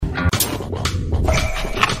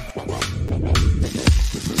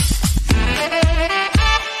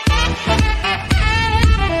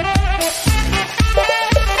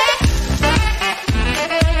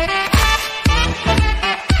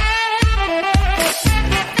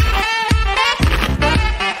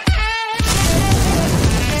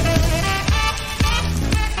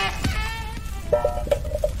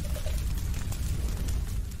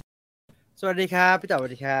วัสดีครับพี่ต่อสวั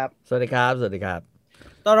สดีครับสวัสดีครับสวัสดีครับ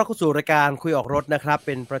ต้อนรับเข้าสู่รายการคุยออกรถนะครับเ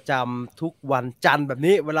ป็นประจำทุกวันจันทร์แบบ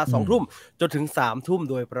นี้เวลา2 ทุ่มจนถึง3 ทุ่ม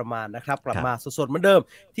โดยประมาณนะครับกลับมาครับสดๆเหมือนเดิม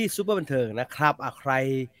ที่ซูเปอร์บันเทิงนะครับใคร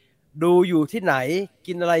ดูอยู่ที่ไหน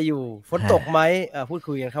กินอะไรอยู่ฝนตกไหมพูด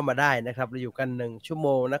คุยกันเข้ามาได้นะครับเราอยู่กัน1 ชั่วโม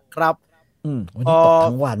งนะครับวันพอนี้ตก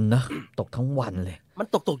ทั้งวันเนอะตกทั้งวันเลยมัน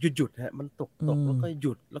ตกหยุดฮะมันตกอืมแล้วก็ห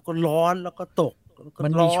ยุดแล้วก็ร้อนแล้วก็ตกแล้วก็มั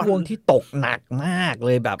นมีร้อนช่วงที่ตกหนักมาก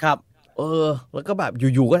เลยแบบครับแล้วก็แบบ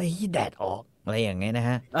อยู่ๆก็แดดออกอะไรอย่างเงี้ยนะ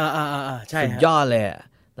ฮะใช่สุดฮะยอดเลย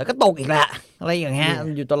แล้วก็ตกอีกละอะไรอย่างเงี้ยเ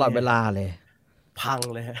นี่ยอยู่ตลอดเนี่ย เวลาเลยพัง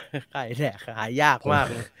เลยฮะขายแดกขายยากผมมาก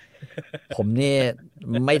เลย ผมนี่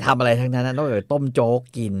ไม่ทำอะไรทั้งนั้นนะนอกจากต้มโจ๊ก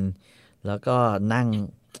กิน แล้วก็นั่ง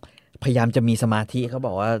พยายามจะมีสมาธิเขาบ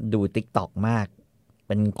อกว่าดูติ๊กต็อกมาก เ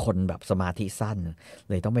ป็นคนแบบสมาธิสั้น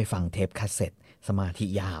เลยต้องไปฟังเทปคาสเซ็ตสมาธิ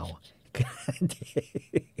ยาว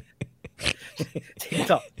ทิก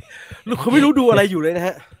ตอกลูกเขาไม่รู้ดูอะไรอยู่เลยนะฮ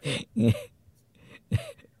ะ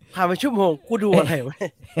ผ่านไปชั่วโมงกูดูอะไรวะ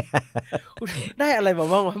กูได้อะไรมา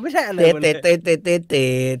บ้างวะไม่ได้อะไร เตะ มาเล เตะ ย เตะเตะเตะเตะ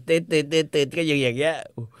เตะเตะเตะเตะก็อย่างเงี้ย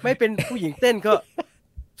ไม่เป็นผู้หญิงเต้นก็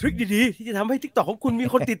ทริคดีๆที่จะทำให้ทิกตอกของคุณมี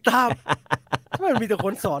คนติดตามทำไมมันมีแต่ค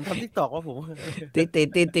นสอนทำทิกตอกวะผม เตะเตะ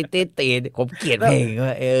เตะเตะเตะเตะผมเกลียดเพลง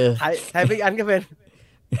ว่าถ่ายไปอีกอันก็เป็น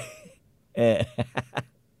เออ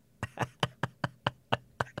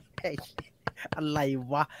อะไร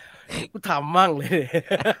วะกูทำมั่งเลย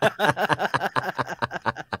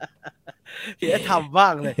เดี๋ยวทำบ้า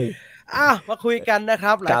งเลยมาคุยกันนะค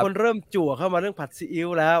รับหลายคนเริ่มจั่วเข้ามาเรื่องผัดซีอิ๊ว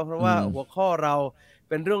แล้วเพราะว่าหัวข้อเรา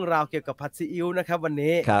เป็นเรื่องราวเกี่ยวกับผัดซีอิ๊วนะครับวัน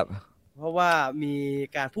นี้ครับเพราะว่ามี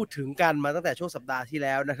การพูดถึงกันมาตั้งแต่ช่วงสัปดาห์ที่แ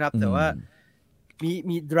ล้วนะครับแต่ว่า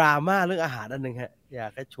มีดราม่าเรื่องอาหารอันหนึ่งฮะอยา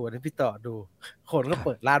กให้ชวนให้พี่ต่อดูคนก็เ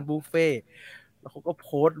ปิดร้านบุฟเฟ่ต์แล้วเขาก็โพ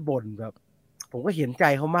สต์บ่นแบบผมก็เห็นใจ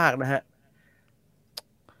เขามากนะฮะ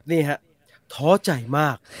นี่ฮะท้อใจมา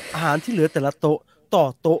กอาหารที่เหลือแต่ละโต๊ะ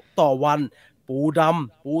ต่อวันปูด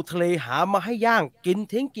ำปูทะเลหามาให้ย่างกิน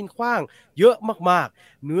ทิ้งกินขว้างเยอะมาก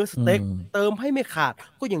ๆเนื้อสเต็กเติมให้ไม่ขาด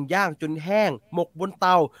ก็ยังย่างจนแห้งหมกบนเต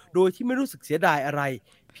าโดยที่ไม่รู้สึกเสียดายอะไร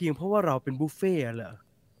เพียงเพราะว่าเราเป็นบุฟเฟ่ต์เหรอ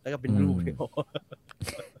แล้วก็เป็นรูป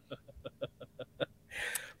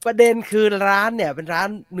ประเด็นคือร้านเนี่ยเป็นร้าน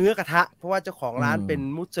เนื้อกระทะเพราะว่าเจ้าของร้านเป็น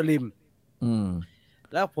มุสลิม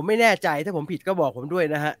แล้วผมไม่แน่ใจถ้าผมผิดก็บอกผมด้วย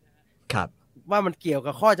นะฮะครับว่ามันเกี่ยว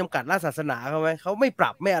กับข้อจำกัดด้านศาสนาเขาไหมเขาไม่ป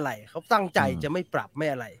รับไม่อะไรเขาตั้งใจจะไม่ปรับไม่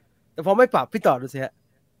อะไรแต่พอไม่ปรับพี่ต่อดูสิฮะ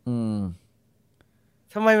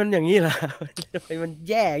ทำไมมันอย่างนี้ล่ะทำไมมัน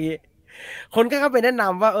แย่อย่างนี้คนก็เข้าไปแนะน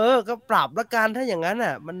ำว่าก็ปรับละกันถ้าอย่างนั้น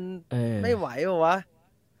อ่ะมันไม่ไหววะ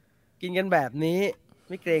กินกันแบบนี้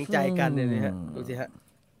ไม่เกรงใจกันเนี่ยฮะดูสิฮะ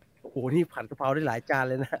โอ้โหนี่ผัดกะเพราได้หลายจาน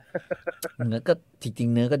เลยนะเนื้อก็จริง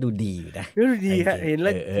ๆเนื้อก็ดูดีนะเนื้อดูดีฮะเห็นแ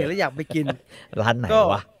ล้วอยากไปกินร้านไหน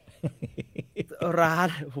วะร้าน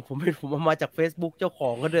ผมมาจาก Facebook เจ้าขอ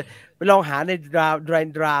งก็ด้วยไปลองหาใน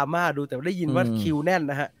ดราม่าดูแต่ได้ยินว่าคิวแน่น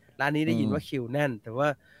นะฮะร้านนี้ได้ยินว่าคิวแน่นแต่ว่า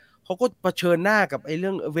เขาก็เผชิญหน้ากับไอ้เรื่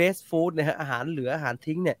องเวสต์ฟู้ดนะฮะอาหารเหลืออาหาร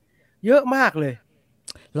ทิ้งเนี่ยเยอะมากเลย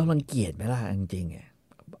เรารังเกียจไหมล่ะจริงๆ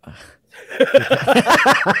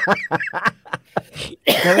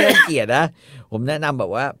ถ้าไม่รังเกียจนะผมแนะนำแบ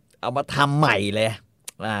บว่าเอามาทำใหม่เลย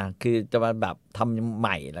คือจะมาแบบทำให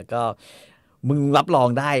ม่แล้วก็มึงรับรอง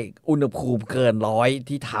ได้อุณหภูมิเกิน100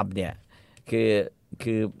ที่ทำเนี่ย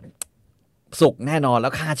คือสุกแน่นอนแล้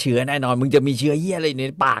วฆ่าเชื้อแน่นอนมึงจะมีเชื้อเหี้ยอะไรใน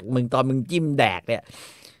ปากมึงตอนมึงจิ้มแดกเนี่ย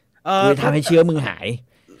คือทำให้เชื้อมึงหาย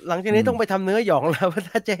หลังจากนี้ต้องไปทำเนื้อหยองแล้ว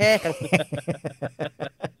ถ้าจะแห้ง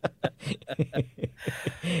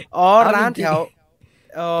ร้านแถว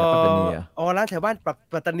ร้านแถวบ้าน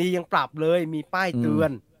ปัตตานียังปรับเลยมีป้ายเตือ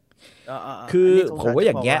นคือผมว่าอ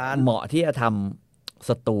ย่างเงี้ยเหมาะที่จะทำ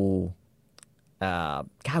สตู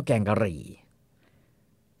ข้าวแกงกะหรี่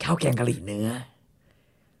เนื้อ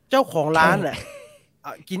เจ้าของร้านน่ะ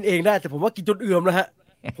กินเองได้แต่ผมว่ากินจนเอื่อมแล้วฮะ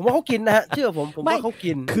ผมว่าเขากินนะฮะเชื่อผมว่าเขา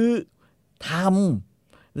กินคือท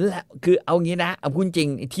ำและคือเอางี้นะเอาพูดจริง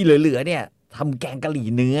ที่เหลือๆเนี่ยทำแกงกะหรี่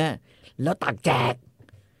เนื้อแล้วตักแจก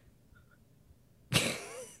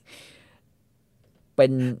เป็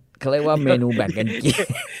นเขาเรียกว่าเมนูแบ่งกันกิน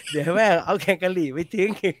เดี๋ยวแม่เอาแกงกะหรี่ไปทิ้ง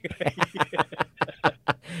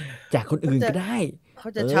จากคนอื่นก็ได้เขา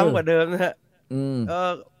จะช้ำกว่าเดิมนะฮะ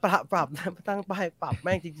ปรับตั้งป้ายปรับแ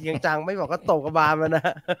ม่งจริงๆจังไม่บอกก็ตกกระบาลมานะ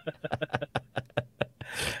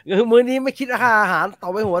มื้อนี้ไม่คิดราคาอาหารต่อ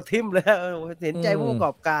ไปหัวทิ่มเลยเห็นใจผู้ประก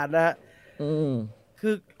อบการนะฮะคื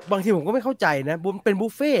อบางทีผมก็ไม่เข้าใจนะเป็นบุ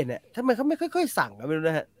ฟเฟ่เนี่ยทำไมเขาไม่ค่อยๆสั่งกันไม่รู้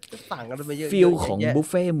นะฮะสั่งกันไปเยอะฟิลของบุฟ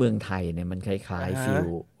เฟ่เมืองไทยเนี่ยมันคล้ายๆฟิล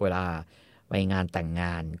เวลาไปงานแต่งง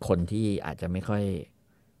านคนที่อาจจะไม่ค่อย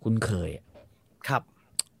คุ้นเคยครับ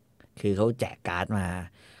คือเขาแจกการ์ดมา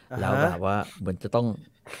แล้วแบบว่าเหมือนจะต้อง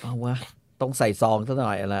เอาวะต้องใส่ซองซะหน่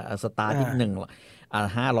อยอะไรสตาร์ทที่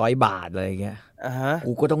500 บาทอะไรอย่างเงี้ย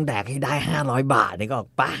กูก็ต้องแดกให้ได้500 บาทนี่ก็ออก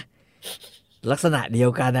ปะลักษณะเดีย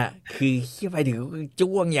วกันอะคือไปถึง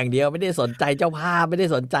จ้วงอย่างเดียวไม่ได้สนใจเจ้าภาพไม่ได้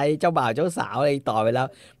สนใจเจ้าบ่าวเจ้าสาวอะไรต่อไปแล้ว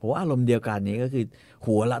ผมว่าอารมณ์เดียวกันนี้ก็คือ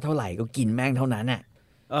หัวละเท่าไหร่ก็กินแม่งเท่านั้นน่ะ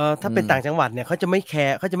ถ้าเป็นต่างจังหวัดเนี่ยเขาจะไม่แค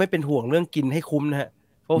ร์เขาจะไม่เป็นห่วงเรื่องกินให้คุ้มนะฮะ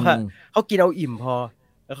เพราะว่าเขากินเอาอิ่มพอ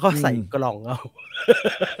แล้วก็ใส่กล่องเอา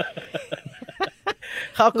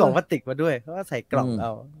เขาเอากล่องพลาสติกมาด้วยเขาก็ใส่กล่องเอ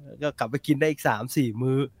าก็กลับไปกินได้อีก3-4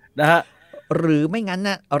 มื้อนะฮะหรือไม่งั้นน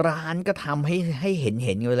ะร้านก็ทำให้เห็น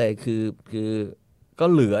กันเลยคือก็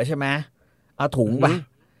เหลือใช่ไหมเอาถุงไป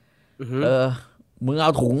มึงเอ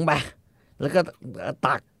าถุงไปแล้วก็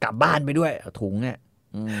ตักกลับบ้านไปด้วยถุงเนี่ย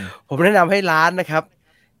ผมแนะนำให้ร้านนะครับ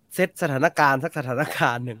เซตสถานการณ์สักสถานกา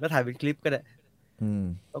รณ์หนึ่งก็ถ่ายเป็นคลิปก็ได้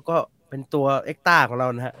แล้วก็เป็นตัวเอ็กต้าของเรา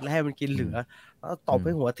นะฮะแล้วให้มันกินเหลือแล้วตบใ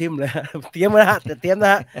ห้หัวทิ่มเลยเตรียมนะฮะเตรียมน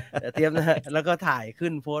ะฮะแล้วก็ถ่ายขึ้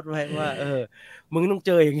นโพสต์ไว้ว่ามึงต้องเ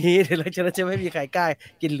จออย่างนี้แล้วจะไม่มีใครกล้า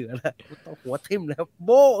กินเหลือแล้วต้องหัวทิ่มแล้วโบ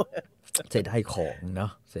เสียดายของเนา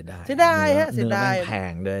ะเสียดายฮะเสียดายแพ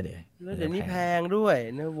งด้วยเดี๋ยวนี้แพงด้วย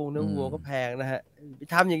เนื้อวัวก็แพงนะฮะไป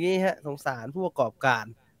ทำอย่างนี้ฮะสงสารผู้ประกอบการ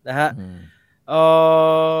นะฮะ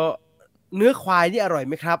เนื้อควายนี่อร่อย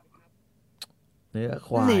ไหมครับเนื้อค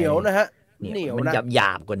วายเหนียวนะฮะเหนียวมันหย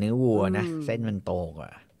าบกว่าเนื้อวัวนะเส้นมันโตกว่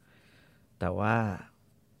าแต่ว่า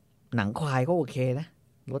หนังควายก็โอเคนะ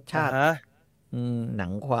รสชาติหนั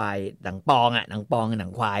งควายหนังปองคือหนั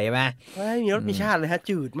งควายใช่ไหมไม่มีรสมีชาติเลยฮะ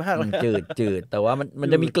จืดมากเลยจืดแต่ว่ามัน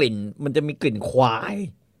จะมีกลิ่นควาย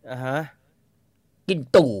กลิ่น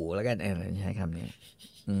ตู่แล้วกันใช้คำนี้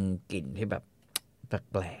กลิ่นที่แบบแ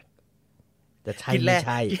ปลกๆจะใช่ไม่ใ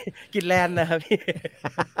ช่กลิ่นแลนนะครับพี่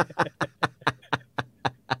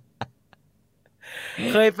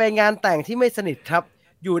เคยไปงานแต่งที่ไม่สนิทครับ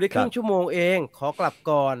อยู่ได้ครึ่งชั่วโมงเองขอกลับ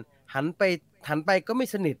ก่อนหันไปก็ไม่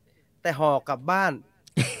สนิทแต่ห่อกลับบ้าน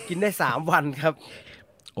กินได้3 วันครับ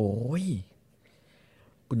โอ้ย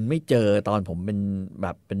คุณไม่เจอตอนผมเป็นแบ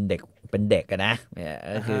บเป็นเด็กกันนะ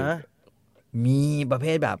ก็คือมีประเภ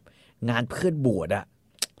ทแบบงานเพื่อนบวชอะ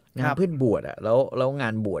งานเพื่อนบวชอะแล้วงา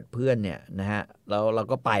นบวชเพื่อนเนี่ยนะฮะแล้วเรา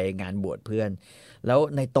ก็ไปงานบวชเพื่อนแล้ว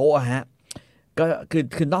ในโต๊ะฮะก็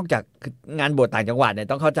คือนอกจากงานบวชต่างจังหวัดเนี่ย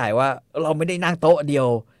ต้องเข้าใจว่าเราไม่ได้นั่งโต๊ะเดียว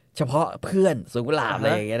เฉพาะเพื่อนสุกุหลาบอะไ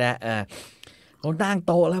รอย่างเงี้ยนะเรานั่ง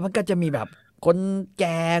โต๊ะแล้วมันก็จะมีแบบคนแ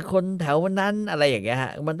ก่คนแถวนั้นอะไรอย่างเงี้ยฮ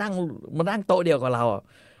ะมานั่งโต๊ะเดียวกับเรา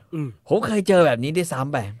ผมเคยเจอแบบนี้ด้วยซ้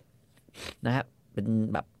ำไปนะฮะเป็น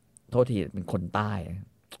แบบโทษทีเป็นคนใต้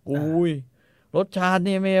อุ้ยรสชาติ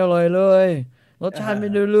นี่ไม่อร่อยเลยรสชาติไม่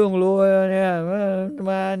ได้เรื่องเลยเนี่ย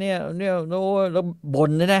มาเนี่ยโน้แล้วบ่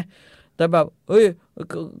นนะแต่แบบเฮ้ย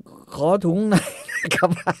ขอถุงหน่อยครับ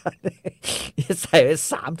ใส่ไป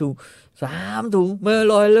3 ถุงไม่อ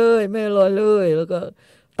ร่อยเลยแล้วก็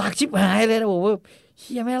ตักชิบหายเลยนะผมว่าเ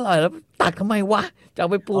ฮียไม่อร่อยแล้วตักทำไมวะจะเอา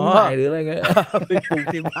ไปปรุงใหม่หรืออะไรเงี้ยไปปรุง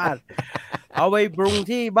ที่บ้านเอาไปปรุง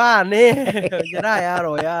ที่บ้านนี่จะได้อ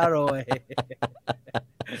ร่อย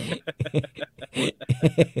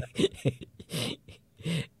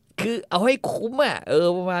คือเอาให้คุ้มอ่ะ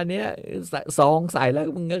ประมาณนี้ซองใส่แล้ว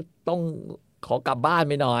มึงก็ต้องขอกลับบ้าน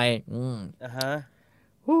ไปหน่อย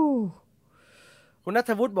คุณณั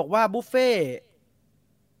ฐวุฒิบอกว่าบุฟเฟ่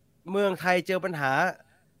เมืองไทยเจอปัญหา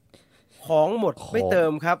ของหมดไม่เติ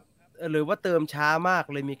มครับหรือว่าเติมช้ามาก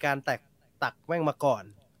เลยมีการตักแม่งมาก่อน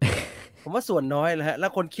ผมว่าส่วนน้อยเลยฮะแล้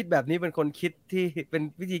วคนคิดแบบนี้เป็นคนคิดที่เป็น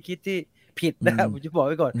วิธีคิดที่ผิดนะผมจะบอก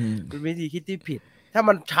ไว้ก่อนเป็นวิธีคิดที่ผิดถ้า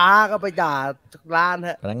มันช้าก็ไปด่าร้านฮ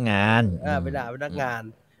ะพนักงานไปด่าพนักงาน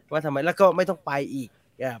ว่าทำไมแล้วก็ไม่ต้องไปอีก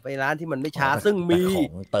ไปร้านที่มันไม่ช้าซึ่งมีข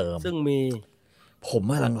องเติมซึ่งมีผม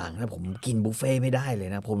ว่าหลังๆนะผมกินบุฟเฟ่ไม่ได้เลย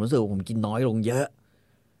นะผมรู้สึกว่าผมกินน้อยลงเยอะ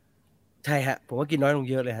ใช่ฮะผมว่ากินน้อยลง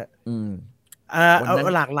เยอะเลยฮะเอ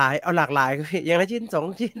าหลากหลายก็พี่อย่างละชิ้น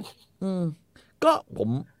2 ชิ้นก็ผม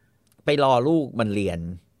ไปรอลูกมันเรียน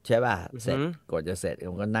ใช่ป่ะเสร็จกว่าจะเสร็จ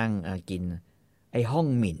ผมก็นั่งกินไอ้ห้อง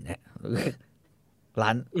หมิ่นฮะร้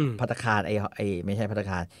านภัตตาคารไอ้ไม่ใช่ภัตตา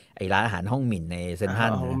คารไอ้ร้านอาหารห้องหมิ่นในเซ็นทรั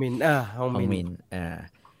ลห้องหมิ่นห้องหมิ่น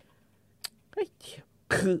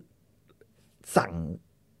คือสั่ง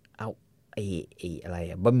เอาไอ้อะไร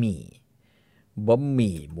บะหมี่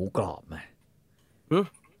หมูกรอบมา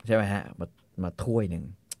ใช่ไหมฮะมาถ้วยหนึ่ง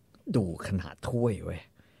ดูขนาดถ้วยเว้ย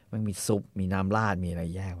มันมีซุปมีน้ำราดมีอะไร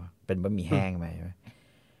แยกวะเป็นบะหมี่แห้งไหม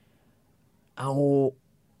เอา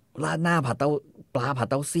ราดหน้าปลาผัด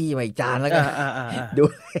เต้าซี่มาอีกจานแล้วกันดู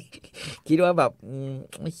คิดว่าแบบ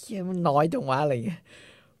เชี่ยมันน้อยจังวะอะไรเงี้ย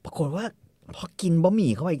ปรากฏว่าพอกินบะห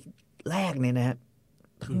มี่เข้าไปแรกเนี่ยนะฮะ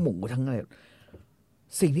ทั้งหมูทั้งอะไร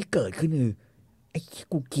สิ่งที่เกิดขึ้นคือ ไอ้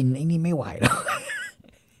กูกินไอ้นี่ไม่ไหวแล้ว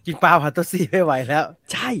กินปลาผัดตัวซี่ไม่ไหวแล้ว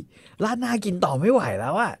ใช่ราดหน้ากินต่อไม่ไหวแล้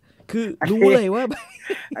วอะคือ อัน รู้ นี้ เลยว่า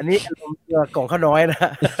อันนี้อารมณ์กล่องข้าวน้อยนะ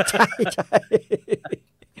ใช่ใช่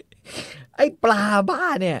ไอ้ปลาบ้า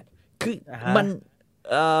เนี่ย คือ ฮะ มัน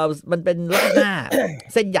มันเป็นราดหน้า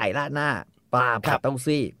เส้นใหญ่ราดหน้า ปลาผัดเต้า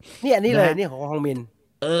ซี่ นี่อันนี้เลย นะ นี่ของฮองมิน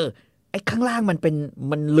ไอ้ข้างล่าง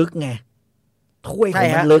มันลึกไงถ้วยข ใช่ องมั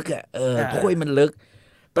น ฮะ ลึกอ่ะ อ่า ถ้วยมันลึก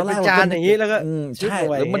มันเป็นจานอย่างนี้แล้วก็ ชึบ ใช่ ลง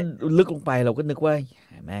ไป แล้วมันลึกลงไปเราก็นึกว่า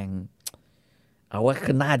แม่ง เอาว่า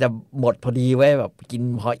คือน่าจะหมดพอดีไว้ยแบบกิน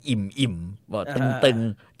พออิ่มแบบตึง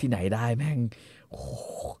ๆที่ไหนได้แม่งโอ้โห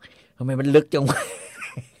ทำไมมันลึกจังวะ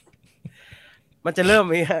มันจะเริ่ม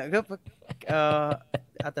อีกฮะก็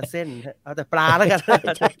เอาแต่เส้นฮะเอาแต่ปลาแล้วกัน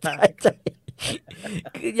ใช่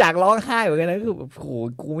คืออยากร้องไห้เหมือนกันนะคือแบบโห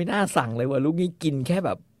กูไม่น่าสั่งเลยว่ะลูกนี้กินแค่แ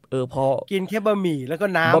บบพอ กินแค่บะหมี่แล้วก็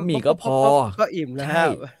น้ำ บะหมี่ก็พอ ก็อิ่มแล้ว ใช่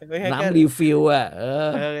ไม่ให้ก็ น้ำรีฟิลอ่ะ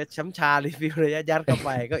ช้ำชารีฟิลเลยยัดเข้าไป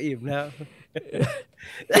ก็อิ่มแล้ว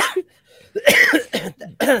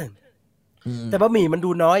แต่บะหมี่มันดู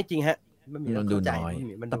น้อยจริงฮะบะหมี่ มันดู เข้าใจ น้อย บะห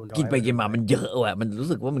มี่มัน แต่ ดูน้อย กินไปกินมามันเยอะว่ะมันรู้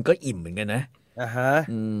สึกว่ามันก็อิ่มเหมือนกันนะ ฮะ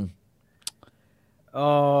อืม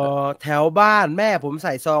แถวบ้านแม่ผมใ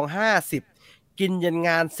ส่ซอง50กินยันง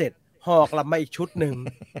านเสร็จห่อกลับมาอีกชุดหนึ่ง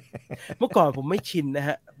เมื่อก่อนผมไม่ชินนะฮ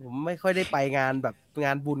ะผมไม่ค่อยได้ไปงานแบบง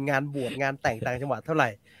านบุญงานบวชงานแต่งต่างจังหวัดเท่าไหร่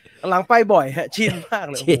หลังไปบ่อยฮะชินมาก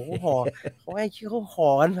เลยโอ้โหห่อเขาให้ชื่อเขาห่อ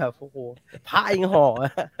กันแบบโอ้โหพระเองห่อ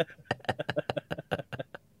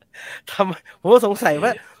ทำไมผมก็สงสัยว่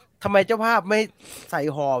าทำไมเจ้าภาพไม่ใส่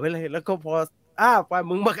ห่อไปเลย แล้วก็พอไป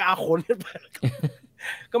มึงมาเอาขนขึ้นไป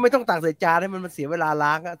ก็ไม่ต้องตักใส่จานให้มันเสียเวลา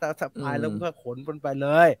ล้างอะแต่ถ้าพายแล้วก็ขนมันไปเล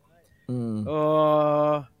ย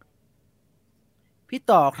พี่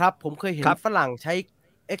ต่อครับผมเคยเห็นฝรั่งใช้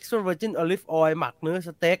extra virgin olive oil หมักเนื้อส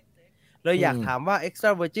เต็กเลยอยากถามว่า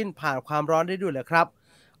extra virgin ผ่านความร้อนได้ด้วยเหรอครับ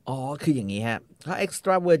อ๋อคืออย่างนี้ฮะถ้า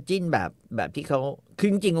extra virgin แบบที่เขาคือ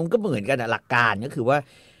จริงๆมันก็เหมือนกันนะหลักการก็คือว่า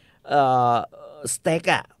สเต็ก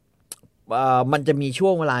อ่ะมันจะมีช่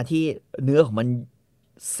วงเวลาที่เนื้อของมัน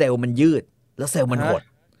เซลล์มันยืดแล้วเซลล์มันหด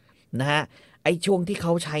นะฮะไอ้ช่วงที่เข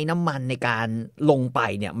าใช้น้ำมันในการลงไป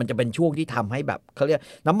เนี่ยมันจะเป็นช่วงที่ทำให้แบบเขาเรียก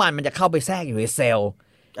น้ำมันมันจะเข้าไปแทรกอยู่ในเซลล์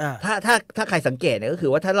ถ้าใครสังเกตเนี่ยก็คื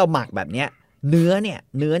อว่าถ้าเราหมักแบบเนี้ยเนื้อเนี่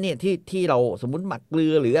ยที่เราสมมุติหมักเกลื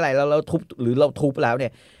อหรืออะไรแล้วเราทุบหรือเราทุบแล้วเนี่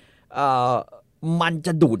ยมันจ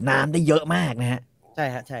ะดูดน้ำได้เยอะมากนะฮะใช่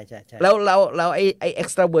ฮะใช่แล้วไอ้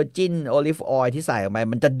extra virgin olive oil ที่ใส่ออกไป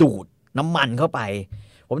มันจะดูดน้ำมันเข้าไป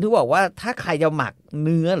ผมถึงบอกว่าถ้าใครจะหมักเ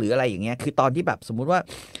นื้อหรืออะไรอย่างเงี้ยคือตอนที่แบบสมมุติว่า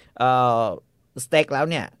สเต็กแล้ว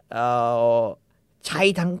เนี่ยใช้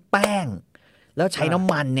ทั้งแป้งแล้วใช้น้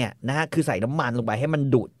ำมันเนี่ยนะฮะคือใส่น้ำมันลงไปให้มัน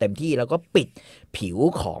ดูดเต็มที่แล้วก็ปิดผิว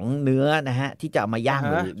ของเนื้อนะฮะที่จะเอามาย่าง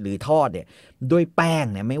หรือทอดเนี่ยด้วยแป้ง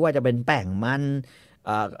เนี่ยไม่ว่าจะเป็นแป้งมัน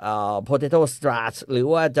potato starch หรือ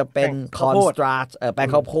ว่าจะเป็น corn starch แป้ง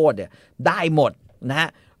ข้าวโพดเนี่ยได้หมดนะฮะ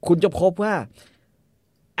คุณจะพบว่า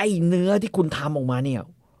ไอ้เนื้อที่คุณทำออกมาเนี่ย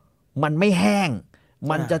มันไม่แห้ง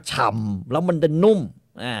มันจะฉ่ำแล้วมันจะนุ่ม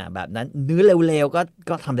แบบนั้นเนื้อเร็วๆ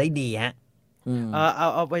ก็ทำได้ดีฮะ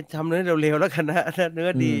เอาไปทำเนื้อเร็วๆแล้วกันนะถ้าเนื้อ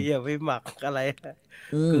ดีอย่าไปหมักอะไร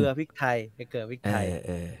เกลือพริกไทยเกลือพริกไทย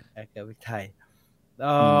เกลือพริกไทย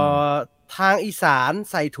ทางอีสาน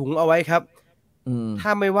ใส่ถุงเอาไว้ครับถ้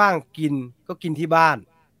าไม่ว่างกินก็กินที่บ้าน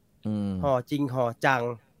ห่อจริงห่อจัง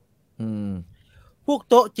พวก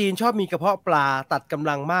โต๊ะจีนชอบมีกระเพาะปลาตัดกำ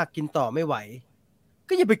ลังมากกินต่อไม่ไหว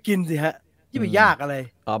ก็อย่าไปกินสิฮะอย่าไปยากอะไร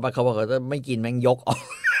เขาบอกว่าจะไม่กินแม่งยกออก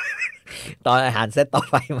ตอนอาหารเซตต่อ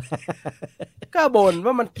ไปมาก็บ่น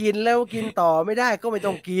ว่ามันกินแล้วกินต่อไม่ได้ก็ไม่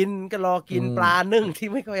ต้องกินก็รอกินปลานึ่งที่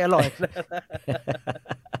ไม่ค่อยอร่อย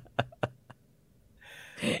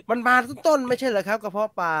มันมาต้นไม่ใช่เหรอครับกระเพาะ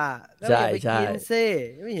ปลาใช่ใช่กินเซ่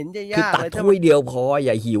ไม่เห็นจะยากเลยถ้วยเดียวพออ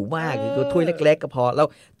ย่าหิวมากคือถ้วยเล็กๆก็พอแล้ว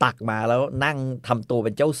ตักมาแล้วนั่งทำตัวเ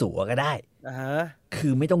ป็นเจ้าสัวก็ได้คื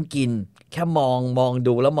อไม่ต้องกินแค่มอง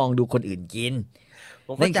ดูแล้วมองดูคนอื่นกินผ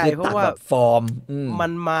มเข้าใจเพราะว่าฟอร์มมั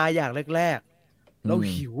นมาอย่างแรกๆเรา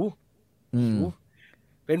หิว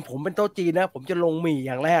เป็นผมเป็นโต๊ะจีนนะผมจะลงหมี่อ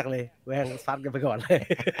ย่างแรกเลยแวงซัดกันไปก่อนเลย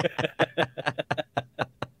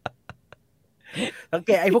สังเก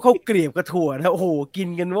ตไอ้พวกเขาเกลียบกระถั่วนะโอ้โหกิน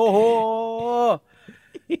กันโอ้โห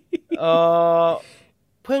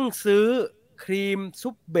เพิ่งซื้อครีมซุ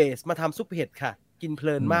ปเบสมาทำซุปเห็ดค่ะกินเพ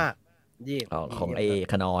ลินมากของไอ้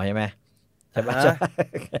ขนอใช่ไหมใช่ไหม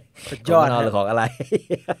สุดยอดหรือของอะไร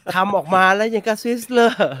ทำออกมาแล้วยังกระซิสเล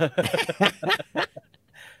ย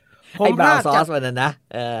ไอ้บราวน์ซอสมันนะ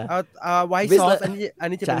เอาไวท์ซอสอัน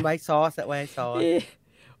นี้จะเป็นไวท์ซอส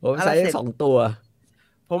ผมใส่2 ตัว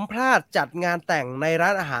ผมพลาดจัดงานแต่งในร้า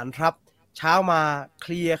นอาหารครับ เช้ามาเค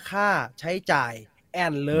ลียร์ค่าใช้จ่ายแอ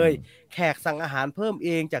นเลยแขกสั่งอาหารเพิ่มเอ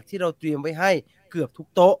งจากที่เราเตรียมไว้ให้เกือบทุก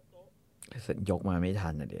โต๊ะยกมาไม่ทั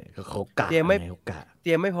นนะเดี๋ยวเขากะเตรียมไม่ ไงเขากะ เต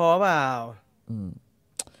รียมไม่พอเปล่า อืม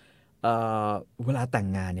เอ่เวลาแต่ง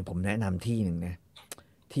งานเนี่ยผมแนะนำที่หนึ่งนะ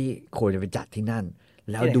ที่ควรจะไปจัดที่นั่น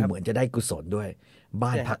แล้ว ที่ไหน ดู ครับ เหมือนจะได้กุศลด้วย บ้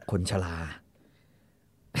าน ที่ไหน พักคนชรา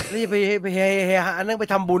แล้วจะไปเฮฮาอันนั้นไป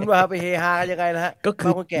ทำบุญป่ะครับไปเฮฮากันยังไงนะฮะ ก็คื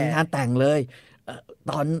อ บ้านคนแก่ งานแต่งเลยเอ่อ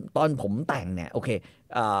ตอนผมแต่งเนี่ยโอเค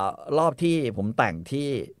รอบที่ผมแต่ง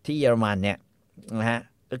ที่เยอรมันเนี่ยนะฮะ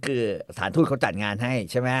ก็คือสถานทูตเขาจัดงานให้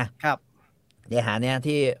ใช่ไหม ครับ เนี่ย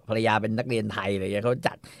ที่ภรรยาเป็นนักเรียนไทยอะไรเลยเขา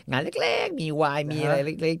จัดงานเล็กๆมีไวน์มีอะไร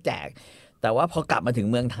เล็กๆแจก แต่ว่าพอกลับมาถึง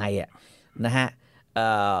เมืองไทยอ่ะนะฮะเอ่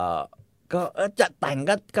อก็จะแต่ง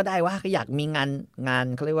ก็ได้ว่าก็อยากมีงาน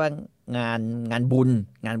เขาเรียกว่างานบุญ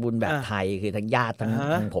แบบไทยคือทั้งญาติทั้ง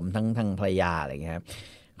ผมทั้งภรรยาอะไรอย่างเงี้ยครับ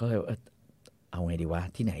ก็เลยเอาไงดีวะ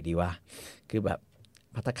ที่ไหนดีวะคือแบบ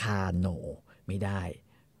ภัตตาคารโหนไม่ได้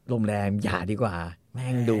โรงแรมอย่าดีกว่า แม่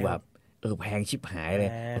งดูแบบแพงชิบหายเล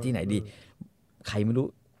ยที่ไหนดี ใครไม่รู้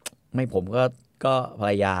ไม่ผมก็ภร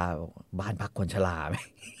รยาบ้านพักคนชราไหม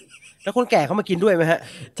แล้วคนแก่เขามากินด้วยไหมฮะ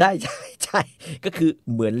ใช่ก็คือ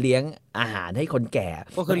เหมือนเลี้ยงอาหารให้คนแก่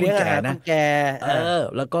ก็คือเลี้ยงอาหารคนแก่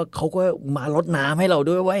แล้วก็เขาก็มารดน้ำให้เรา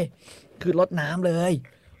ด้วยเว้ยคือรดน้ำเลย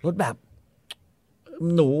รดแบบ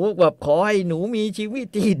หนูแบบขอให้หนูมีชีวิต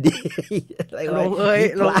ที่ดีอะไร ลงเอ้ย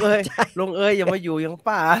อย่ามาอยู่อย่าง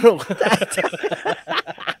ป้าลง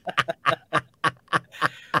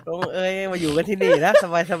ลงเอ้ยมาอยู่กันที่นี่นะ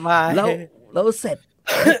สบายๆแล้วเสร็จ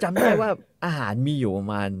จำได้ว่าอาหารมีอยู่ประ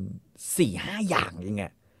มาณ 4-5 อย่างยังไง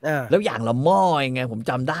แล้วอย่างละหม้อยังไงผม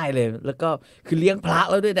จำได้เลย แล้วก็คือเลี้ยงพระ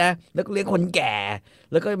แล้วด้วยนะแล้วก็เลี้ยงคนแก่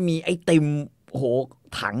แล้วก็มีไอติมโอ้โห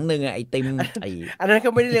ถังหนึ่งไอติมอันนั้นเข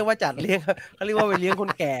าไม่ได้เรียกว่าจัดเลี้ยงเขาเรียกว่าไปเลี้ยงค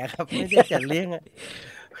นแก่ครับไม่ได้จัดเลี้ยง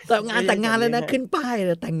แต่งานแล้วนะขึ้นป้ายเ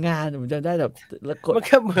ลยแต่งงานผมจำได้แบบแล้วกด มัน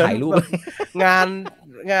ก็เหมือน ถ่ายรูป งาน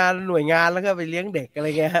หน่วยงานแล้วก็ไปเลี้ยงเด็กอะไร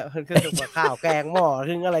เงี้ยมันก็แบบข้าวแกงหม้อ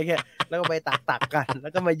ซึ่งอะไรเงี้ยแล้วก็ไปตักกันแล้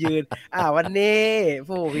วก็มายืนวันนี้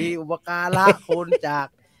ผู้มีอุปการะคุณจาก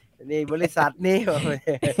นี่บริษัทนี่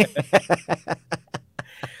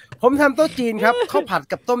ผมทำโต๊ะจีนครับข้าวผัด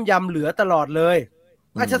กับต้มยำเหลือตลอดเลย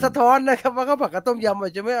อาจจะสะท้อนนะครับว่าข้าวผัดกับต้มยำอา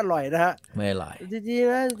จจะไม่อร่อยนะฮะไม่อร่อยดี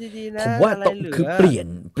ๆนะผมว่าต้องคือเปลี่ย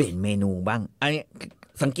นเมนูบ้างอันนี้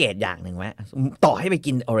สังเกตอย่างหนึ่งไหมต่อให้ไป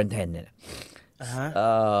กินออเรนเทนเนี่ย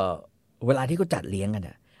เวลาที่เขาจัดเลี้ยงกัน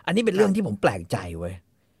อ่ะอันนี้เป็นเรื่องที่ผมแปลกใจเว้ย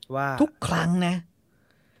ว่าทุกครั้งนะ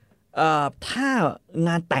ถ้าง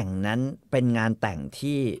านแต่งนั้นเป็นงานแต่ง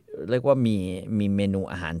ที่เรียกว่ามีเมนู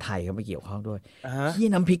อาหารไทยเข้าไปเกี่ยวข้องด้วยที่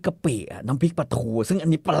น้ำพริกกะปิน้ำพริกปลาทูซึ่งอัน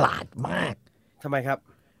นี้ประหลาดมากทำไมครับ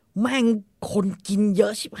แม่งคนกินเยอ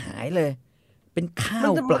ะชิบหายเลยเป็นข้า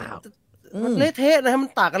วเปล่ามันเละเทะนะมัน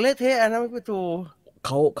ตากกันเละเทะนะน้ำพริกปลาทูเ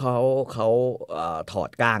ขาถอด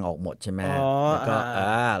ก้างออกหมดใช่ไหม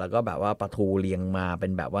แล้วก็แบบว่าปลาทูเรียงมาเป็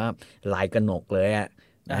นแบบว่าลายกระหนกเลยอ่ะ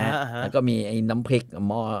นะฮะแล้วก็มีไอ้น้ำพริก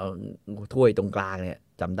หม้อถ้วยตรงกลางเนี่ย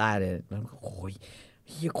จำได้เลยแล้วโอ้ย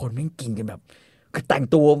พี่คนแม่งกินกันแบบคือแต่ง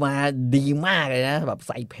ตัวมาดีมากเลยนะแบบใ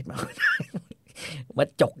ส่เผ็ดมา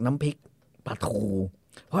จกน้ำพริกปลาทู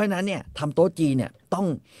เพราะฉะนั้นเนี่ยทำโต๊ะจีนเนี่ย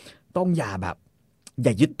ต้องอย่าแบบอ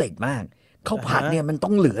ย่ายึดติดมากข้าวผัดเนี่ยมันต้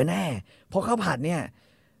องเหลือแน่เพราะข้าวผัดเนี่ย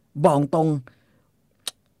บอกตรง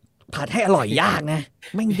ผัดให้อร่อยยากนะ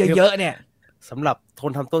แม่งเยอะๆเนี่ยสำหรับค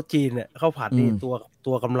นทำโต๊ะจีนเนี่ยข้าวผัดนี่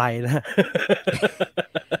ตัวกำไรนะ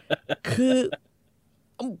คือ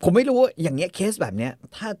ผมไม่รู้อย่างเงี้ยเคสแบบเนี้ย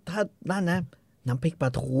ถ้านั่นนะน้ำพริกปลา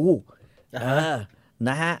ทูน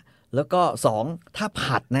ะฮะแล้วก็2ถ้า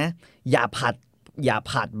ผัดนะอย่า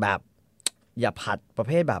ผัดแบบอย่าผัดประเ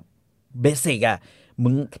ภทแบบเบสิกอ่ะมึ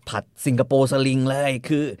งผัดสิงคโปร์สลิงเลย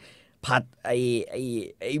คือผัดไอ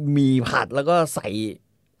มีผัดแล้วก็ใ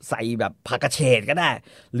ส่แบบผักกระเฉดก็ได้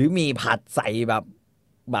หรือมีผัดใส่แบบ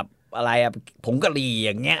อะไรอะผงกะหรี่อ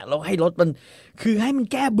ย่างเงี้ยแล้วให้รสมันคือให้มัน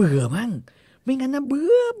แก้เบื่อมั่งไม่งั้นนะเ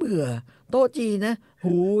บื่อโต๊ะจีนนะ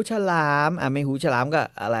หูฉลามไม่หูฉลามก็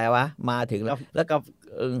อะไรวะมาถึงแล้วก็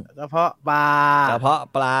กระเพาะป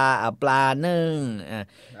ลานึ่ง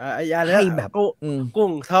ให้แบบกุ้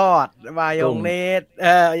งทอดมายองเนส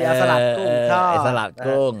สลัดกุ้งทอดสลัด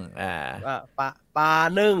กุ้งปลา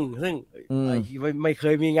นึ่งซึ่งไม่เค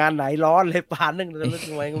ยมีงานไหนร้อนเลยปลานึ่งแต่ท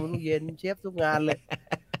ำไมมันเย็นเชฟทุกงานเลย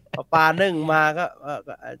ปลานึ่งมาก็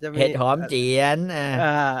จะมีเห็ดหอมเจียน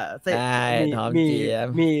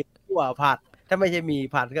มีขั่วผัดถ้าไม่ใช่มี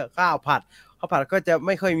ผัดก็ข้าวผัดข้าวผัดก็จะไ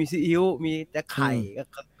ม่ค่อยมีซีอิ๊วมีแต่ไข่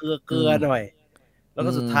กับเกลือหน่อยแล้ว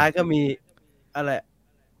ก็สุดท้ายก็มีอะไร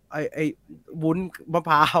ไอ้วุ้นมะ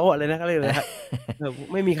พร้าวอะไรนะเขาเรียกอะไรฮะ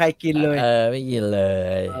ไม่มีใครกินเลยไม่กินเล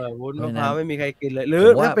ยวุ้นมะพร้าวไม่มีใครกินเลยหรื ผ อ ม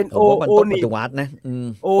ว่า ถ้าเป็น ผมว่ามัน โอ ต้องป นี ฏิวัตินะ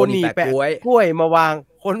โอนีแปะ กล้วย กล้วยมาวาง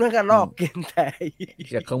คนมันก็ลอกกินแต่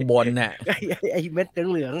จากข้างบนน่ะ ไอ้เม็ด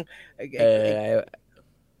เหลืองๆ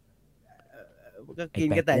ก็กิน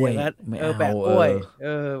กันแต่อย่างนั้นแปะกล้วย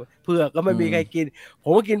เผือกก็ไม่มีใครกินผ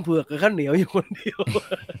มก็กินเผือกกับข้าวเหนียวอยู่คนเดียว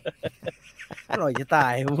อร่อยจะตา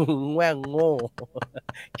ยมึงแม่งโง่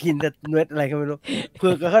กินแต่เม็ดอะไรก็ไม่รู้เผื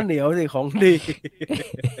อกกับข้าวเหนียวสิของดี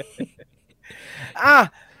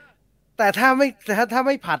แต่ถ้าไ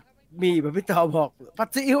ม่ผัดมีแบบพี่ต่อบอกผัด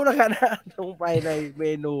ซีอิ๊วแล้วกันนะลงไปในเม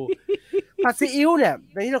นูผัดซีอิ๊วเนี่ย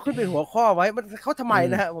ในที่เราขึ้นเป็นหัวข้อไว้มันเขาทำไม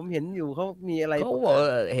นะฮะผมเห็นอยู่เขามีอะไรเขาบอก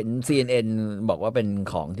เห็น CNN บอกว่าเป็น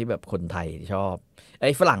ของที่แบบคนไทยชอบไอ้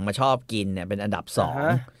ฝรั่งมาชอบกินเนี่ยเป็นอันดับ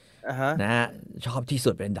2นะฮะชอบที่สุ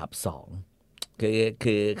ดเป็นอันดับ2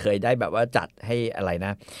คือเคยได้แบบว่าจัดให้อะไรน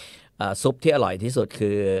ะซุปที่อร่อยที่สุดคื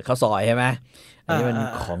อข้าวซอยใช่ไหมอันนี้เป็น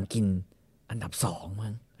ของกินอันดับ2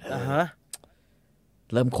มั้ง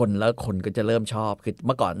เริ่มคนแล้วคนก็จะเริ่มชอบคือเ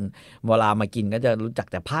มื่อก่อนเวลามากินก็จะรู้จัก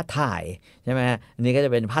แต่พาดถ่ายใช่ไหมอันนี้ก็จ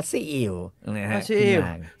ะเป็นผัดซีอิ๊วนะฮะ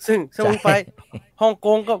ซึ่งไปฮ่องก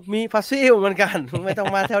งก็มีผัดซีอิ๊วเหมือนกันไม่ต้อง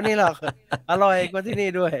มาแถวนี้หรอกอร่อยกว่าที่นี่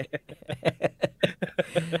ด้วย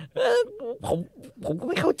ผมก็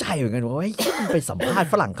ไม่เข้าใจเหมือนกันว่ามันไปสัมภาษณ์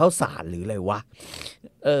ฝรั่งข้าวสารหรืออะไรวะ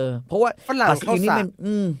เพราะว่าฝรั่งข้าวสาร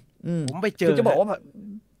ผมไปเจอจะบอกว่า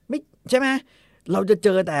ไม่ใช่ไหมเราจะเจ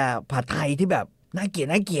อแต่ผัดไทยที่แบบน่าเกลีย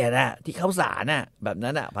ดอะที่ข้าวสารอะแบบ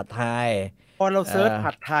นั้นอะผัดไทยพอเราเซิร์ช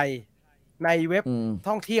ผัดไทยในเว็บ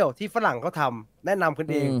ท่องเที่ยวที่ฝรั่งเขาทำแนะนำกัน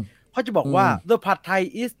เองเขาจะบอกว่า the ผัดไทย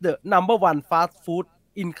is the number one fast food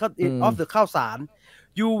in of the ข้าวสาร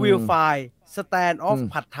you will find stand of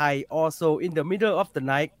ผัดไทย also in the middle of the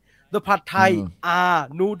night the ผัดไทย are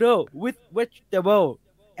noodle with vegetable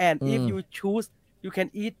and if you choose you can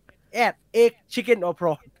add egg chicken or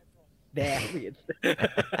prawn damn it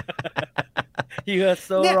you're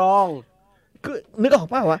so wrong คือนึกออก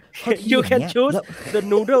ป่าววะ you can choose the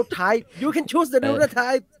noodle type you can choose the noodle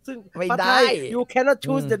type ซึ่งไม่ได้ you cannot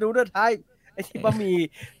choose the noodle type ไอ้ที่บะห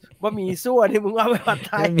มี่ซั่วนี่มึงเอาไปผัด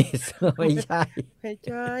ไทยไม่มีซั่วไม่ใ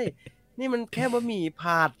ช่นี่มันแค่บะหมี่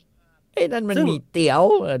ผัดนั่นมันมีเตี๋ยว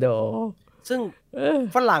โดซึ่ง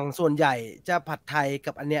ฝรั่งส่วนใหญ่จะผัดไทย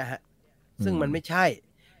กับอันเนี้ยฮะซึ่งมันไม่ใช่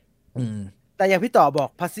แต่อย่างพี่ต่อบอก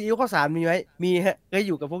ผัดซีอิ๊วข้าวสารมีไหมมีฮะก็อ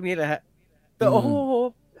ยู่กับพวกนี้เลยฮะแต่โอ้โห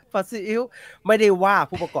ผัดซีอิ๊วไม่ได้ว่า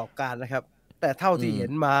ผู้ประกอบการนะครับแต่เท่าที่เห็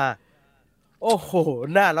นมาโอ้โห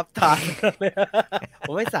น่ารับทานเลยผ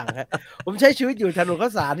มไม่สั่งฮะผมใช้ชีวิตอยู่ถนนข้า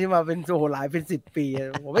วสารที่มาเป็นโซหลายเป็น10 ปี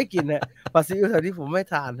ผมไม่กินฮะผัดซีอิ๊วแถวนี้ผมไม่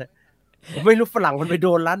ทานฮะผมไม่รู้ฝรั่งมันไปโด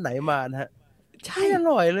นร้านไหนมานะฮะใช่อ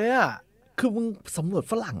ร่อยเลยอ่ะคือมึงสำรวจ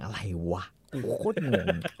ฝรั่งอะไรวะโคตรงง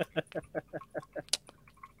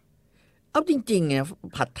เอาจริงๆเนี่ย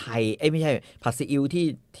ผัดไทยไม่ใช่ผัดซีอิ๊ว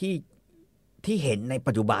ที่เห็นใน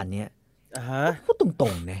ปัจจุบันเนี้ยพูดตร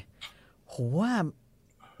งๆนะผมว่า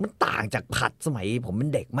มันต่างจากผัดสมัยผมเป็น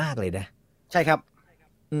เด็กมากเลยนะใช่ครับ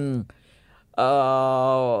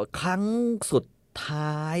ครั้งสุดท้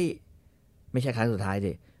ายไม่ใช่ครั้งสุดท้าย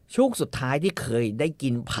ดิช่วงสุดท้ายที่เคยได้กิ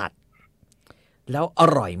นผัดแล้วอ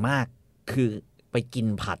ร่อยมากคือไปกิน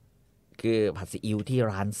ผัดคือผัดซีอิ๊วที่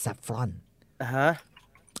ร้านแซฟฟรอน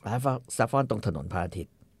ร้านแซฟฟรอนตรงถนนพระอาทิต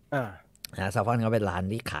ย์แซฟฟรอนเขาเป็นร้าน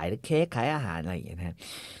ที่ขายเค้กขายอาหารอะไรอย่างเงี้ยนะ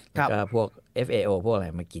แล้วก็พวก FAO พวกอะไร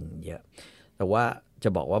มากินเยอะแต่ว่าจะ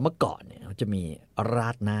บอกว่าเมื่อก่อนเนี่ยเขาจะมีรา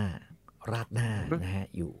ดหน้านะฮะ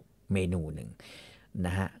อยู่เมนูหนึ่งน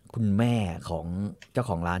ะฮะคุณแม่ของเจ้า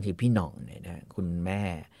ของร้านคือพี่หน่องเนี่ยนะคุณแม่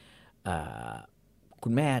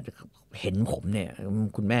เห็นผมเนี่ย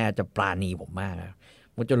คุณแม่จะปราณีผมมาก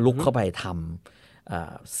มันจะลุกเข้าไปท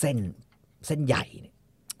ำเส้นใหญ่เนี่ย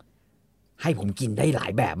ให้ผมกินได้หลา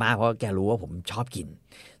ยแบบมากเพราะแกรู้ว่าผมชอบกิน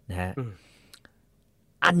นะฮะ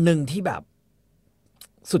อันหนึ่งที่แบบ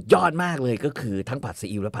สุดยอดมากเลยก็คือทั้งผัดซี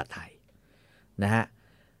อิ๊วและผัดไทยนะฮะ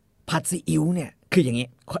ผัดซีอิ๊วเนี่ยคืออย่างนี้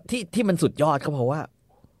ที่มันสุดยอดก็เพราะว่า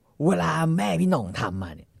เวลาแม่พี่หน่องทำม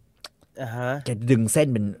าเนี่ยแกดึงเส้น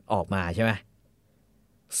เป็นออกมาใช่ไหม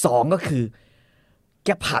2ก็คือแก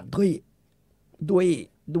ผัดด้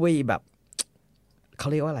วยแบบเขา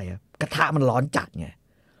เรียกว่าอะไรกระทะมันร้อนจัดไง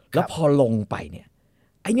แล้วพอลงไปเนี่ย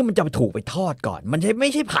ไอ้นี่มันจะถูกไปทอดก่อนมันไม่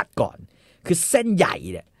ใช่ผัดก่อนคือเส้นใหญ่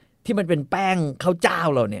เนี่ยที่มันเป็นแป้งข้าวเจ้า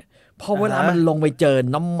เราเนี่ยพอเวลามันลงไปเจอ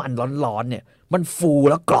น้ำมันร้อนๆเนี่ยมันฟู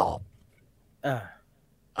แล้วกรอบ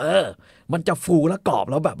มันจะฟูแล้วกรอบ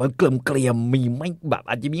แล้วแบบมันเกลียมมีไม่แบบ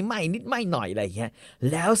อาจจะมีไหม้นิดไหม้หน่อยอะไรอย่างเงี้ย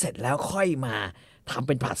แล้วเสร็จแล้วค่อยมาทำเ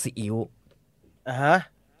ป็นผัดซีอิ๊ว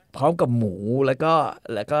พร้อมกับหมูแล้วก็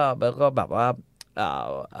แบบว่า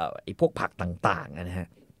ไอ้พวกผักต่างๆนะฮะ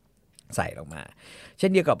ใส่ลงมาเช่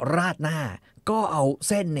นเดียวกับราดหน้าก็เอา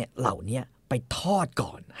เส้นเนี่ยเหล่านี้ไปทอด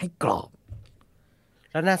ก่อนให้กรอบ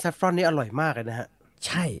แล้วหน้าแซฟฟรอนนี่อร่อยมากเลยนะฮะใ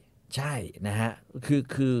ช่นะฮะ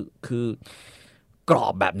คือกรอ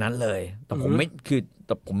บแบบนั้นเลยแต่ผมไม่คือแ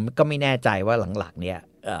ต่ผมก็ไม่แน่ใจว่าหลังๆเนี่ย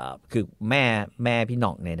คือแม่พี่หน่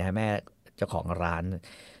องเนี่ยนะแม่เจ้าของร้าน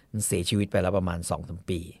เสียชีวิตไปแล้วประมาณ 2-3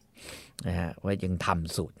 ปีนะฮะว่ายังท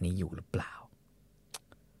ำสูตรนี้อยู่หรือเปล่า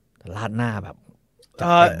แต่ราดหน้าแบบจัด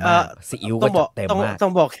เต็มมากซีอิ๊วก็จัดเต็มมากต้อ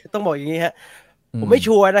งบอกอย่างนี้ฮะผมไม่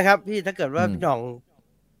ชัวร์นะครับพี่ถ้าเกิดว่าพี่หน่อง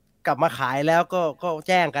กลับมาขายแล้วก็แ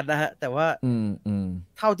จ้งกันนะฮะแต่ว่า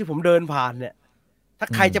เท่าที่ผมเดินผ่านเนี่ยถ้า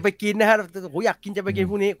ใครจะไปกินนะฮะผมอยากกินจะไปกิน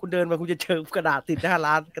พวกนี้คุณเดินไปคุณจะเจอกระดาษติดหน้า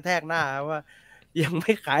ร้านกระแทกหน้าว่ายังไ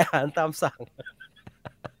ม่ขายอาหารตามสั่ง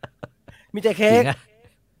มีแต่เค้ก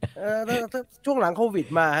ช่วงหลังโควิด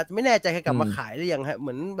มาไม่แน่ใจใครกลับมาขายหรือยังฮะเห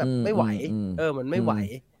มือนแบบไม่ไหวเหมือนไม่ไหว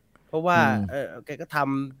เพราะว่าแกก็ท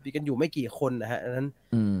ำมีกันอยู่ไม่กี่คนนะฮะนั้น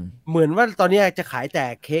เหมือนว่าตอนนี้จะขายแต่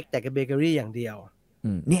เค้กแต่กับเบเกอรี่อย่างเดียว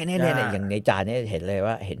เนี่ยอย่างในจานนี้เห็นเลย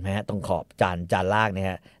ว่าเห็นไหมฮะตรงขอบจานล่างเนี่ย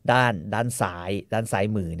ฮะด้านซ้าย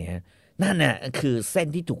มือเนี่ยนั่นน่ะคือเส้น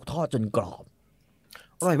ที่ถูกทอดจนกรอบ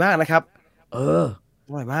อร่อยมากนะครับอ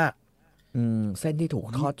ร่อยมากเส้นที่ถูก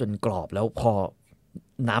ทอดจนกรอบแล้วพอ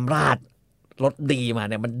น้ำราดรสดีมา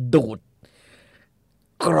เนี่ยมันดูด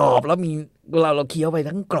กรอบแล้วมีเราเคี้ยวไป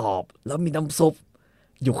ทั้งกรอบแล้วมีน้ำซุป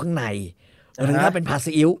อยู่ข้างในหรือถ้าเป็นผัด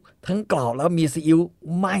ซีอิ๊วทั้งกรอบแล้วมีซีอิ๊ว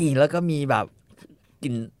ไหม้แล้วก็มีแบบกิ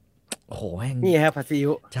นโอ้โหแม่งนี่ฮะผัดซีอิ๊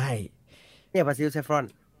วใช่เนี่ยผัดซีอิ๊วเซฟรอน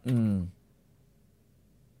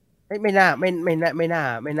ไม่น่า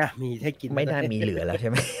มีให้กินไม่น่ามีเหลือแล้วใช่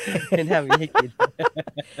ไหมไม่น่ามีให้กิน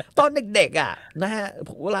ตอนเด็กๆอ่ะนะฮะ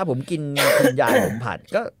เวลาผมกินคุณยายผมผัด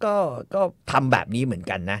ก็ทำแบบนี้เหมือน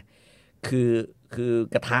กันนะคือ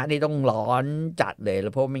กระทะนี่ต้องร้อนจัดเลยแล้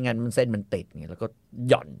วเพราะไม่งั้นมันเส้นมันติดไงแล้วก็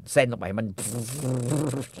หย่อนเส้นลงไปมัน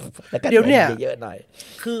แล้วก็เดี๋ยวเนี่ยเยอะหน่อย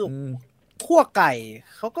คือคั่วไก่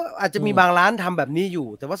เขาก็อาจจะมีบางร้านทำแบบนี้อยู่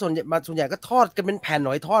แต่ว่าส่วนใหญ่ก็ทอดกันเป็นแผ่นห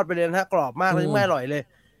น่อยทอดไปเลยนะฮะกรอบมากเลยไม่อร่อยเลย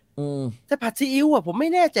แต่ผัดซีอิ๊วอ่ะผมไม่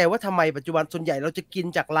แน่ใจว่าทำไมปัจจุบันส่วนใหญ่เราจะกิน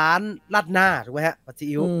จากร้านราดหน้าถูกไหมฮะผัดซี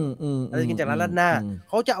อิ๊วเราจะกินจากร้านราดหน้า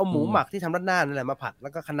เขาจะเอาหมูหมักที่ทำราดหน้านั่นแหละมาผัดแล้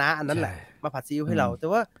วก็คะน้าอันนั้นแหละมาผัดซีอิ๊วให้เราแต่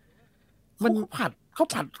ว่ามันเขา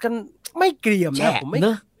ผัดกันไม่เกรียมนะผม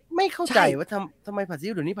ไม่เข้าใจว่าทำไมผัดซี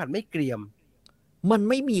อิ๊วเดี๋ยวนี้ผัดไม่เกรียมมัน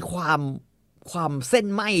ไม่มีความเส้น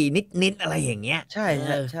ไหมนิดอะไรอย่างเงี้ยใ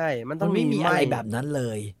ช่มันต้องไม่มีอะไรแบบนั้นเล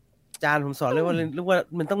ยจานผมสอนเลยว่า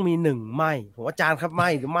มันต้องมี1ไหมผมว่าจานครับไหม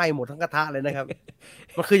หรือไหมหมดทั้งกระทะเลยนะครับ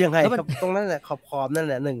มันคือยังไงครับตรงนั้นแหละขอบนั่นแ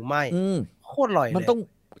หละ1ไหมโคตรอร่อยเลยมันต้อง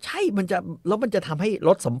ใช่มันจะทำให้ร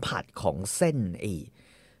สสัมผัสของเส้น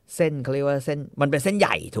เส้นเขาเรียกว่าเส้นมันเป็นเส้นให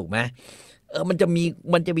ญ่ถูกไหมมันจะ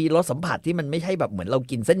มีรสสัมผัสที่มันไม่ใช่แบบเหมือนเรา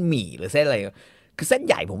กินเส้นหมี่หรือเส้นอะไรคือเส้น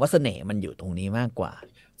ใหญ่ผมว่าเสน่ห์มันอยู่ตรงนี้มากกว่า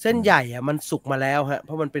เส้นใหญ่อ่ะมันสุกมาแล้วฮะเพ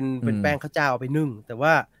ราะมันเป็นแป้งข้าวเจ้าเอาไปนึ่งแต่ว่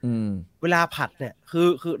าเวลาผัดเนี่ย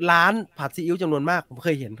คือร้านผัดซีอิ๊วจำนวนมากผมเค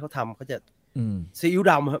ยเห็นเขาทำเขาจะซีอิ๊ว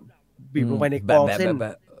ดำครับบีบลงไปในกองเส้น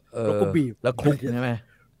แล้วก็บีบแล้วคลุกใช่ไหม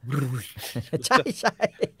ใช่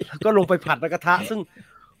ก็ลงไปผัดในกระทะซึ่ง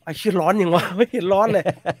ไอ้ชื่อร้อนยังวะไม่เห็นร้อนเลย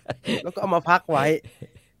แล้วก็เอามาพักไว้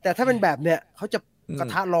แต่ถ้าเป็นแบบเนี้ยเขาจะกระ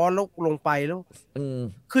ทะร้อนแล้วลงไปแล้ว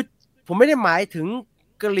คือผมไม่ได้หมายถึง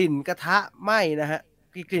กลิ่นกระทะไหม้นะฮะ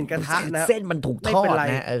กลิ่นกระทะนะเส้นมันถูกทอด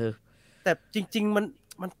นะแต่จริงๆ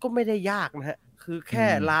มันก็ไม่ได้ยากนะฮะคือแค่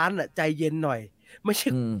ร้านอ่ะใจเย็นหน่อยไม่ใช่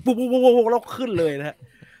ปุ๊บแล้วขึ้นเลยนะฮะ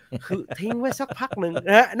คือทิ้งไว้สักพักหนึ่ง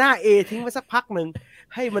นะฮะหน้าทิ้งไว้สักพักหนึ่ง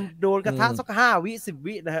ให้มันโดนกระทะสัก5 วิ10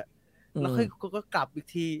 วินะฮะแล้วค่อยก็กลับอีก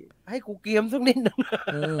ทีให้กูเกรียมสักนิดนึง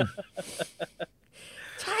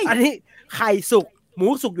ใช่อันนี้ไข่สุกหมู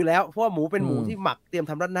สุกอยู่แล้วเพราะว่าหมูเป็นหมูที่หมักเตรียม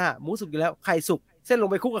ทำราดหน้าหมูสุกอยู่แล้วไข่สุกเส้นลง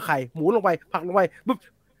ไปคลุกกับไข่หมูลงไปผักลงไปปุ๊บ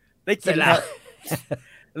ได้กินแล้ว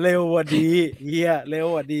เร็วว่ะดีเฮียเร็ว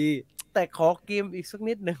ว่ะดีแต่ขอเกมอีกสัก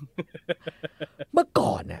นิดนึงเมื่อ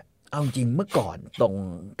ก่อนเนี่ยเอาจริงเมื่อก่อนตรง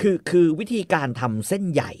คือวิธีการทำเส้น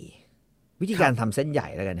ใหญ่วิธีการทำเส้นใหญ่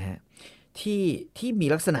แล้วกันฮะที่มี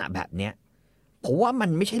ลักษณะแบบเนี้ยผมว่ามัน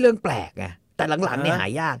ไม่ใช่เรื่องแปลกไงแต่หลังๆเนี่ยหา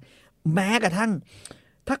ยากแม้กระทั่ง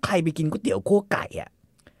ถ้าใครไปกินก๋วยเตี๋ยวคั่วไก่อ่ะ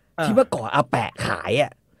ที่เมื่อก่อนอาแปะขายอ่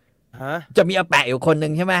ะจะมีอาแปะอยู่คนหนึ่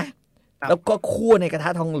งใช่ไหมแล้วก็คั่วในกระทะ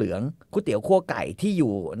ทองเหลืองก๋วยเตี๋ยวคั่วไก่ที่อ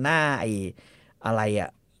ยู่หน้าไอ้อะไรอ่ะ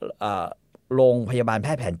โรงพยาบาลแพ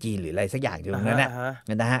ทย์แผนจีนหรืออะไรสักอย่างอยู่ตรงนั้น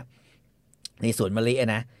นะฮะในสวนมะลิน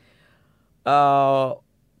ะ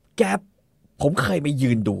แกผมเคยไป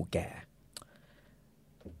ยืนดูแก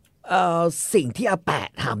สิ่งที่อาแปะ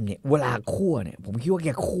ทำเนี่ยเวลาคั่วเนี่ยผมคิดว่าแก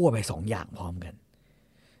คั่วไป2 อย่างพร้อมกัน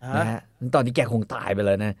นะฮะตอนนี้แกคงตายไปแ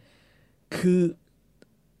ล้วนะ คือ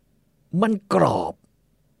มันกรอบ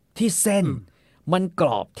ที่เส้น มันกร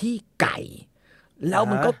อบที่ไก่ แล้ว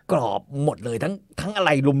มันก็กรอบหมดเลยทั้งอะไร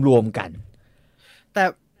รวมๆกัน แต่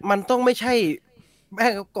มันต้องไม่ใช่แม่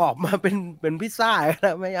งกรอบมาเป็นพิซซ่าน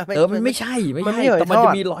ะไม่มันไม่ใช่แต่มันจะ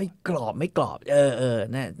มีรอยกรอบไม่กรอบ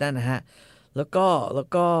นั่นนะฮะแล้ว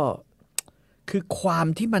ก็คือความ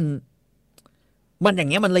ที่มันอย่าง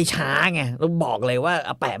เงี้ยมันเลยช้าไงเราบอกเลยว่า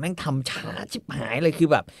อาแปะแม่งทำช้าชิบหายเลยคือ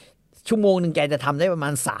แบบชั่วโมงนึงแกจะทำได้ประมา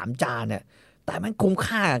ณ3 จานเนี่ยแต่แม่งคุ้ม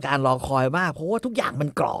ค่ากับการรอคอยมากเพราะว่าทุกอย่างมัน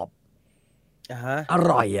กรอบอ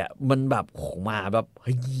ร่อยอ่ะมันแบบโหมาแบบเ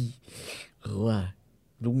ฮ้ยว่า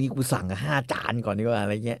ลุงนี้กูสั่ง5 จานก่อนดีกว่าอะ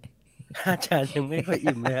ไรเงี้ย5 จานยังไม่ค่อย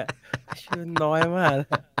อิ่มเลยชื่อน้อยมาก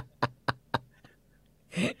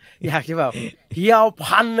อยากจะแบบเฮียเอา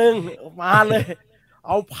1,000มาเลยเ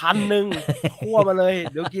อา1,000คั่วมาเลย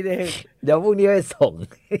เดี๋ยวกินเองเดี๋ยวพรุ่งนี้ไปส่ง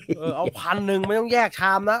เอา1,000ไม่ต้องแยกช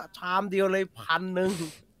ามนะชามเดียวเลย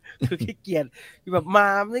1,000คือขี้เกียจแบบมา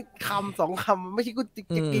ไม่คำ2 คำไม่ใช่กูจะ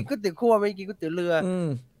กินก๋วยเตี๋ยวคั่วไม่กินก๋วยเตี๋ยวเรือ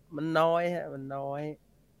มันน้อยฮะมันน้อย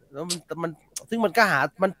แล้วมันซึ่งมันก็หา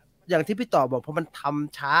มันอย่างที่พี่ต่อบอกเพราะมันท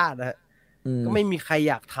ำช้านะฮะก็ไม่มีใคร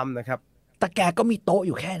อยากทำนะครับแต่แกก็มีโต๊ะอ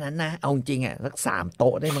ยู่แค่นั้นนะเอาจริงอ่ะสัก3 โต๊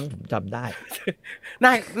ะได้มั้งผมจำได้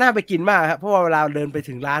น่าไปกินมากครับเพราะว่าเวลาเดินไป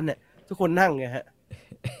ถึงร้านเนี่ยทุกคนนั่งไงฮะ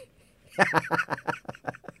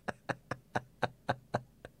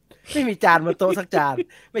ไม่มีจานบนโต๊ะสักจาน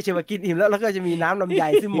ไม่ใช่ว่ากินอิ่มแล้วก็จะมีน้ำลำไย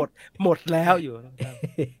ซึ่งหมดแล้วอยู่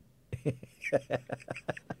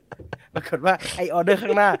ปรากฏว่าไอออเดอร์ข้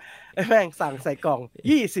างหน้าแม่งสั่งใส่กล่อง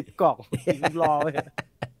20 กล่องรอไว้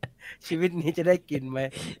ชีวิตนี้จะได้กินไหม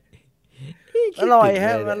อร่อยฮ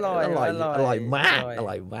ะอร่อยมา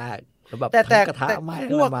กแต่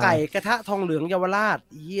คั่วไก่กระทะทองเหลืองเยาวราช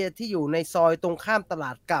ที่อยู่ในซอยตรงข้ามตล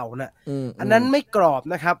าดเก่าน่ะอันนั้นไม่กรอบ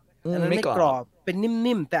นะครับอันนั้นไม่กรอบเป็น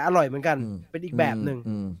นิ่มๆแต่อร่อยเหมือนกันเป็นอีกแบบนึง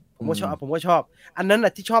ผมก็ชอบอันนั้นน่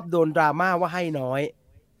ะที่ชอบโดนดราม่าว่าให้น้อย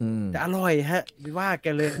แต่อร่อยฮะไม่ว่าแก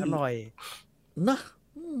เลยอร่อยนะ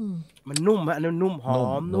มันนุ่มฮะอันนั้นนุ่มหอ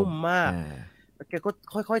มนุ่มมากแกก็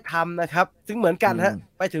ค่อยๆทำนะครับซึ่งเหมือนกันฮะ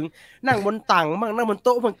ไปถึงนั่งบนตังมั่งนั่งบนโ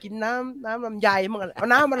ต๊ะมั่งกินน้ำลำไยมั่งเอา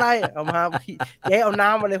น้ำอะไรเอามาเจ๊เอาน้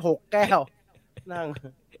ำมาเลย6 แก้วนั่ง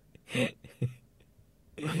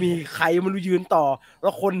มีใครมันยืนต่อแล้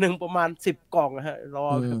วคนหนึ่งประมาณ10 กล่องฮะรอ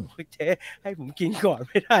เจ๊ให้ผมกินก่อน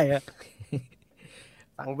ไม่ได้ฮะ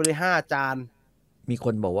สั่งไปเลย5 จานมีค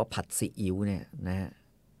นบอกว่าผัดซีอิ๊วเนี่ยนะฮะ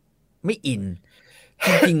ไม่อินจ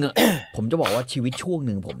ริงๆอ่ะ ผมจะบอกว่าชีวิตช่วงห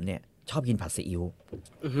นึ่งผมเนี่ยชอบกินผัดซีอิ๊ว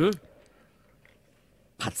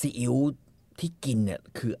ผัดซีอิ๊วที่กินเนี่ย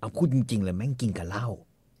คือเอาพูดจริงๆเลยแม่งกินกับเหล้า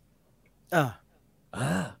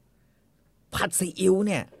ผัดซีอิ๊วเ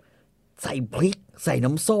นี่ยใส่พริกใส่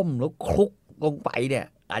น้ำส้มแล้วคลุกลงไปเนี่ย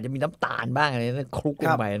อาจจะมีน้ำตาลบ้างอะไรนะคลุกล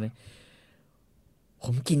งไปนะผ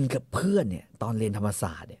มกินกับเพื่อนเนี่ยตอนเรียนธรรมศ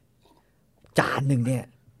าสตร์เนี่ยจานหนึ่งเนี่ย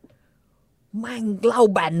แม่งเหล้า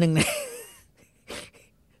แบนหนึ่งเนี่ย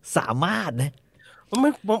สามารถนะผม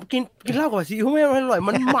กินเหล้ากับซีอิ๊วไม่อร่อย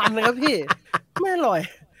มันนะครับพี่ไม่อร่อย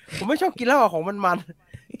ผมไม่ชอบกินเหล้าของมัน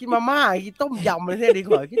กินมาม่ากินต้มยำเลยดี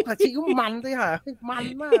กว่ากินผัดซีอิ๊วมันสิฮะมัน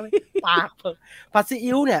มากเลยปากผัดซี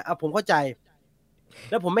อิ๊วเนี่ยผมเข้าใจ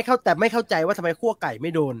แล้วผมไม่เข้าใจว่าทำไมคั่วไก่ไ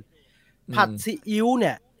ม่โดนผัดซีอิ๊วเ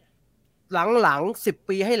นี่ยหลัง10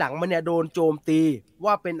 ปีให้หลังมันเนี่ยโดนโจมตี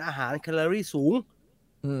ว่าเป็นอาหารแคลอรี่สูง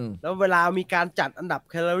แล้วเวลามีการจัดอันดับ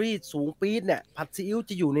แคลอรี่สูงปี๊ดเนี่ยผัดซีอิ๊ว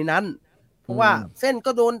จะอยู่ในนั้นเพราะว่าเส้น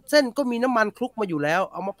ก็มีน้ำมันคลุกมาอยู่แล้ว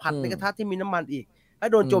เอามาผัดในกระทะที่มีน้ำมันอีกถ้า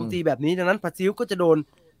โดนโจมตีแบบนี้ดังนั้นผัดซีอิ๊วก็จะโดน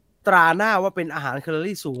ตราหน้าว่าเป็นอาหารแคลอ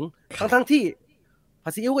รี่สูงทั้งที่ผั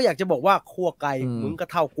ดซีอิ๊วก็อยากจะบอกว่าคั่วไก่มึงก็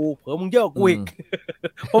เท่ากูเผื่อมึงเยอะกูอีก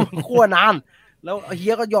เพราะมึงคั่วนานแล้วเฮี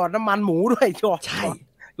ยก็หยอดน้ำมันหมูด้วยหยอ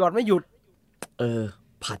ดไม่หยุด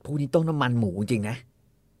ผัดพวกนี้ต้องน้ำมันหมูจริงนะ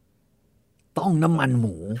ต้องน้ำมันห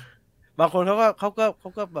มูบางคนเขา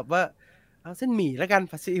ก็แบบว่าเอาเส้นหมี่แล้วกัน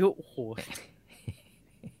ผัดซีอิ๊วโอ้โห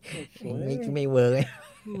ไม่เวิร์ก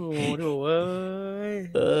โอ้โ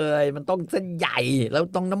หมันต้องเส้นใหญ่แล้ว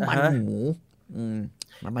ต้องน้ำมันหมู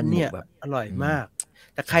น้ำมันเนี่ยแบบอร่อยมาก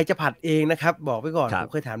แต่ใครจะผัดเองนะครับบอกไว้ก่อนผม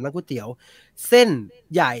เคยถามร้านก๋วยเตี๋ยวเส้น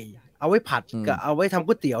ใหญ่เอาไว้ผัดกับเอาไว้ทำ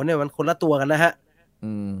ก๋วยเตี๋ยวเนี่ยมันคนละตัวกันนะฮะ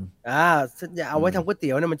เส้นใหญ่เอาไว้ทำก๋วยเ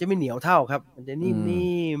ตี๋ยวเนี่ยมันจะไม่เหนียวเท่าครับมันจะนิ่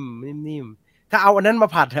มถ้าเอาอันนั้นมา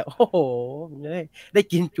ผัดโอ้โหเลยได้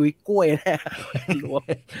กินจุ๋ยกล้วยนะรวม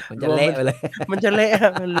มันจะเละไปเลยมันจะเละ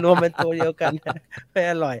มันรวมเป็นตัวเดียวกันไม่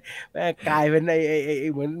อร่อยแม่กลายเป็นไอ้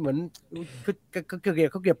เหมือนเขา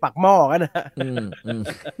เกี่ยวปักหม้อกันนะ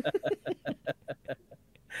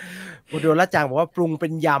โดนละจางบอกว่าปรุงเป็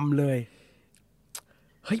นยำเลย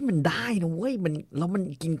เฮ้ยมันได้นะเว้ยมันแล้วมัน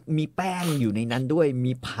กินมีแป้งอยู่ในนั้นด้วย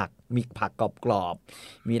มีผักกรอบ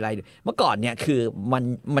ๆมีอะไรด้วยเมื่อก่อนเนี่ยคือ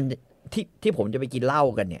มันที่ผมจะไปกินเหล้า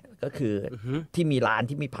กันเนี่ยก็คือที่มีร้าน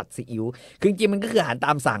ที่มีผัดซีอิ๊วคือจริงๆมันก็คืออาหารต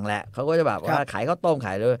ามสั่งแหละเขาก็จะแบบว่าขายข้าวต้มข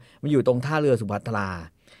ายเลยมันอยู่ตรงท่าเรือสุภัทรา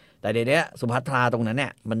แต่เดี๋ยวนี้สุภัทราตรงนั้นเนี่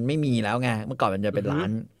ยมันไม่มีแล้วไงเมื่อก่อนมันจะเป็นร้าน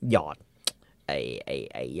หยอดไ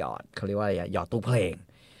อหยอดเขาเรียกว่าอะไรหยอดตู้เพลง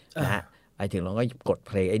นะฮะไปถึงเราก็กดเ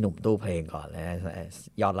พลงไอ้หนุ่มตู้เพลงก่อนแล้ว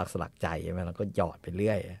ยอดรักสลักใจใช่ไหมแล้วก็หยอดไปเ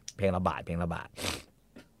รื่อยเพลงละบาท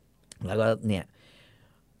แล้วก็เนี่ย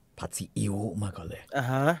ผัดซีอิ๊วมาก่อนเลย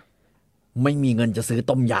ไม่มีเงินจะซื้อ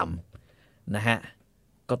ต้มยำนะฮะ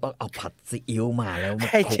ก็ต้องเอาผัดซีอิ๊วมาแล้ว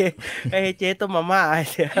ไอ้เจ๊ต้มมาม่าไอ้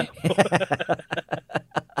เสีย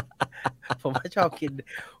ผมว่าชอบกิน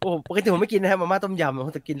โอ้ปกติผมไม่กินนะมาม่าต้มยำผม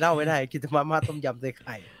จะกินเหล้าไม่ได้กินแต่มาม่าต้มยำใส่ไ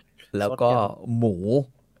ข่แล้วก็หมู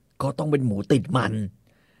ก็ต้องเป็นหมูติดมัน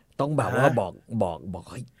ต้องแบบว่าบอก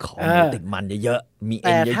ให้ของหมูติดมันเยอะๆมีเ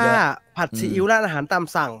อ็นเยอะๆแต่ถ้าผัดซีอิ๊วร้านอาหารตาม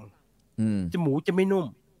สั่งหมูจะไม่นุ่ม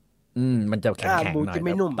มันจะแข็งๆหน่อย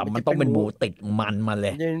แต่มันต้องเป็นหมูติดมันมาเล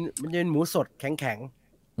ยมันจะเป็นหมูสดแข็ง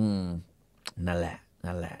นั่นแหละ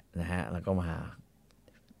นะฮะแล้วก็มา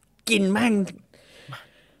กินแม่ง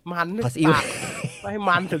มันผัดซีอิ๊วไม่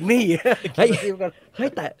มันถึงนี่เฮ้ย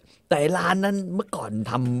แต่ร้านนั้นเมื่อก่อน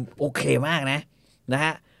ทำโอเคมากนะฮ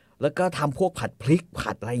ะแล้วก็ทำพวกผัดพริก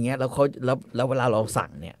ผัดอะไรเงี้ยแล้วเขาแล้วเวลาเราสั่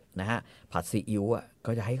งเนี่ยนะฮะผัดซีอิ๊วอ่ะ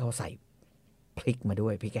ก็จะให้เขาใส่พริกมาด้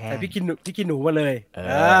วยพริกแห้งใส่พริกขี้หนูมาเลย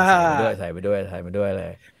ใส่ไปด้วยเล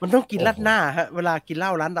ยมันต้องกินราดหน้าฮะเวลากินเหล้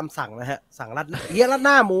าร้านตามสั่งนะฮะสั่งราดหน้าราดห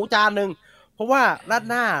น้าหมูจานนึงเพราะว่าราด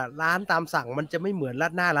หน้าร้านตามสั่งมันจะไม่เหมือนรา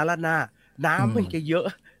ดหน้าร้านราดหน้าน้ำมันจะเยอะ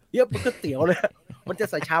มันก็เตี๋ยวเลยมันจะ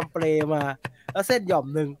ใส่ชามเปรมาแล้วเส้นหย่อม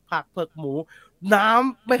นึงผักเผือกหมูน้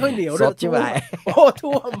ำไม่ค่อยเหนียวเลยโอ้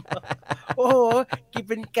ท่วมโอ้โหกิน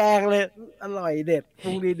เป็นแกงเลยอร่อยเด็ดปรุ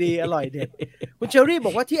งดีๆอร่อยเด็ดคุณเชอรี่บ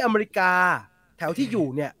อกว่าที่อเมริกาแถวที่อยู่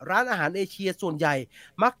เนี่ยร้านอาหารเอเชียส่วนใหญ่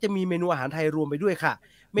มักจะมีเมนูอาหารไทยรวมไปด้วยค่ะ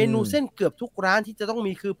เมนูเส้นเกือบทุกร้านที่จะต้อง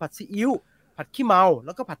มีคือผัดซีอิ๊วผัดขี้เมาแ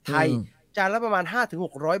ล้วก็ผัดไทยจานละประมาณ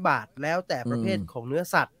 500-600 บาทแล้วแต่ประเภทของเนื้อ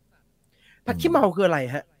สัตว์ผัดขี้เมาคืออะไร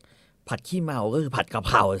ฮะผัดขี้เมาก็คือผัดกะเ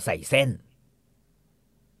พราใส่เส้น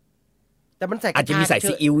แต่มันใส่อาจจะมีใส่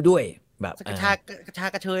ซีอิ๊วด้วยแบบกระชาย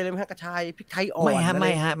กระเชยเลยไหมฮะกระชายพริกไทยอ่อนไ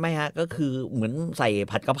ม่ฮะก็คือเหมือนใส่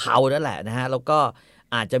ผัดกะเพรานั่นแหละนะฮะแล้วก็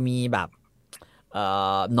อาจจะมีแบบ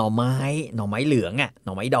หน่อไม้เหลืองอ่ะห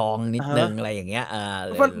น่อไม้ดองนิดนึงอะไรอย่างเงี้ย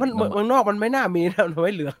มันเมืองนอกมันไม่น่ามีนะหน่อไ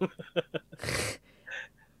ม้เหลือง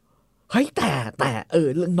เฮ้ยแต่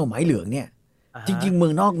เรื่องหน่อไม้เหลืองเนี่ยจริงๆเมื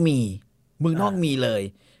องนอกมีเลย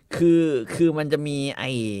คือมันจะมีไอ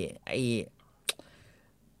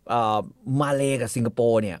มาเลกับสิงคโป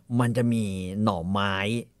ร์เนี่ยมันจะมีหน่อไม้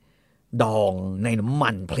ดองในน้ำมั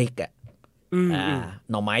นพริกอ่ะ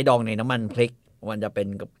หน่อไม้ดองในน้ำมันพริกมันจะเป็น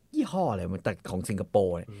กับยี่ห้ออะไรมันแต่ของสิงคโป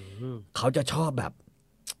ร์เขาจะชอบแบบ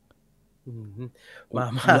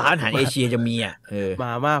ร้านอาหารเอเชียจะมีอ่ะม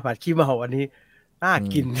าม่าผัดขี้เมาอันนี้น่า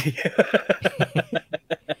กินดิ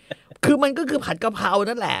คือมันก็คือผัดกะเพรา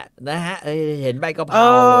นั่นแหละนะฮะเห็นใบกะเพรา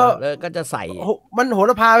แล้วก็จะใส่มันโห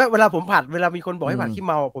ระพาเวลาผมผัดเวลามีคนบอกให้ผัดขี้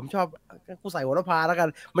เมาผมชอบกูใส่โหระพาแล้วกัน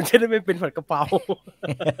มันจะได้ไม่เป็นผัดกะเพรา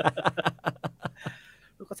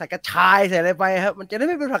แล้วก็ใส่กระชายใส่อะไรไปครับมันจะได้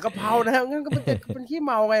ไม่เป็นผัดกะเพรานะฮะงั้นก็มันจะเป็นขี้เ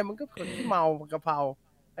มาไงมันก็ผัดขี้เมากะเพรา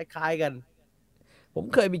คล้ายๆกันผม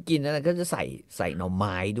เคยไปกินนะก็จะใส่หน่อไ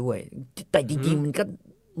ม้ด้วยแต่จริงๆมัน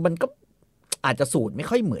ก็อาจจะสูตรไม่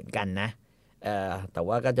ค่อยเหมือนกันนะแต่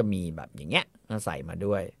ว่าก็จะมีแบบอย่างเงี้ยใส่มา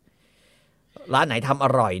ด้วยร้านไหนทำอ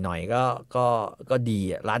ร่อยหน่อยก็ดี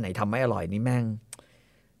ร้านไหนทำไม่อร่อยนี่แม่ง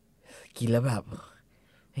กินแล้วแบบ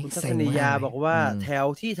คุณทัศนียาบอกว่าแถว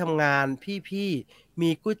ที่ทำงานพี่มี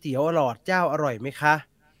ก๋วยเตี๋ยวหลอดเจ้าอร่อยไหมคะ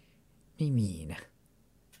ไม่มีนะ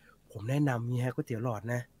ผมแนะนำนี่ฮะก๋วยเตี๋ยวหลอด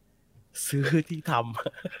นะซื้อที่ทำ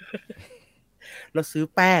แล้วซื้อ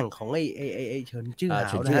แป้งของไอ้เฉินจื้อหา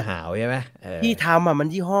วนะฮะใช่ไหมที่ทำมัน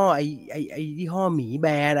ยี่ห้อไอ้ยี่ห้อหมีแบ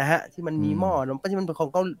ร์นะฮะที่มันมีหม้อที่มันเป็น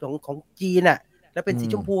ของจีนอ่ะแล้วเป็นสี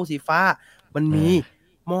ชมพูสีฟ้ามันมี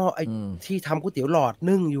หม้อไอ้ที่ทำก๋วยเตี๋ยวหลอด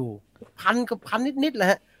นึ่งอยู่พันนิดๆแหละ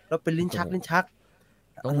ฮะแล้วเป็นลิ้นชักต้องชัก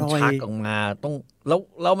ออกมาต้อง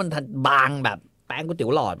แล้วมันทันบางแบบแป้งก๋วยเตี๋ย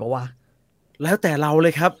วหลอดเพราะว่าแล้วแต่เราเล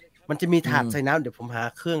ยครับมันจะมีถาดใส่น้ำเดี๋ยวผมหา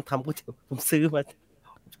เครื่องทำก๋วยเตี๋ยวผมซื้อมา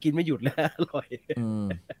กินไม่หยุดแล้วอร่อย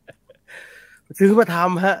ซื้อมาท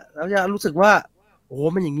ำฮะแล้วจะรู้สึกว่าโอ้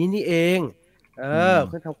มันอย่างนี้นี่เองเ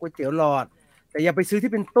พื่อทำก๋วยเตี๋ยวหลอดแต่อย่าไปซื้อ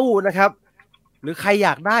ที่เป็นตู้นะครับหรือใครอย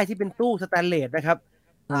ากได้ที่เป็นตู้สแตนเลสนะครับ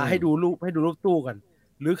ให้ดูรูปตู้กัน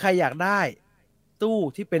หรือใครอยากได้ตู้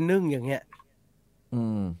ที่เป็นนึ่งอย่างเงี้ย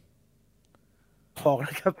บอกน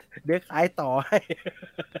ะครับเดี๋ยวขายต่อให้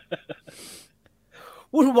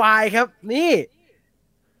วุ่นวายครับนี่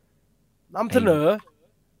นำเสนอ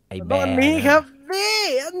ไอ้แบ ต้องอันนี้ นะครับ นี่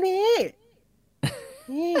อันนี้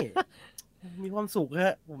นี่ มีความสุขฮ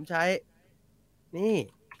ะผมใช้ นี่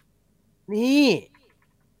นี่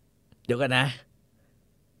เดี๋ยวกันนะ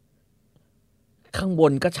ข้างบ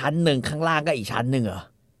นก็ชั้นหนึ่งข้างล่างก็อีกชั้นหนึ่งเหรอ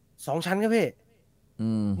 2 ชั้นครับพี่ อื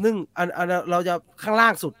ม นึ่งอันเราจะข้างล่า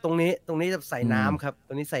งสุดตรงนี้จะใส่น้ำครับ ต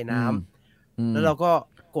รงนี้ใส่น้ำแล้วเราก็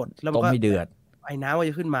กดแล้วมั ต้ น ม ก็ ให้เดือด ไอ้น้ำมัน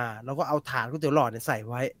จะขึ้นมาเราก็เอาถาดก๋วยเตี๋ยวหลอดเนี่ยใส่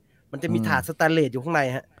ไว้ มันจะมีถาดสแตนเลสอยู่ข้างใน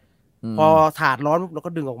ฮะ พอถาดร้อนเราก็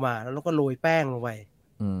ดึงออกมาแล้วเราก็โรยแป้งลงไป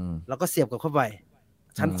แล้วก็เสียบกับเข้าไป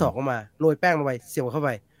ชั้น2ออกมาโรยแป้งลงไปเสียบเข้าไป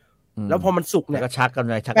แล้วพอมันสุกเนี่ย ก็ชักกัน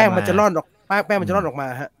ไปชักกันมา แป้งมันจะร่อนออกแป้งมันจะร่อนออกมา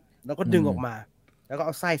ฮะแล้วก็ดึงออกมา แล้วก็เอ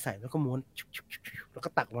าไส้ใส่แล้วก็ม้วนแล้วก็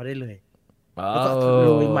ตักมาได้เลยแล้วก็โร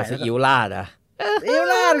ยใหม่ ซีอิ๊วราดอ่ะ ซีอิ๊ว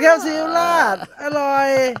ราดครับซีอิ๊วราดอร่อย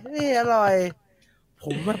นี่อร่อยผ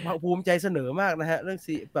มภูมิใจเสนอมากนะฮะเรื่อง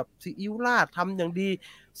แบบซีอิ๊วราดทำอย่างดี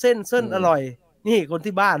เส้นอร่อยนี่คน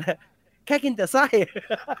ที่บ้านฮะแค่กินแต่ไส้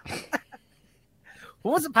ผม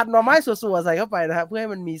ว่าผัดหน่อไม้สัวๆใส่เข้าไปนะฮะเพื่อให้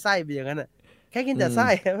มันมีไส้ไปอย่างนั้นน่ะแค่กินแต่ไส้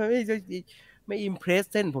ไม่อิมเพรส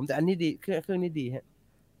เส้นผมแต่อันนี้ดีเครื่องนี้ดีฮะ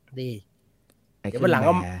ดีเดี๋ยววันหลังเ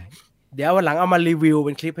อามารีวิวเ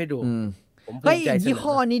ป็นคลิปให้ดูผมภู เฮ้ย มิใจเสนอ ยี่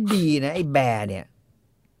ห้อนี้ดีนะไอ้แบร์เนี่ย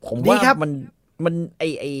ผม ดี ว่า ครับ มันไ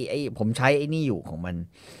อผมใช้ไอ้นี่อยู่ของมัน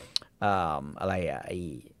อะไรอะไ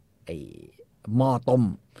อหม้อต้ม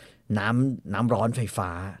น้ำร้อนไฟฟ้า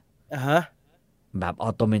ฮะ แบบออ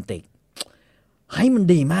โตเมติกให้มัน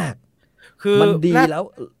ดีมาก คือ มันดีแล้ว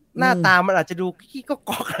หน้าตามันอาจจะดูขี้ก็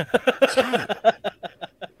กอก ใช่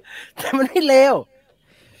แต่มันไม่เลว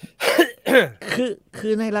คื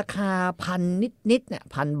อในราคา1,000 นิดเนี่ย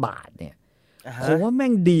1,000 บาทเนี่ย ฮะ ผมว่าแม่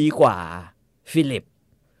งดีกว่าฟิลิป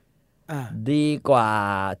ดีกว่า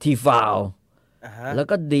ทีฟาว ฮะ แล้ว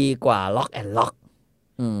ก็ดีกว่าล็อกแอนด์ล็อก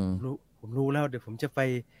ผมรู้แล้วเดี๋ยวผมจะไป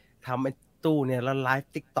ทำไอ้ตู้เนี่ยแล้วไล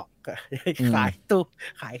ฟ์ TikTok ขายตู้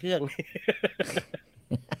ขายเครื่อง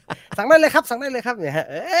สั่งได้เลยครับเนี่ยฮะ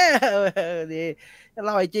ดีอ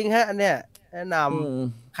ร่อยจริงฮะอันเนี้ยแนะน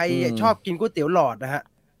ำใครชอบกินก๋วยเตี๋ยวหลอดนะฮะ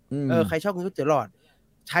ใครชอบกินก๋วยเตี๋ยวหลอด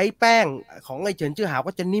ใช้แป้งของไอ้เฉินจื้อหาว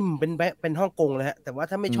ก็จะนิ่มเป็นฮ่องกงเลยฮะแต่ว่า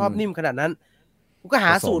ถ้าไม่ชอบนิ่มขนาดนั้นผมก็ห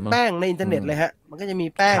าสูตรแป้งในอินเทอร์เน็ตเลยฮะมันก็จะมี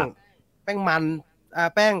แป้งมัน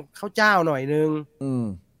แป้งข้าวเจ้าหน่อยนึง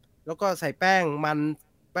แล้วก็ใส่แป้งมั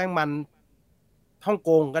นฮ่อง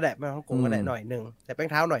กงก็ได้แป้งฮ่องกงก็ได้หน่อยนึงใส่แป้ง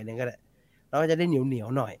เท้าหน่อยนึงก็ได้แล้วก็จะได้เหนียว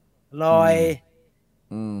หน่อยอร่อย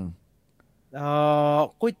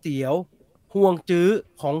ก๋วยเตี๋ยวห่วงจื้อ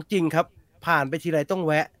ของจริงครับผ่านไปทีไรต้องแ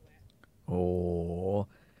วะโอ้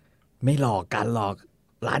ไม่หลอกกันหรอก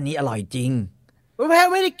ร้านนี้อร่อยจริงแวะ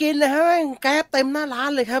ไม่ได้กินเลยฮะแก๊สเต็มหน้าร้าน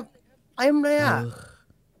เลยครับเต็มเลยอ่ะ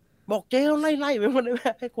บอกเจ๊ไล่ไปหมดเลย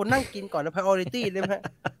ให้คนนั่งกินก่อนนะ priority เลยไหม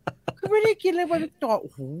คือไม่ได้กินเลยไปจอดโ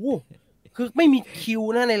อ้โหคือไม่มีคิว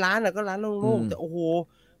นะในร้านอ่ะก็ร้านโล่งๆแต่โอ้โห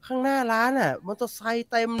ข้างหน้าร้านอ่ะมอเตอร์ไซค์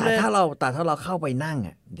เต็มเลยแต่ถ้าเราเข้าไปนั่ง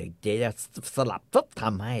อ่ะเดี๋ยวเจ๊จะสลับปุ๊บท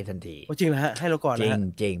ำให้ทันทีจริงเหรอฮะให้เราก่อนนะ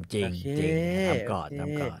จริงทำก่อน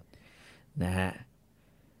นะฮะ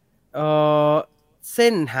เส้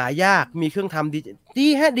นหายากมีเครื่องทำดี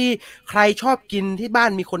ฮะดีใครชอบกินที่บ้าน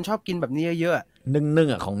มีคนชอบกินแบบนี้เยอะๆนึ่ง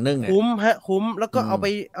อ่ะของนึ่งอ่ะคุ้มฮะคุ้มแล้วก็เอาไ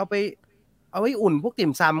ว้อุ่นพวกติ่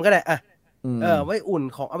มซำก็ได้ไว้อุ่น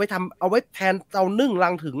ของเอาไว้แทนเตานึ่งรั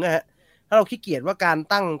งถึงฮะถ้าเราขี้เกียจว่าการ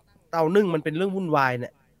ตั้งเตานึ่งมันเป็นเรื่องวุ่นวายเนี่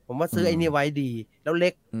ยผมว่าซื้อไอ้นี่ไว้ดีแล้วเล็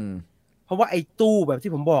กเพราะว่าไอ้ตู้แบบ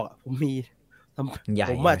ที่ผมบอกผมมี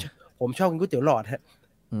ผมชอบกินก๋วยเตี๋ยวหลอดฮะ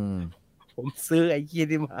ผมซื้อไอ้ยี่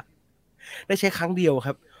นี่มาได้ใช้ครั้งเดียวค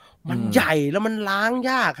รับมันใหญ่แล้วมันล้าง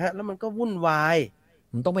ยากฮะแล้วมันก็วุ่นวาย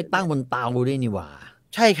มันต้องไปตั้งบนเตาด้วยนี่หว่า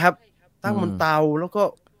ใช่ครับตั้งบนเตาแล้วก็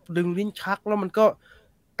ดึงลิ้นชักแล้วมันก็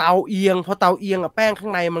เตาเอียงพอเตาเอียงอ่ะแป้งข้า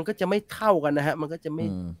งในมันก็จะไม่เท่ากันนะฮะมันก็จะไม่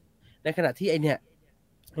ในขณะที่ไอเนี่ย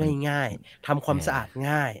ง่ายๆทำความสะอาด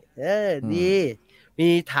ง่ายดีมี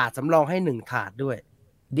ถาดสำรองให้1 ถาดด้วย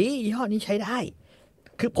ดียี่ห้อนี้ใช้ได้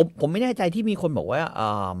คือผมไม่แน่ใจที่มีคนบอกว่า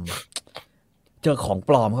เจอของป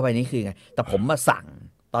ลอมเข้าไปนี่คือไงแต่ผมมาสั่ง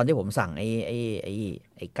ตอนที่ผมสั่ง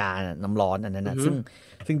ไอ้กาน้ำร้อนอันนั้นนะ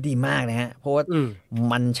ซึ่งดีมากนะฮะเพราะว่า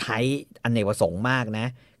มันใช้อเนกประสงค์มากนะ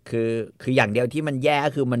คืออย่างเดียวที่มันแย่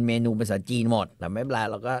คือมันเมนูภาษาจีนหมดแต่ไม่เป็นไร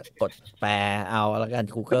เราก็กดแปลเอาแล้วกัน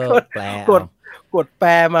Google แปลกดแป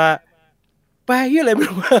ลมาแปลยี่อะไรไม่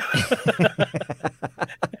รู้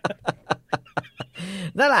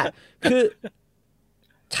นั่นแหละคือ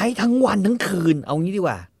ใช้ทั้งวันทั้งคืนเอางี้ดีก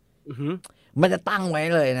ว่ามันจะตั้งไว้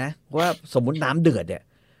เลยนะว่าสมมุติน้ำเดือดเนี่ย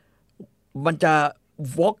มันจะ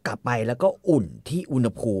วกกลับไปแล้วก็อุ่นที่อุณห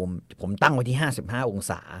ภูมิผมตั้งไว้ที่55อง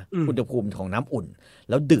ศาอุณหภูมิของน้ำอุ่น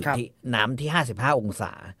แล้วดื่มที่น้ำที่55องศ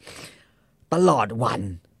าตลอดวัน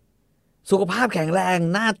สุขภาพแข็งแรง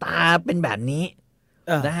หน้าตาเป็นแบบนี้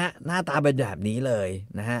นะฮะหน้าตาเป็นแบบนี้เลย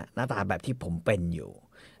นะฮะหน้าตาแบบที่ผมเป็นอยู่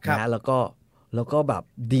นะฮะแล้วก็แบบ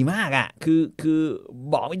ดีมากอ่ะคือ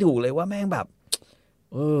บอกไม่ถูกเลยว่าแม่งแบบ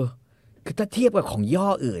คือถ้าเทียบกับของย่อ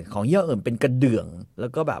อื่นเป็นกระเดื่องแล้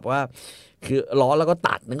วก็แบบว่าคือร้อนแล้วก็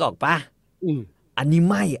ตัดนึกออกปะอันนี้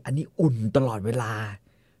ไม่อันนี้อุ่นตลอดเวลา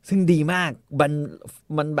ซึ่งดีมาก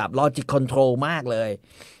มันแบบลอจิกคอนโทรลมากเลย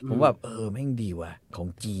ผมแบบแม่งดีว่ะของ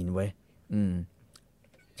จีนเว้ย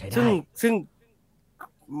ใช้ได้ซึ่ง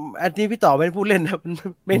อันนี้พี่ต่อไม่ได้พูดเล่นนะ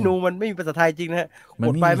เมนูมันไม่มีภาษาไทยจริงนะก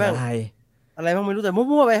ดไปแม่งอะไรบ้างไม่รู้แต่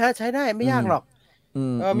มั่วๆไปฮะใช้ได้ไม่ยากหรอก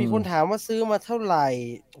มีคนถามว่าซื้อมาเท่าไหร่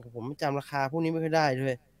ผมจำราคาพวกนี้ไม่ค่อยได้ด้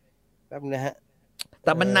วยแป๊บนะฮะแ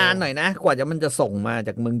ต่มันนานหน่อยนะกว่ามันจะส่งมาจ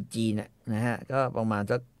ากเมืองจีนนะฮะก็ประมาณ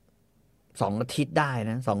สัก2 อาทิตย์ได้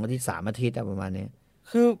นะ2 อาทิตย์3 อาทิตย์ประมาณนี้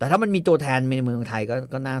คือแต่ถ้ามันมีตัวแทนในเมืองไทย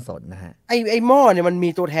ก็น่าสนนะฮะไอ้หม้อเนี่ยมันมี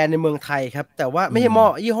ตัวแทนในเมืองไทยครับแต่ว่าไม่ใช่หม้อ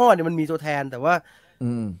ยี่ห้อเนี่ยมันมีตัวแทนแต่ว่า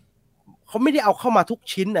เขาไม่ได้เอาเข้ามาทุก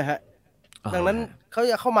ชิ้นนะฮะดังนั้นเขา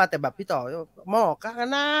จะเข้ามาแต่แบบพี่ต่อหม้อกา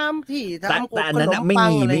น้ำที่ทำขนมปั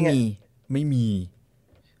งอะไรเงี้ยไม่มี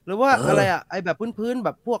หรือว่าอะไรอ่ะไอแบบพื้นแบ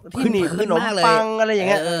บพวกที่หนีบขนมปังอะไรอย่าง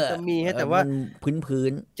เงี้ยจะมีฮะแต่ว่าพื้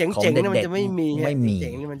นเจ๋งๆเนี่ยมันจะไม่มี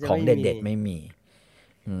ของเด็ดๆไม่มี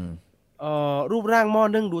รูปร่างหม้อ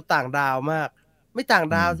นึ่งดูต่างดาวมากไม่ต่าง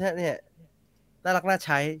ดาวใช่เนี่ยน่ารักน่าใ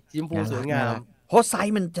ช้สีชมพูสวยงามเพราะไซ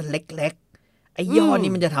ส์มันจะเล็กๆไอ้ย่อ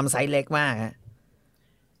นี่มันจะทำไซส์เล็กมากฮะ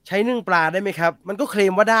ใช้นึ่งปลาได้ไหมครับมันก็เคล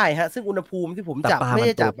มว่าได้ฮะซึ่งอุณหภูมิที่ผมจับไม่ไ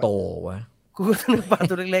ด้จับโตวะกูนึ่งปลา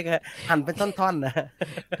ตัวเล็กๆฮะหั่นเป็นท่อนๆนะ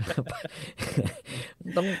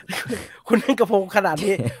ต้องคุณนึ่งกระพงขนาด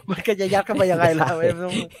นี้มันก็จะยัดเข้าไปยังไงล่ะไ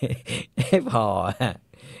ม่พอ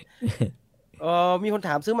มีคนถ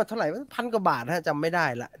ามซื้อมาเท่าไหร่1,000 กว่าบาทฮะจำไม่ได้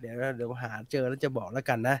ละเดี๋ยวหาเจอแล้วจะบอกแล้ว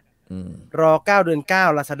กันนะรอ9 เดือน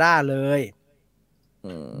 9 Lazada เลย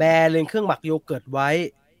แบร์เลงเครื่องหมักโยเกิร์ตไว้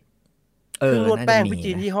เครื่องนวดแป้งพี่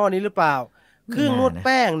จีนยี่ห้อนี้หรือเปล่าเครื่องนวดแ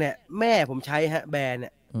ป้งเนี่ยแม่ผมใช้ฮะแบร์เนี่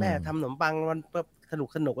ยแม่ทำขนมปังมันส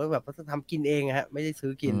นุกแบบทำกินเองฮะไม่ได้ซื้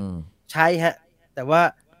อกินใช้ฮะแต่ว่า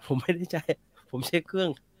ผมไม่ได้ใช้ผมใช้เครื่อง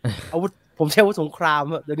อาวุธผมใช้อาวุธสงคราม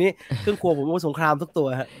เดี๋ยวนี้เครื่องครัวผมอาวุธสงครามทุกตัว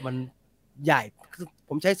ฮะมันใหญ่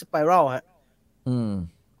ผมใช้สไปรัลฮะ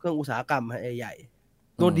เครื่องอุตสาหกรรมฮะใหญ่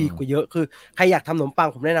โน่นดีกว่าเยอะคือใครอยากทำขนมปัง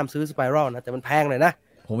ผมแนะนำซื้อสไปรัลนะแต่มันแพงเลยนะ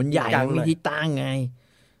ผมมันใหญ่มีที่ตั้งไง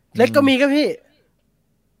เล็กก็มีครับพี่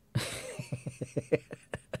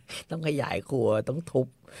ต้องขยายครัวต้องทุบ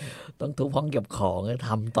ห้องเก็บของท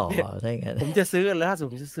ำต่อใช่ไงผมจะซื้อแล้วถ้า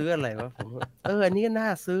ผมจะซื้ออะไรวะผมอันนี้ก็น่า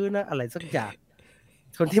ซื้อนะอะไรสักอย่าง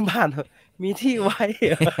คนที่บ้านมีที่ไว้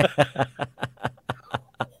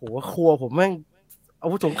โหครัวผมแม่งอา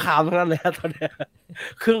วุธสงครามทั้งนั้นเลยตอนนี้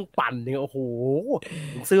เครื่องปั่นเนี่ยโอ้โห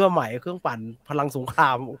ซื้อมาใหม่เครื่องปั่นพลังสงครา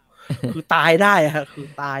มคือตายได้ฮะคือ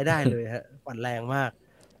ตายได้เลยฮะปั่นแรงมาก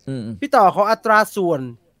พี่ต่อขออัตราส่วน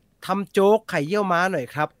ทำโจ๊กไข่เยี่ยวม้าหน่อย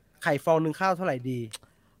ครับไข่ฟองนึงข้าวเท่าไหร่ดี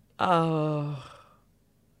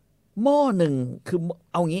หม้อหนึ่งคือ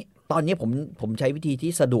เอางี้ตอนนี้ผมใช้วิธี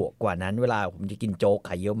ที่สะดวกกว่านั้นเวลาผมจะกินโจ๊กไ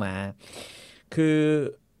ข่เยี่ยวม้าคือ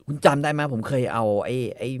คุณจำได้ไหมผมเคยเอา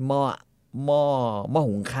ไอ้หม้อ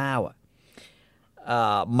หุงข้าว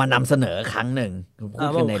มานำเสนอครั้งหนึ่งพูด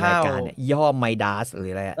กันในรายการเนี่ยย่อไมดัสหรื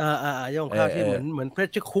ออะไรย่อข้าวที่เหมือนเพรส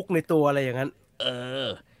เชอร์คุกในตัวอะไรอย่างนั้น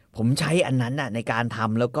ผมใช้อันนั้นในการท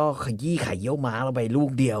ำแล้วก็ขยี้ไข่เยี่ยวม้าลงไปลูก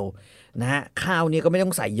เดียวนะฮะข้าวเนี่ยก็ไม่ต้อ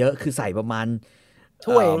งใส่เยอะคือใส่ประมาณ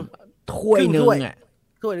ถ้วยหนึ่ง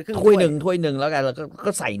ถ้วยหนึ่งแล้วกันแล้ว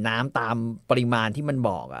ก็ใส่น้ำตามปริมาณที่มัน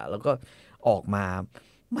บอกแล้วก็ออกมา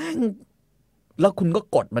แม่งแล้วคุณก็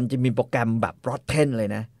กดมันจะมีโปรแกรมแบบ Rotten เลย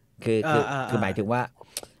นะคือหมายถึงว่า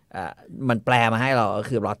มันแปลมาให้เราก็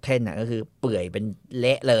คือ Rotten ก็คือเปื่อยเป็นเล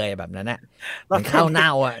ะเลยแบบนั้นมันข้าวเน่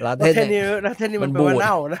าRotten นี่มันเป็นเ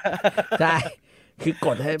น่านะใช่คือก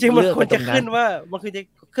ดให้จริงมันควรจะขึ้นว่ามันคือ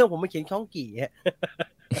เครื่องผมมันเขียนคองกี่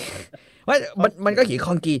ว่ามันก็เขียนค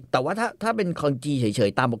องกีแต่ว่าถ้าเป็นคองกีเฉ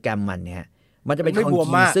ยๆตามโปรแกรมมันเนี่ยมันจะเป็นคอง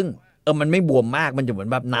กีซึ่งมันไม่บวมมากมันจะเหมือน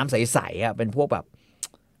แบบน้ำใสๆเป็นพวกแบบ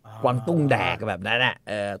กวางตุ้งแดกแบบนั้น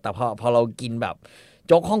แต่พอเรากินแบบโ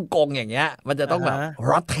จ๊กฮ่องกงอย่างเงี้ยมันจะต้องแบบ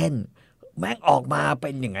รสเทนแม่งออกมาเป็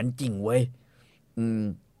นอย่างนั้นจริงเว้ย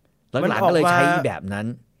หลังๆก็เลยใช้แบบนั้น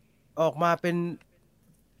ออกมาเป็น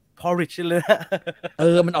porridge เลย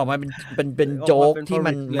มันออกมาเป็นโจ๊กที่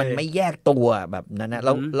มันไม่แยกตัวแบบนั้นนะแ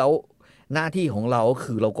ล้วหน้าที่ของเรา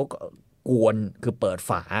คือเราก็กวนคือเปิด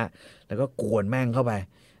ฝาแล้วก็กวนแม่งเข้าไป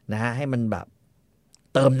นะฮะให้มันแบบ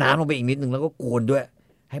เติมน้ำลงไปอีกนิดนึงแล้วก็กวนด้วย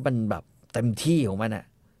ให้มันแบบเต็มที่ของมันอ่ะ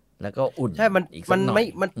แล้วก็อุ่นใช่มันอีกสั มั ก น หน่อ ไม่ ย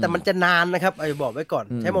มันแต่มันจะนานนะครับบอกไว้ก่อน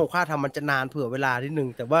อืม ใช้โมค่าทำมันจะนานเผื่อเวลานิดนึง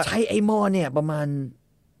แต่ว่า ใช้ไอ้หม้อเนี่ยประมาณ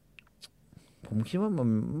ผมคิดว่ามัน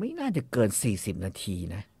ไม่น่าจะเกิน40 นาที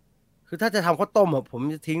นะ คือถ้าจะทำข้าวต้มอะผม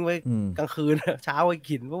จะทิ้งไว้ อืม กลางคืน เช้าไว้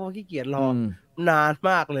กินเพราะว่าขี้เกียจรอ อืม นาน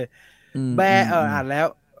มากเลย อืม แบร์ ม อ่านแล้ว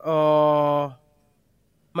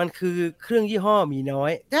มันคือเครื่องยี่ห้อมีน้อ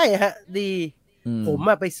ยใช่ฮะ ดี ผมอ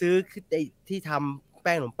ะไปซื้อไอ้ที่ทำแ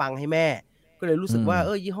ป้งขนมปังให้แม่ ก็เลยรู้สึกว่า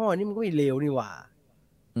ยี่ห้อนี้มันก็ไม่เลวนี่หว่า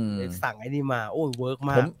เลยสั่งไอ้นี่มาโอ้ยเวิร์ก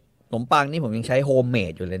มา ผ ก มขนมปังนี่ผมยังใช้โฮมเม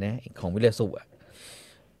ดอยู่เลยนะของวิเลสุอ่ะ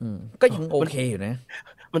ก็ยังโอเคอยู่นะ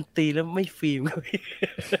มันตีแล้วไม่ฟิล์ม ครับพี่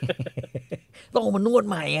ต้องเอามานวด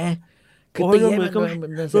ใหม่ไงคือ โอ้ย ตี นวด ให้ มื มั อน ก็ไม่ มั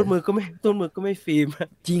น นวดมือก็ไม่ฟิล์ม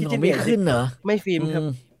จริงเหรอ KitchenAid ไม่ขึ้นเหรอ ไม่ฟิล์มครับ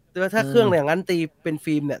แต่ว่าถ้าเครื่องอย่างนั้นตีเป็น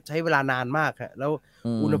ฟิล์มเนี่ยใช้เวลานานมากฮะแล้ว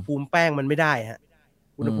อุณหภูมิแป้งมันไม่ได้ฮะ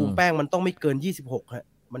อุณหภูมิแป้งมันต้องไม่เกิน26ฮะ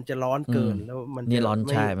มันจะร้อนเกินแล้วมัน นี่ จะ ร้อน ไ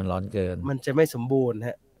ม่ ใช่มันร้อนเกิน มันจะไม่สมบูรณ์ฮ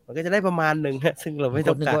ะมันก็จะได้ประมาณหนึ่งฮะซึ่งเราไม่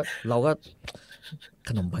ต้อง นึก การ ว่าเราก็ข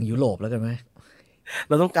นมปังยุโรปแล้วกันไหม เ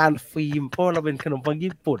ราต้องการฟิล์มเพราะเราเป็นขนมปัง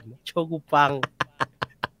ญี่ปุ่นโชกุปัง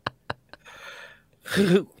คื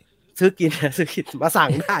อซื้อกินมาสั่ง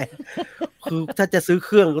ได้ คือถ้าจะซื้อเค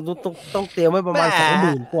รื่องก็ต้องเตรียมไว้ประมาณ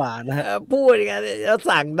 20,000 กว่านะฮะ พูดกันจะ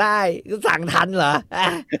สั่งได้สั่งทันเหรอ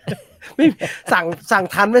ไม่สั่ง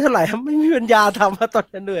ทันไม่เท่าไหร่ครับไม่มีปัญญาทำตอน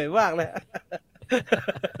นี้เหนื่อยมากเลย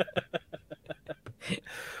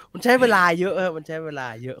มันใช้เวลาเยอะมันใช้เวลา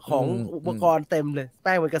เยอะของอุปกรณ์เต็มเลยแ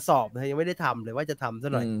ป้งเป็นกระสอบเลยยังไม่ได้ทำเลยว่าจะทำซะ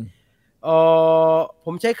หน่อยผ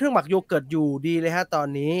มใช้เครื่องหมักโยเกิร์ตอยู่ดีเลยฮะตอน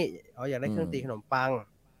นี้อยากได้เครื่องตีขนมปัง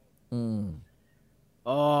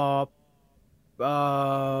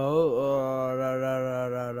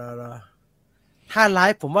ถ้าไล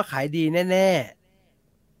ฟ์ผมว่าขายดีแน่ๆ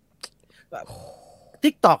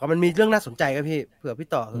TikTok มันมีเรื่องน่าสนใจครับพี่เผื่อพี่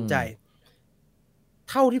ต่อสนใจ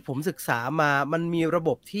เท่าที่ผมศึกษามามันมีระบ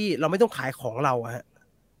บที่เราไม่ต้องขายของเราฮะ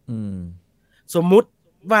สมมุติ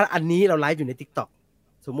ว่าอันนี้เราไลฟ์อยู่ใน TikTok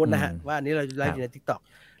สมมุตินะฮะว่าอันนี้เราไลฟ์อยู่ใน TikTok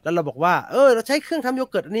แล้วเราบอกว่าเราใช้เครื่องทำโย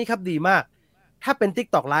เกิร์ตอันนี้ครับดีมากถ้าเป็น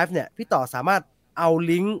TikTok Live เนี่ยพี่ต่อสามารถเอา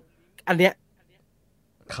ลิงก์อันเนี้ย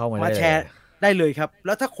เข้ามาแชร์ได้เลยครับแ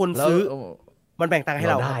ล้วถ้าคนซื้อมันแบ่งตังค์ให้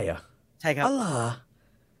เราได้เหรอใช่ครับอ๋อเหรอ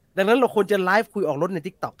ดังนั้นเราควรจะไลฟ์คุยออกรถใน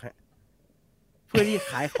TikTok ฮะเพื่อที่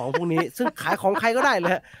ขายของพวกนี้ ซึ่งขายของใครก็ได้เล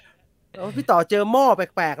ยฮะพี่ต่อเจอหม้อแ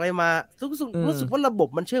ปลกๆอะไรมารู้สึกว่าระบบ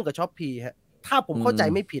มันเชื่อมกับ Shopee ฮะถ้าผมเข้าใจ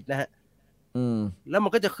ไม่ผิดนะฮะแล้วมั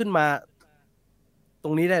นก็จะขึ้นมาตร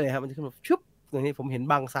งนี้ได้เลยครับมันจะขึ้นมาชุบตรงนี้ผมเห็น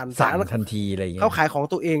บางซันสั่งทันทีอะไรอย่างเงี้ยเขาขายของ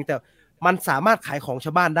ตัวเองแต่มันสามารถขายของช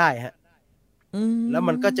าวบ้านได้ฮะแล้ว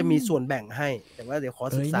มันก็จะมีส่วนแบ่งให้แต่ว่าเดี๋ยวขอ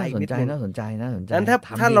ศึกษาอีกนิดนึงน่าสนใจงั้น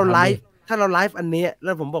ถ้าเราไลฟ์อันนี้แ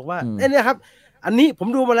ล้วผมบอกว่าเนี่ยครับอันนี้ผม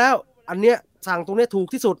ดูมาแล้วอันเนี้ยสั่งตรงนี้ถูก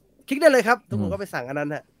ที่สุดคลิกได้เลยครับทุกคนก็ไปสั่งอันนั้น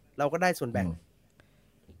ฮะเราก็ได้ส่วนแบ่ง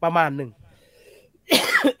ประมาณหนึ่ง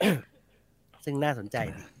ซึ่งน่าสนใจ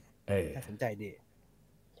ดีน่าสนใจดี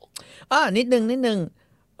นิดนึง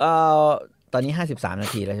ตอนนี้53 นา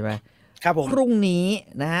ทีแล้วใช่ไหมครับผมพรุ่งนี้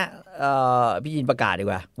นะฮะพี่ยินประกาศดี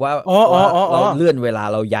กว่าว่าเราเลื่อนเวลา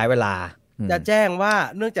เราย้ายเวลาจะแจ้งว่า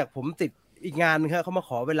เนื่องจากผมติดอีกงานนึงครับเขามาข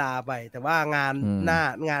อเวลาไปแต่ว่าง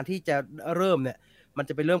านที่จะเริ่มเนี่ยมัน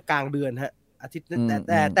จะไปเริ่มกลางเดือนฮะอาทิตย์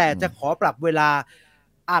แต่จะขอปรับเวลา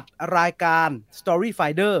อัดรายการ Story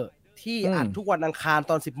Finder ที่อัดทุกวันอังคาร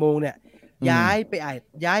ตอน 10 โมงเนี่ยย้ายไป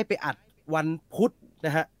อัดวันพุธน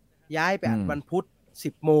ะฮะย้ายไปอัดวันพุธ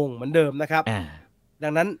 10 โมงเหมือนเดิมนะครับดั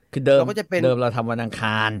งนั้นคือเดิมเราทำวันอังค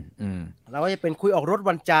ารเราก็จะเป็นคุยออกรถ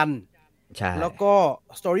วันจันทร์แล้วก็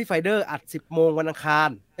Story Finder อัด 10 โมงวันอังคาร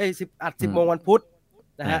อัด 10 โมงวันพุธ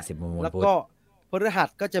นะฮะแล้วก็พฤหัส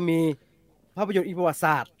ก็จะมีภาพยนตร์อีประวัติศ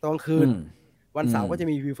าสตร์ตอนคืนวันเสาร์ก็จะ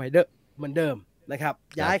มี View Finder เหมือนเดิมนะครับ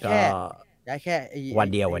ย้ายแค่วัน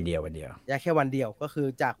เดียวย้ายแค่วันเดียวก็คือ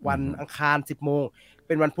จากวันอังคาร 10 โมงเ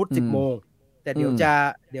ป็นวันพุธ 10 โมงแต่เดี๋ยว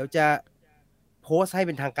จะโพสต์ให้เ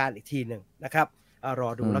ป็นทางการอีกทีหนึ่งนะครับรอ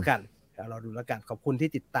ดูแล้วกันขอบคุณที่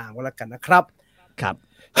ติดตามกันแล้วกันนะครับครับ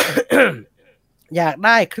อยากไ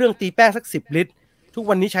ด้เครื่องตีแป้งสัก10 ลิตรทุก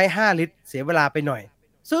วันนี้ใช้5 ลิตรเสียเวลาไปหน่อย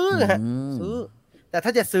ซื้อแต่ถ้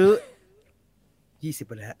าจะซื้อ20ไ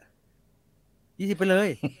ปเลยฮะ20ไปเลย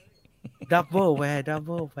ดับเบิลไป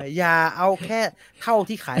อย่าเอาแค่เท่า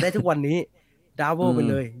ที่ขายได้ทุกวันนี้ดับเบิลไป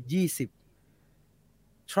เลย20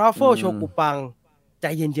 Truffle โชกุปังใจ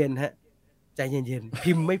เย็นๆฮะใจเย็นๆ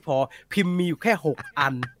พิมพ์ไม่พอพิมพ์มีอยู่แค่6 อั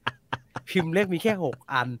นพิมพ์เล็กมีแค่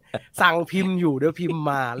6 อันสั่งพิมพ์อยู่เดี๋ยวพิมพ์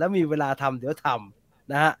มาแล้วมีเวลาทำเดี๋ยวท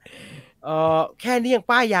ำนะฮะแค่นี้ยัง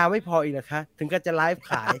ป้ายยาไม่พออีกนะคะถึงก็จะไลฟ์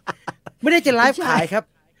ขาย ไม่ได้จะไลฟ์ขายครับ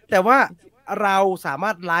แต่ว่า เราสามา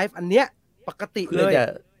รถไลฟ์อันเนี้ยปกติเลย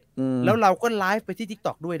แล้วเราก็ไลฟ์ไปที่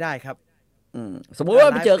TikTok ด้วยได้ครับสมมุติว่า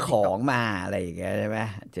ไปเจอของมาอะไรอย่างเงี้ยใช่ไหม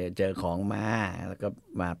เจอของมาแล้วก็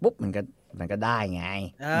มาปุ๊บมันก็ได้ไง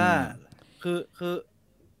คือ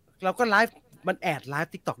เราก็ไลฟ์มันแอดไล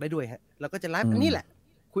ฟ์ TikTok ได้ด้วยฮะเราก็จะไลฟ์อันนี้แหละ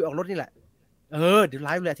คุยออกรถนี่แหละเดี๋ยวไล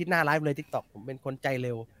ฟ์เลยที่หน้าไลฟ์เลย TikTok ผมเป็นคนใจเ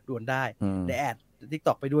ร็วด่วนได้เดี๋ยวแอด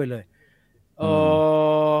TikTok ไปด้วยเลย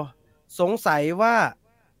สงสัยว่า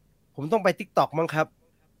ผมต้องไป TikTok มั้งครับ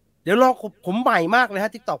เดี๋ยวลองผมใหม่มากเลยฮ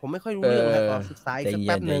ะ TikTok ผมไม่ค่อยรู้เรื่องนะขอศึกษาอีกสักแ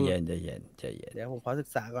ป๊บนึงใจเย็นเดี๋ยวผมขอศึก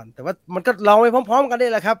ษาก่อนแต่ว่ามันก็ลองไปพร้อมๆกันได้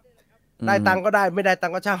แหละครับได้ตังก็ได้ไม่ได้ตั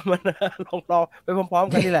งก็ช่างมันลองไปพร้อม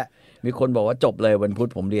ๆกันนี่แหละมีคนบอกว่าจบเลยวันพุธ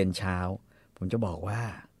ผมเรียนเช้าผมจะบอกว่า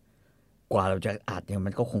กว่าเราจะอัดเนี่ยมั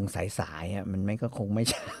นก็คงสายๆอ่ะมันไม่ก็คงไม่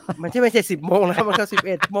เช้ามันไม่ใช่10 โมงแล้วมันก็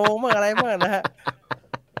11 โมงเมื่ออะไรเมื่อนะฮะ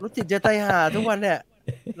รถติดจะตายห่าทุกวันเนี่ย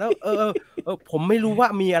แล้วผมไม่รู้ว่า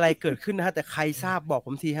มีอะไรเกิดขึ้นนะฮะแต่ใครทราบบอกผ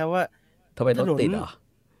มทีฮะว่าทำไมรถติดเหรอ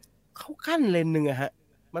เขากั้นเลนหนึ่งอะฮะ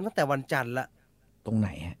มันตั้งแต่วันจันทร์ละตรงไหน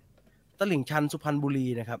ฮะตลิ่งชันสุพรรณบุรี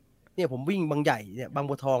นะครับเนี่ยผมวิ่งบางใหญ่เนี่ยบาง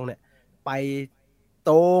บัวทองเนี่ยไป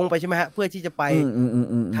ตรงไปใช่ไหมฮะเพื่อที่จะไป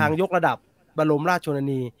ทางยกระดับบรมราชชน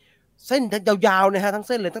นีเส้นยาวๆเนี่ยฮะทั้งเ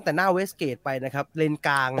ส้นเลยตั้งแต่หน้าเวสเกตไปนะครับเลนก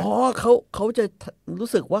ลางเขาจะรู้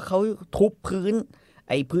สึกว่าเขาทุบพื้น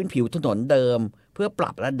พื้นผิวถนนเดิมเพื่อป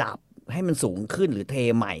รับระดับให้มันสูงขึ้นหรือเท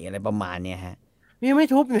ใหม่อะไรประมาณเนี้ยฮะมีไม่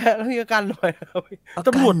ทุบเนี่ยแล้วมีกันหน่อยต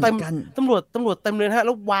ำรวจเต็มตำรวจเต็มเลยนะฮะแ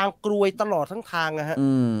ล้ววางกลวยตลอดทั้งทางนะฮะ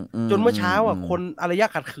จนเมื่อเช้าอ่ะคนอารยะ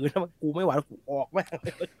ขัดขืนกูไม่ไหวแล้วกูออกแม่ง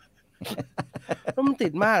แล้วมันติ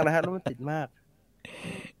ดมากนะฮะแล้วมันติดมาก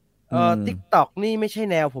TikTok นี่ไม่ใช่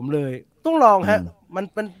แนวผมเลยต้องลองฮะ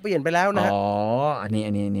มันเปลี่ยนไปแล้วนะฮะอันนี้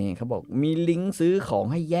เขาบอกมีลิงก์ซื้อของ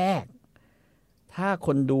ให้แยกถ้าค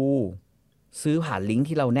นดูซื้อผ่านลิงก์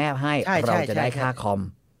ที่เราแนบให้เราจะได้ค่าคอม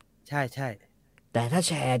ใช่แต่ถ้าแ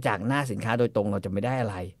ชร์จากหน้าสินค้าโดยตรงเราจะไม่ได้อะ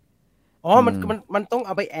ไรมันต้องเอ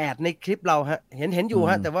าไปแอดในคลิปเราฮะเห็นอยู่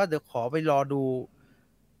ฮะแต่ว่าเดี๋ยวขอไปรอดู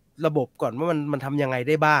ระบบก่อนว่ามันทำยังไงไ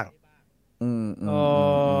ด้บ้าง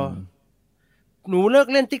หนูเลิก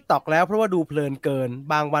เล่น TikTok แล้วเพราะว่าดูเพลินเกิน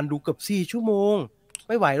บางวันดูเกือบ4 ชั่วโมงไ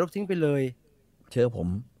ม่ไหวลบทิ้งไปเลยเชื่อผม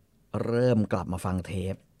เริ่มกลับมาฟังเท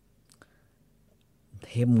ป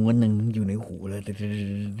ม้วนหนึ่งอยู่ในหูเลย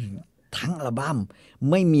ทั้งอัลบั้ม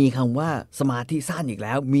ไม่มีคำว่าสมาธิสั้นอีกแ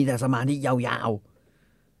ล้วมีแต่สมาธิยาว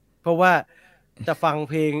ๆเพราะว่าจะฟัง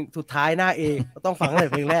เพลงสุดท้ายหน้าเองต้องฟังตั้งแ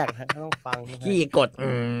ต่เพลงแรกนะต้องฟังขี้กด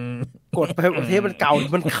ไปเทปมันเก่า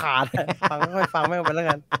มันขาดฟังค่อยฟังแม่งไปแล้ว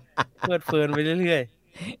กันเพลิดเพลินไปเรื่อย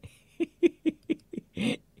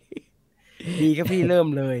ๆดีครับพี่เริ่ม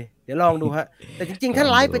เลยเดี๋ยวลองดูฮะแต่จริงๆถ้า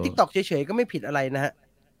ไลฟ์ไป TikTok เฉยๆก็ไม่ผิดอะไรนะฮะ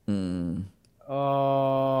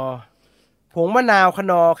ผงมะนาวค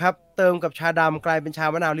นอครับเติมกับชาดำกลายเป็นชา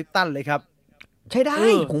มะนาวลิปตันเลยครับใช้ได้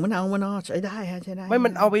ผงมะนาวใช้ได้ฮะใช้ได้ไม่มั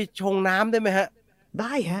นเอาไปชงน้ำได้ไหมฮะไ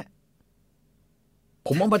ด้ฮะผ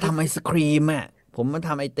มเอามาทำไอศครีมอ่ะผมมาท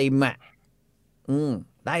ำไอติมอ่ะ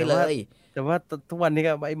ได้เลยแต่ว่าทุกวันนี้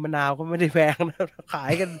ก็ไอ้มะนาวก็ไม่ได้แพงนะขา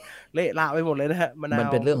ยกันเละละไปหมดเลยนะฮะมะนาวมัน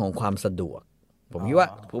เป็นเรื่องของความสะดวกผมคิดว่า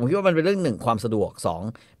มันเป็นเรื่องหนึ่งความสะดวก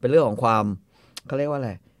2เป็นเรื่องของความเขาเรียกว่าอะไ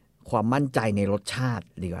รความมั่นใจในรสชาติ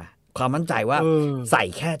ดีกว่าความมั่นใจว่าใส่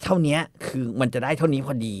แค่เท่านี้คือมันจะได้เท่านี้พ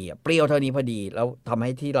อดีเปรี้ยวเท่านี้พอดีแล้วทำใ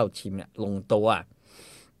ห้ที่เราชิมเนี่ยลงตัว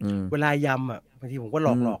เวลายำอ่ะบางทีผมก็หล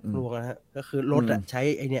อกลวงนะฮะก็คือรสอ่ะใช้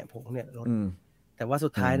ไอเนี่ยผงเนี่ยรสแต่ว่าสุ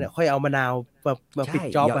ดท้ายเนี่ยค่อยเอามะนาวมาปิด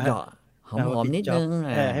จ๊อบอะฮะหอมนิดนึง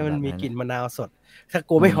ให้มันมีกลิ่นมะนาวสดถ้า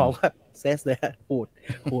กลัวไม่หอมก็เซสเลยขูด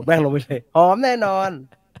แม่งลงไปเลยหอมแน่นอน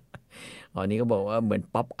อันนี้ก็บอกว่าเหมือน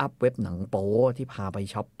ป๊อปอัพเว็บหนังโป๊ที่พาไป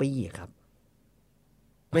ช้อปปี้ครับ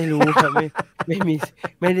ไม่รู้ครับไ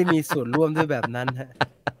ม่ได้มีส่วนร่วมด้วยแบบนั้นฮะ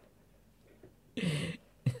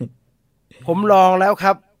ผมลองแล้วค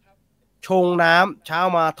รับชงน้ำเช้า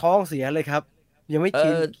มาท้องเสียเลยครับยังไม่ชิ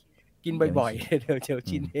นกินบ่อยๆเดี๋ยว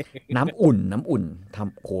ชินเองน้ำอุ่นท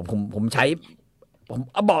ำโหผมใช้ผม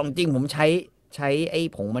บอกจริงผมใช้ไอ้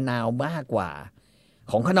ผงมะนาวมากกว่า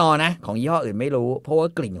ของคนอนะของยี่ห้ออื่นไม่รู้เพราะว่า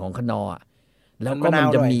กลิ่นของคนอแล้วก็มัน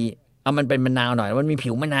จะมีมันเป็นมะนาวหน่อยมันมีผิ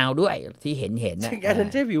วมะนาวด้วยที่เห็นนะอันนั้น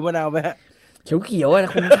ใช่ผิวมะนาวไหมฮะเขียวๆน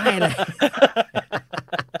ะคุณใช่เลย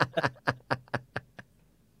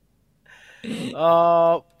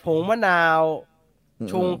ผงมะนาว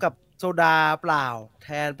ชงกับโซดาเปล่าแท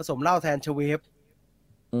นผสมเหล้าแทนชเวฟ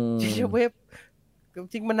ชเวฟ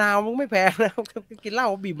จริงมะนาวมันไม่แพงนะกินเหล้า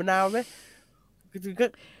บีบมะนาวไหมคือก็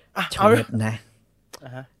ชเวฟนะ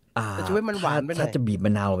แต่ชเวฟมันหวานไปหน่อยถ้าจะบีบม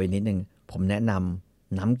ะนาวไปนิดนึงผมแนะน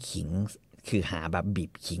ำน้ำขิงคือหาแบบบี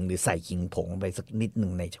บขิงหรือใส่ขิงผงไปสักนิดนึ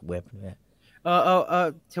งในชเวฟด้วย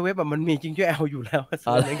เชเวฟแบบมันมีจิงเจอร์แอลอยู่แล้วส่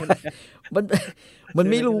อ๋อ วนนั้นก็ได้ มันมัน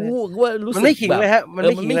ไม่รู้ว่ารู้ มัน สึ ไม่ ก ขิง แบบ เลยฮะมันไ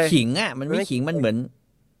ม่ มัน ขิง ไม่ เลย ขิงอ่ะมัน มัน ไม่ ไม่ ขิง ขิง มันเหมือน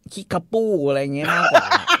ขี้กระปู้อะไรเงี้ยมากกว่า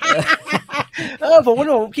ผมก็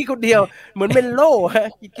ผมคิดคนเดียวเหมือนเมนโล่ฮะ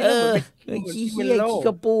คิด เอ ว่าเหมื อ อนเป็น ขี้ เม เหี้ น ย โล่ ขี้ก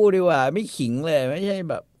ระปู้ดีกว่า ไม่ขิงเลย ไม่ใช่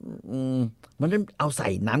แบบ มันต้องเอาใส่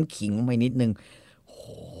น้ำขิงไปนิดนึงโห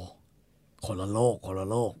คนละโลกคนละ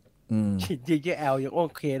โลก จิงเจอร์แอลยังโอ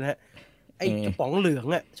เคนะฮะไอ้กระป๋องเหลือง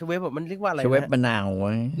อะเชเวฟแบบมันเรียกว่าอะไร เชเวฟ นะ มะนาวไ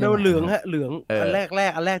ว้ เนวเหลืองฮะเหลือง เอออั นแ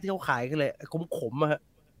รกที่เขาขายกันเลยขมๆอะฮะ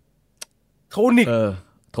โทนิก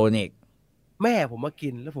โทนิก แม่ผมมากิ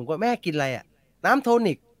นแล้วผมก็แม่กินอะไรอ่ะน้ำโท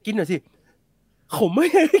นิกกินหน่อยสิขมไม่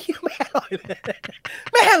แม่อร่อยเลย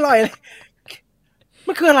แม่อร่อยเลย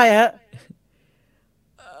มันคืออะไรฮะ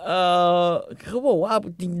เขาบอกว่า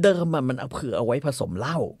จริงเดิมมันเอาเผื่อเอาไว้ผสมเห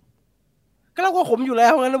ล้า ก็เราก็ขมอยู่แล้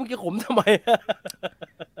วงั้นแล้วมึงจะขมทำไม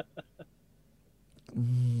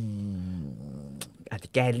อาจจะ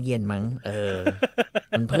แก้เลี่ยนมั้ง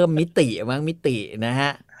มันเพิ่มมิติมั้งมิตินะฮ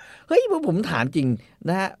ะเฮ้ยผมถามจริงน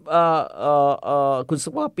ะฮะคุณส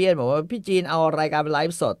วอเปียนบอกว่าพี่จีนเอารายการไล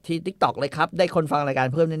ฟ์สดที่ TikTok เลยครับ ได้คนฟังรายการ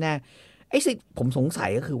เพิ่มแน่ๆไอ้สิ่งผมสงสัย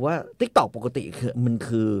ก็คือว่า TikTok ปกติคือมัน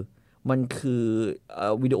คือ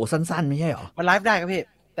วิดีโอสั้นๆไม่ใช่หรอ มันไลฟ์ได้ครับพี่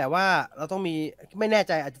แต่ว่าเราต้องมีไม่แน่ใ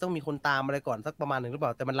จอาจจะต้องมีคนตามอะไรก่อนสักประมาณหนึ่งหรือเปล่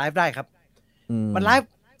าแต่มันไลฟ์ได้ครับมันไลฟ์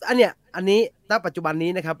อันนี้ณปัจจุบัน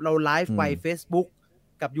นี้นะครับเราไลฟ์ไป Facebook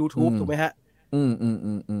กับ YouTube ถูกไหมฮะ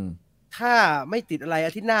ถ้าไม่ติดอะไรอ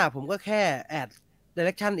าทิตย์หน้าผมก็แค่แอด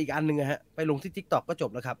direction อีกอันหนึ่งฮะไปลงที่ TikTok ก็จบ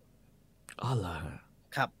แล้วครับอ๋อเหรอ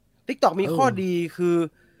ครับ TikTok มีข้อดีคือ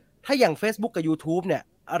ถ้าอย่าง Facebook กับ YouTube เนี่ย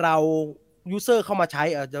เรายูเซอร์เข้ามาใช้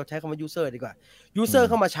เราใช้คำว่ายูเซอร์ดีกว่ายูเซอร์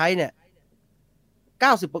เข้ามาใช้เนี่ย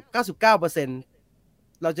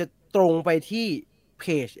99%เราจะตรงไปที่เพ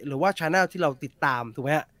จหรือว่า channel ที่เราติดตามถูกไหม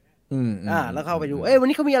ฮะแล้วเข้าไปดูวัน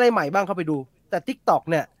นี้เขามีอะไรใหม่บ้างเข้าไปดูแต่ TikTok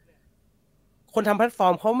เนี่ยคนทำแพลตฟอ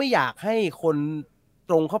ร์มเขาไม่อยากให้คน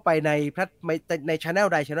ตรงเข้าไปใน channel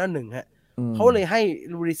ใด channel หนึ่งฮะเขาเลยให้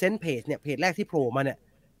recent page เนี่ยเพจแรกที่โผล่มาเนี่ย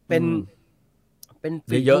เป็น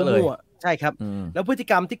เยอะเลยใช่ครับแล้วพฤติ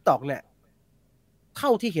กรรม TikTok เนี่ยเท่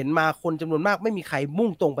าที่เห็นมาคนจำนวนมากไม่มีใครมุ่ง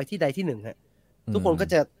ตรงไปที่ใดที่หนึ่งฮะทุกคนก็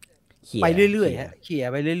จะไปเรื่อยๆฮะเขี่ย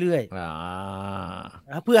ไปเรื่อยๆ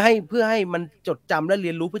เพื่อให้มันจดจำและเรี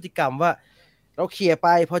ยนรู้พฤติกรรมว่าเราเขี่ยไป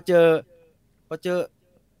พอเจอ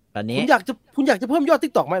อันนี้คุณอยากจะเพิ่มยอด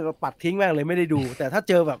TikTok ไหมเราปัดทิ้งแม่งเลยไม่ได้ดู แต่ถ้า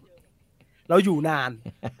เจอแบบเราอยู่นาน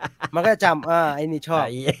มันก็จะจำไอ้นี่ชอบอ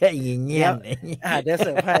ย่างเงี้ยเดี๋ยวเ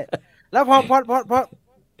สิร์ฟให้แล้วพอ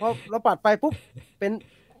เราปัดไปปุ๊บ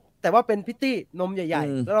แต่ว่าเป็นพิตตี้นมใหญ่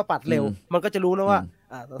ๆแล้วเราปัดเร็วมันก็จะรู้แล้วว่า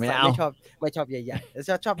ไม่ชอบใหญ่ๆ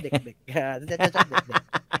ชอบเด็กๆจะชอบเด็ก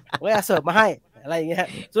ๆก็เสิร์ฟมาให้อะไรอย่างเงี้ย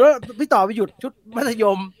ส่วนพี่ต่อไปหยุดชุดมัธย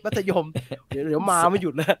มเดี๋ยวมาไม่หยุ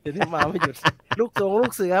ดนะเดี๋ยวนี้มาไม่หยุดลู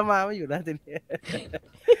กเสือมาไม่หยุดนะทีนี้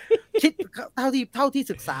คิดเท่าที่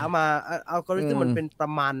ศึกษามาอัลกอริทึมมันเป็นปร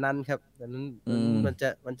ะมาณนั้นครับดังนั้นมั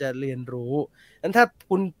นจะเรียนรู้งั้นถ้า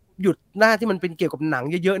คุณหยุดหน้าที่มันเป็นเกี่ยวกับหนัง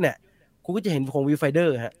เยอะๆเนี่ยคุณก็จะเห็นของวิวไฟเดอ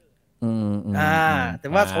ร์ฮะแต่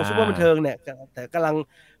ว่าของซุปเปอร์บันเทิงเนี่ยแต่กำลัง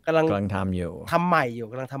ทำอยู่ทำใหม่อยู่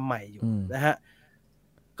นะฮะ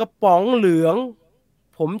กระป๋องเหลือง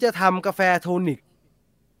ผมจะทำกาแฟโทนิก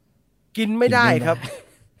กินไม่ได้ครับ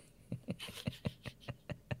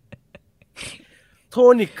โท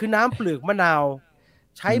นิกคือน้ำเปลือกมะนาว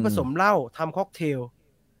ใช้ผสมเหล้าทำค็อกเทล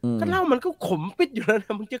ก็เหล้ามันก็ขมปิดอยู่แล้วน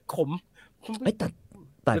ะมันจะขม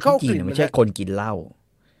แต่ที่จริงไม่ใช่คนกินเหล้า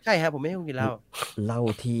ใช่ฮะผมไม่ให้คนกินเหล้า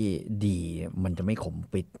ที่ดีมันจะไม่ขม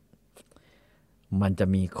ปิดมันจะ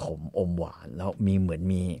มีขมอมหวานแล้วเหมือน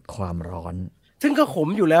มีความร้อนซึ่งก็ขม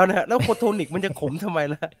อยู่แล้วนะฮะแล้วโทนิกมันจะขมทำไม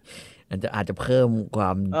ล่ะมันจะอาจจะเพิ่มควา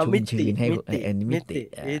มชุ่มชื้นให้มิติ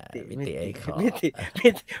ไอ้ขอ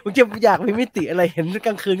มึงจะอยากมีมิติอะไรเห็นก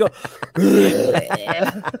ลางคืนก็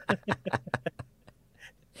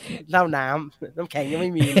เหล้าน้ำแข็งยังไ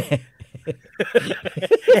ม่มี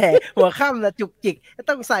หัวค่ำนะจุกจิก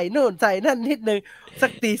ต้องใส่นู่นใส่นั่นนิดนึงสั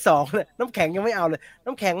กตีสองเนี่ยน้ำแข็งยังไม่เอาเลย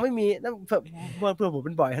น้ำแข็งไม่มีเพื่อนผมเ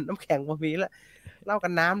ป็นบ่อยน้ำแข็งพอมีแล้วเล่ากั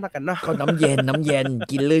นน้ำแล้วกันเนาะก็น้ำเย็น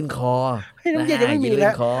กินลื่นคอน้ำเย็นยังไม่มีแล้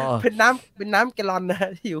วเป็นน้ำแกลลอนนะ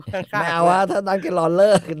ที่อยู่ข้างๆไม่เอาว่าถ้าน้ำแกลลอนเ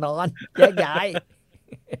ลิกนอนแยกย้าย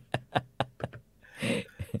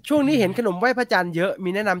ช่วงนี้เห็นขนมไหว้พระจันทร์เยอะมี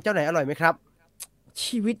แนะนำเจ้าไหนอร่อยไหมครับ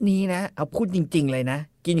ชีวิตนี้นะเอาพูดจริงๆเลยนะ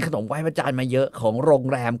กินขนมไหว้พระจันทร์มาเยอะของโรง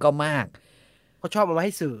แรมก็มากเขาชอบมาใ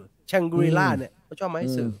ห้สื่อแชงกรีล่าเนี่ยเขาชอบมาให้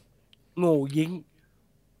สื่อโง่ยิง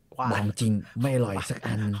บางจริงไม่อร่อยสัก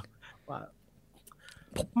อัน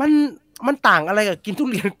มันต่างอะไรกับกินทุ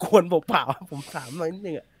เรียนกวนเปล่าๆผมถามหน่อยนิด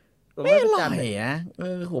นึง นม ไม่ ไหว้ อ พระ ร่ จั อน ทร์ ย เนี่ย นะ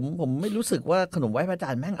ผมไม่รู้สึกว่าขนมไหว้พระจั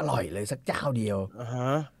นทร์แม่งอร่อยเลยสักเจ้าเดียว อะฮ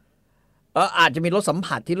ะ อาจจะมีรสสัม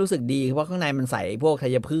ผัสที่รู้สึกดีเพราะข้างในมันใส่พวกธั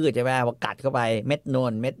ญพืชใช่ไหมพอกัดเข้าไปเม็ดโน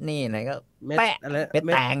นเม็ดนี่อะไรก็ เม็ด แปะ อะไร เม็ด เ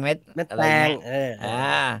ม็ด แตงเม็ด เม็ด อะไร แตง เงี้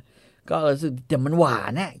ย ก็รู้สึกแต่มันหวา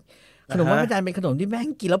นน่ะขนมไหว้พระจันทร์เป็นขนมที่แม่ง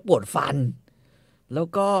กินแล้วปวดฟัน แล้ว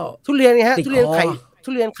ก็ ทุเรียนไงฮะ ติด ทุเรียน คอ ไข่ทุ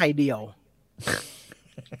เรียนไข่เดี่ยว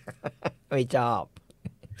ไม่ชอบ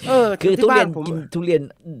คื คือ อ ที่ ทุ บ้า เรีย น น ผม กินทุเรียน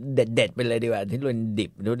เด็ดๆไปเลยดีกว่าทุเรียนดิ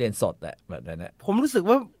บทุเรียนสดอะแบบนั้นนะ ผมรู้สึก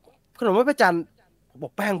ว่าขนมไหว้พระจันทร์บอ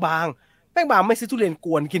กแป้งบาง แป้งบางไม่ซื้อทุเรียนก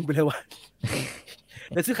วนกินไปเลยวะ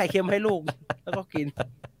เดี๋ยวซื้อไข่เค็มให้ลูก แล้วก็กิน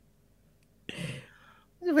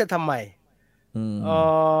จะเป็นทำไม อืม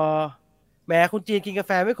แหมคุณจีนกินกาแ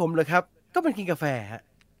ฟไม่ขมเลยครับ ก็มันกินกาแฟฮะ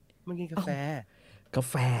มันกินกาแฟ กา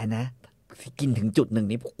แฟนะกินถึงจุดหนึ่ง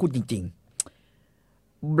นี้พูดจริง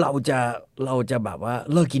ๆ เราจะแบบว่า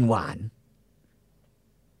เลิกกินหวาน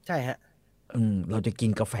ใช่ฮะ เราจะกิน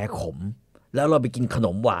กาแฟขม แล้วเราไปกินขน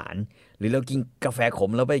มหวาน หรือเรากินกาแฟข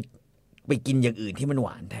มแล้วไปกินอย่างอื่นที่มันหว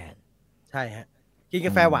านแทน ใช่ฮะ กินก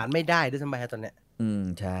าแฟหวานไม่ได้ด้วยซ้ำไปฮะตอนเนี้ย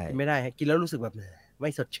ใช่ กินไม่ได้ฮะกินแล้วรู้สึกแบบไม่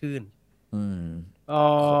สดชื่น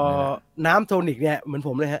ขมเลยนะ น้ำโทนิกเนี่ยเหมือนผ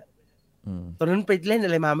มเลยฮะ ตอนนั้นไปเล่นอ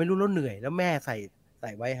ะไรมาไม่รู้แล้วเหนื่อย แล้วแม่ใ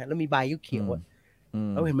ส่ไว้ฮะ แล้วมีใบเขียวๆอะ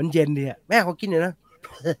แล้วเห็นมันเย็นดีอะแม่เขากินเลยนะ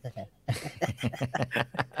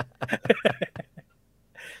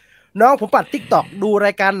น้องผมปัด TikTok ดูร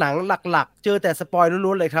ายการหนังหลักๆ เจอแต่สปอย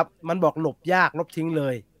ล้วนๆเลยครับ มันบอกหลบยากลบทิ้งเล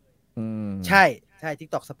ย ใช่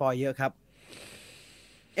TikTok สปอยเยอะครับ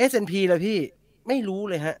S&P เลยพี่ไม่รู้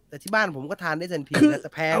เลยฮะ แต่ที่บ้านผมก็ทาน S&P คือ นะแ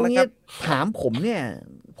ต่แพง เอา นะค งี้ รับ ถามผมเนี่ย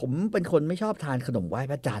ผมเป็นคนไม่ชอบทานขนมไหว้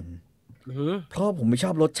พระจันทร์ อือหือ เพราะผมไม่ช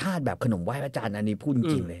อบรสชาติแบบขนมไหว้พระจันทร์อันนี้พูดจ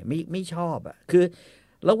ริงๆเลยไม่ชอบอ่ะคือ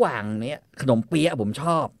ระหว่างเนี้ยขนมเปี๊ยะผมช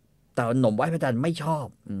อบ แต่ขนมไหว้พระจันทร์ไม่ชอบ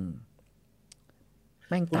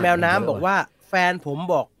แม่ง คุณ ต่าง แมว กัเยอะ น้ำบอกว่าแฟนผม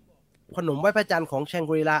บอกขนมไหว้พระจันทร์ของแชง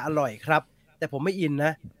กรีลาอร่อยครับ แต่ผมไม่อินน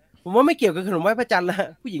ะ ผมว่าไม่เกี่ยวกับขนมไหว้พระจันทร์ละ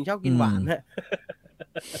ผู้หญิงชอบกินหวานฮะ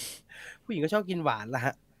ผู้หญิงก็ชอบกินหวานละฮ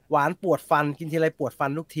ะ หวานปวดฟันกินทีไรปวดฟัน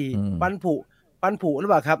ทุกทีฟันผุหรือ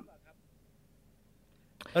เปล่าครับ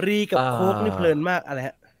รีกับโค้กนี่เพลินมากอะไรฮ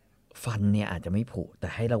ะ ฟันเนี่ยอาจจะไม่ผุแต่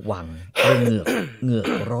ให้ระวังเรื่องเหงือก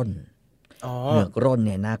ร่นเหงือกร่นเ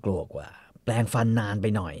นี่ยน่ากลัวกว่า แปลงฟันนานไป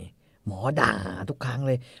หน่อย หมอด่าทุกครั้งเ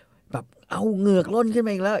ลย แบบเอาเหงือกร่นขึ้นม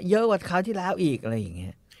าอีกแล้ว เยอะกว่าคราวที่แล้วอีกอะไรอย่างเงี้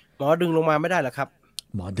ย หมอดึงลงมาไม่ได้เหรอครับ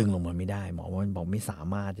หมอดึงลงมาไม่ได้หมอมันบอกไม่สา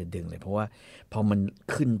มารถจะดึงเลย เพราะว่าพอมัน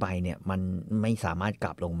ขึ้นไปเนี่ยมันไม่สามารถก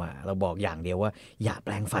ลับลงมา เราบอกอย่างเดียวว่า อย่าแป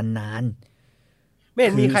ลงฟันนาน ไม่เ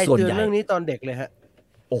ห็นมีใคร คือส่วน เตือน ใหญ่ เรื่องนี้ตอนเด็กเลยฮะ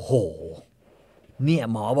โอ้โห เนี่ย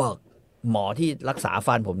หมอบอกหมอที่รักษา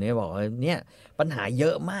ฟันผมเนี่ยบอกว่าเนี่ยปัญหาเยอ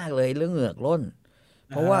ะมากเลยเรื่องเหงือกร่น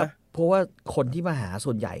เพราะว่าคนที่มาหา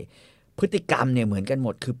ส่วนใหญ่ พฤติกรรมเนี่ยเหมือนกันหม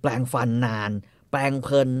ด คือแปลงฟันนาน แปลงเพ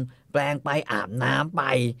ลิน แปลงไปอาบน้ำไป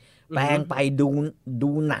แปลงไปดู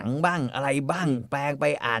หนังบ้างอะไรบ้าง แปลงไป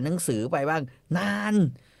อ่านหนังสือไปบ้าง นาน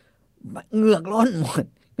เหงือกร่นหมด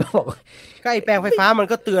ก็บอก ก็ไอแปรงไฟฟ้ามัน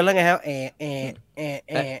ก็เตือนแล้วไงครับ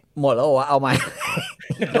หมดแล้ววะเอาใหม่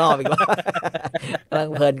อีกรอบกำลัง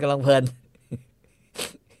เพลิน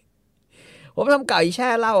ผมทำไก่แช่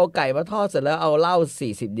เหล้าเอาไก่มาทอดเสร็จแล้วเอาเหล้า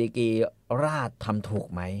40 ดีกรีราดทำถูก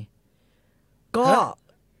ไหมก็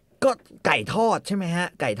ไก่ทอดใช่ไหมฮะ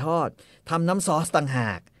ไก่ทอดทำน้ำซอสต่างห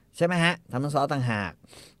ากใช่ไหมฮะทำน้ำซอสต่างหาก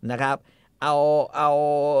นะครับเอา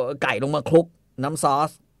ไก่ลงมาคลุกน้ำซอ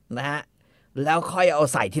สนะฮะแล้วค่อยเอา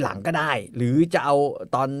ใส่ทีหลังก็ได้ หรือจะเอา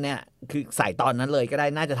ตอนเนี้ยคือใส่ตอนนั้นเลยก็ได้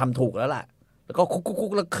น่าจะทำถูกแล้วล่ะแล้วก็คุ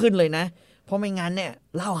กแล้วขึ้นเลยนะเพราะไม่งั้นเนี่ย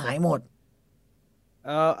เหล้าหายหมด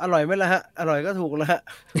อร่อยไหมล่ะฮะอร่อยก็ถูกแล้วฮะ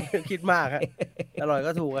คิดมากฮะอร่อย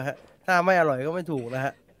ก็ถูกฮะถ้าไม่อร่อยก็ไม่ถูกนะฮ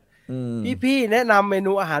ะพี่แนะนำเม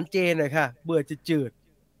นูอาหารเจหน่อยค่ะเบื่อจืด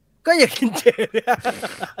ๆก็อย่ากินเจเนี่ย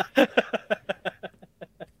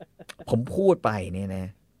ผมพูดไปเนี่ยนะ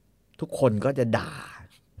ทุกคนก็จะด่า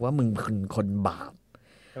ว่ามึงเป็นคนบาป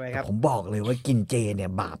ทำไมครับ ผมบอกเลยว่ากินเจเนี่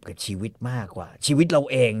ยบาปกับชีวิตมากกว่า ชีวิตเรา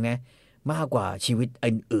เองนะมากกว่าชีวิต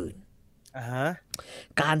อื่น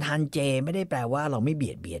การทานเจไม่ได้แปลว่าเราไม่เบี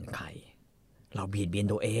ยดเบียนใครเราเบียดเบียน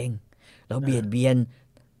ตัวเองเราเบียดเบียน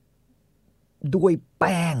ด้วยแ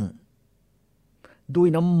ป้งด้วย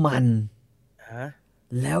น้ำมัน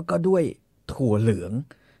แล้วก็ด้วยถั่วเหลือง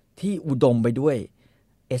ที่อุดมไปด้วย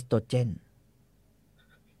เอสโตรเจน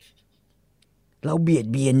เราเบียด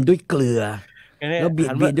เบียนด้วยเกลือเราเบีย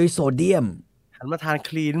ดเบียนด้วยโซเดียมหันมาทานค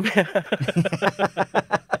ลีนไหม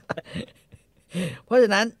เพราะฉะ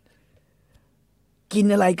นั้นกิน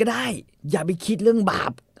อะไรก็ได้อย่าไปคิดเรื่องบา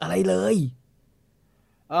ปอะไรเลย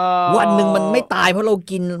เอ่วันหนึ่งมันไม่อตายเพราะเรา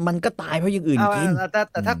กินมันก็ตายเพราะอย่างอื่นเอากิน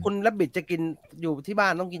แต่ถ้าคุณแรบบิทจะกินอยู่ที่บ้า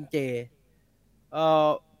นต้องกินเจเอ่อ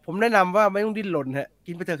ผมแนะนำว่าไม่ต้องดิ้นรนฮะ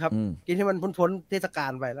กินไปเถอะครับอืมกินให้มันพ้นเทศกา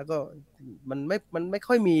ลไปแล้วก็มันไม่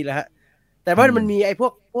ค่อยมีแล้วฮะแต่ว่าอืมมันมีไอ้พว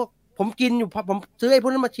กผมกินอยู่ผมซื้อไอ้พว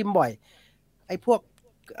กนั้นมาชิมบ่อยไอ้พวก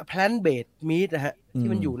plant based meat นะฮะที่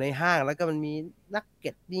มันอยู่ในห้างแล้วก็มันมีนักเ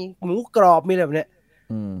ก็ตมีหมูกรอบมีอะไรแบบเนี้ย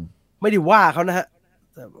อืมไม่ได้ว่าเขานะฮะ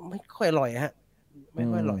แต่ไม่ค่อยอร่อยฮะไม่อื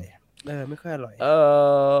ค่อยอมร่อยไม่ค่อยอร่อยเอ่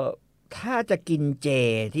อถ้าจะกินเจ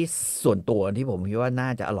ที่ส่วนตัวที่ผมคิดว่าน่า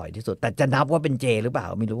จะอร่อยที่สุดแต่จะนับว่าเป็นเจหรือเปล่า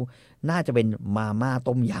ไม่รู้น่าจะเป็นมาม่า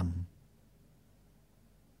ต้มย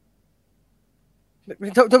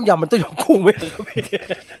ต้มยำมันต้มยำกุ้งไหมครับพี่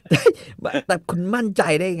ำแต่คุณมั่นใจ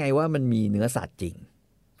ได้ไงว่ามันมีเนื้อสัตว์จริง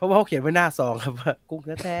เพราะว่าเขาเขียนไว้หน้าซองครับว่ากุ้ง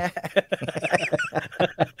แท้ๆ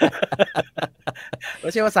ไม่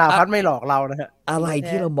ใช่ว่าสาพันธุ์ไม่หลอกเรานะฮะอะไรแท้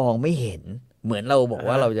ที่เรามองไม่เห็นเหมือนเราบอก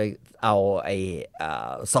ว่าเราจะเอาไอ้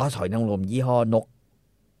ซอสหอยนางรมยี่ห้อนก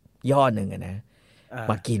ยี่ห้อหนึ่งอะนะ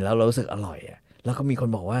มากินแล้วเรารู้สึกอร่อยอะแล้วก็มีคน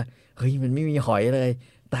บอกว่าเฮ้ยมันไม่มีหอยเลย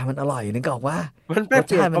แต่มันอร่อยนึกออกว่ามันรส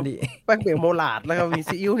ชาติมันดี แป้งเปียกโมลาดแล้วก็มี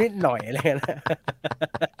ซีอิ๊วนิดหน่อยอะไรนะ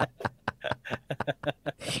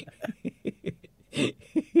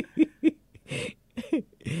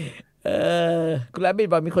เออคุณแรบบิท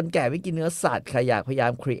บอกมีคนแก่ไม่กินเนื้อสัตว์ใครอยากพยายา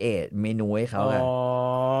มครีเอทเมนูให้เขา อ๋อ อะ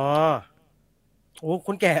โอ้ค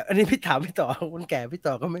นแก่อันนี้พี่ถามพี่ต่อคนแก่พี่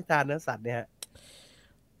ต่อก็ไม่ทานเนื้อสัตว์เนี่ยฮะ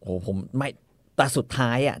โอ้ผมไม่แต่สุดท้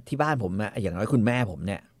ายอะที่บ้านผมอะอย่างน้อยคุณแม่ผมเ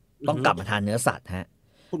นี่ยต้องกลับมาทานเนื้อสัตว์ฮะ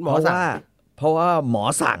คุณหมเพราะอสั่งว่าเพราะว่าหมอ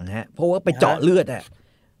สั่งฮะเพราะว่าไปเจาะเลือดอะ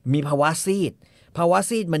มีภาวะซีดภาวะ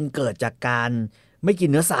ซีดมันเกิดจากการไม่กิน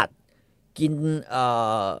เนื้อสัตว์กินเอ่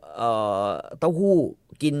เต้าหู้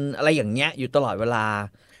กินอะไรอย่างเงี้ยอยู่ตลอดเวลา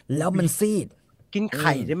แล้วมันซีดกินอืไ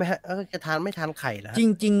ข่มได้ไหมฮะจะทานไม่ทานไข่เหรอจฮะ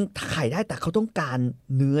ริงๆไข่ได้แต่เขาต้องการ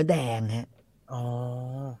เนื้อแดงฮะอ๋อ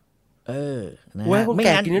เออนะโอ้ยฮะไม่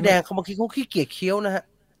งั้นคนแก่กินเนื้อแดไม่งเขาบางทีเขาขี้เกียจเคี้ยวนะฮะ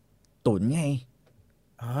ตุ๋นไง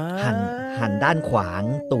อ่หั่นาหั่นด้านขวาง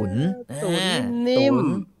ตุ๋นตุ๋นอานิ่มตุ๋น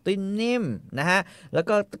ติ้นนิ่มนะฮะแล้ว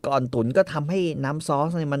ก็ก่อนตุ๋นก็ทำให้น้ำซอส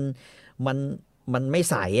เนี่ยมันมันไม่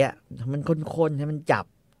ใสอ่ะมันข้นๆให้มันจับ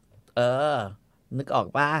เออ นึกออก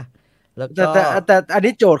ป่ะแล้วๆแต่ก็อัน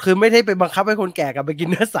นี้โจทย์คือไม่ได้ไปบังคับให้คนแก่กลับไปกิน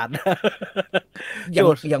เนื้อสัตว์นะ อ โจย่าง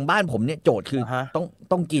ทย์อย่างบ้านผมเนี่ยโจทย์คืออ่าฮะ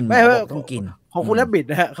ต้องกินหมไม่อไม่บอกต้องกินของอืมคุณแลบบิด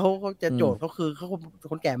นะฮะเขาจะอืมโจทย์เขาคือเขา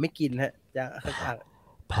คนแก่ไม่กินฮะจะ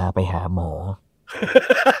พาไปหาหมอ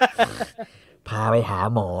พาไปหา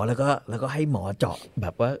หมอแล้วก็ให้หมอเจาะแบ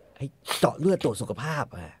บว่าให้เจาะเลือดตรวจสุขภาพ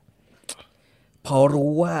อ่ะพอรู้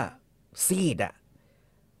ว่าซีดอ่ะ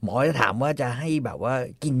หมอจะถามว่าจะให้แบบว่า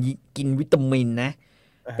กินวิตามินนะ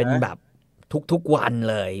เป็นแบบทุกวัน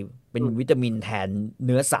เลย เป็นวิตามินแทนเ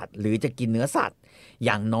นื้อสัตว์ หรือจะกินเนื้อสัตว์ อ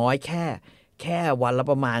ย่างน้อยแค่วันละ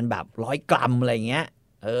ประมาณแบบ100 กรัมอะไรเงี้ย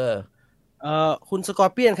เออ คุณสกอ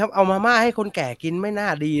ร์เปียนครับเอามาม่าให้คนแก่กินไม่น่า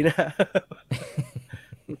ดีนะ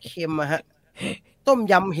มันเค็มอะฮะต้ม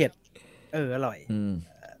ยำเห็ดอร่อยอืม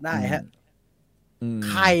ได้อืมฮะอืม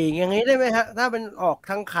ไข่อย่างงี้ได้ไหมฮะถ้าเป็นออก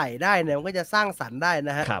ทางไข่ได้เนี่ยมันก็จะสร้างสรรค์ได้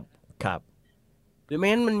นะฮะครับครับหรือไม่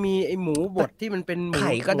งั้นมันมีไอ้หมูบดที่มันเป็นไ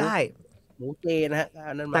ข่ก็ได้ หมูเจนะฮะ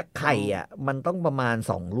อันนั้นแต่มาทไข่อ่ะมันต้องประมาณ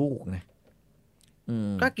2 ลูกนะอื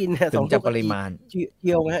มำก็กินฮะถึงจะสองลูกก็ปริมาณ เ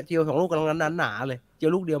จียวนะฮะเจียว2 ลูกกำลังนั้นหนาๆเลยเจีย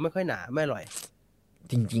วลูกเดียวไม่ค่อยหนาไม่อร่อย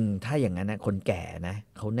จริงๆ ถ้าอย่างนั้นนะคนแก่นะ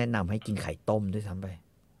เขาแนะนำให้กินไข่ต้มด้วยซ้ำไป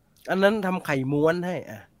อันนั้นทำไข่ม้วนให้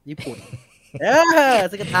ญี่ปุ่น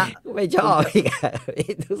ซึกระทะ ไม่ชอบอีกอะ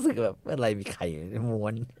รู้สึกแบบอะไรมีไข่ม้ว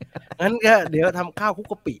น งั้นก็เดี๋ยวทำข้าวคลุก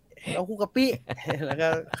กะปิเอาคลุกกะปิ แล้วก็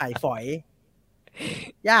ไข่ฝอย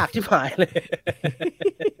ยากชิบหายเลย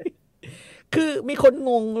คือมีคนง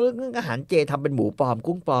งเรื่องอาหารเจทำเป็นหมูปลอม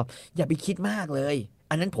กุ้งปลอมอย่าไปคิดมากเลย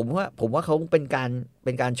อันนั้นผมว่าเขาเป็น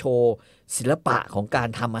การโชว์ศิลปะของการ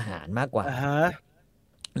ทำอาหารมากกว่า อ่าฮะ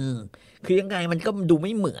อืมคือยังไงมันก็ดูไ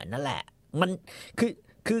ม่เหมือนนั่นแหละ มัน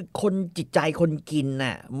คือคนจิตใจคนกิน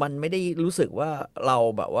น่ะ มันไม่ได้รู้สึกว่าเรา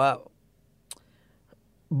แบบว่า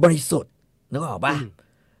บริสุทธิ์นึกออกป่ะ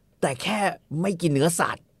แต่แค่ไม่กินเนื้อ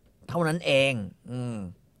สัตว์ เท่านั้นเอง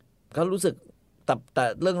ก็รู้สึกแต่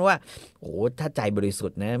เรื่องว่าโอ้ถ้าใจบริสุ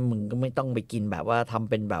ทธิ์นะมึงก็ไม่ต้องไปกินแบบว่าทำ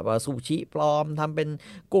เป็นแบบว่าซูชิปลอมทำเป็น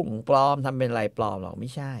กุ้งปลอมทำเป็นอะไรปลอมหรอกไม่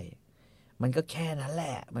ใช่ มันก็แค่นั้นแหล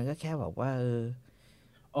ะ มันก็แค่แบบว่า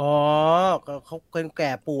อ๋อก็เขาคนแ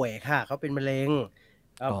ก่ป่วยค่ะเขาเป็นมะเร็ง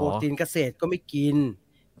อ๋อโปรตีนเกษตรก็ไม่กิน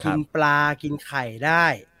กินครับ ปลากินไข่ได้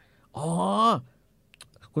อ๋อ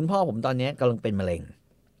คุณพ่อผมตอนนี้กำลังเป็นมะเร็ง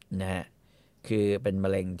นะฮะคือเป็นมะ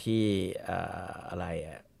เร็งที่อะไร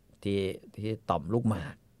อ่ะที่ต่อมลูกหมา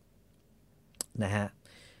กนะฮะ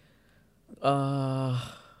เออ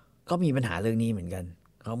ก็มีปัญหาเรื่องนี้เหมือนกัน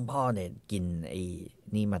คุณพ่อเนี่ยกินไอ้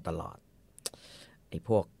นี่มาตลอดไอ้พ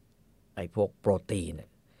วกโปรตีนเนี่ย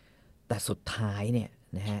แต่สุดท้ายเนี่ย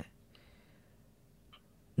นะฮะ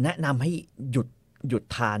แนะนำให้หยุด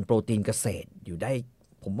ทานโปรตีนเกษตรอยู่ได้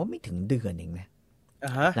ผมว่าไม่ถึงเดือนเองนะ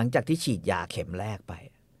หลังจากที่ฉีดยาเข็มแรกไป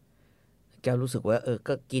แกรู้สึกว่า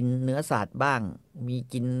ก็กินเนื้อสัตว์บ้างมี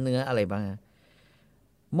กินเนื้ออะไรบ้าง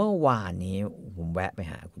เมื่อวานนี้ผมแวะไป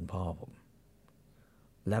หาคุณพ่อผม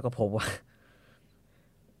แล้วก็พบว่า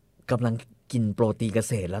กำลังกินโปรตีนเก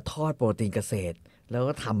ษตรแล้วทอดโปรตีนเกษตรแล้ว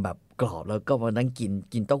ก็ทำแบบกรอบแล้วก็มานั่ง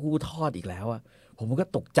กินเต้าหู้ทอดอีกแล้วอะผมก็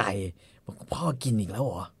ตกใจบอกพ่อกินอีกแล้วเ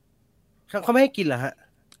หรอเขาไม่ให้กินเหรอฮะ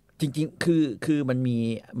จริงๆคือมัน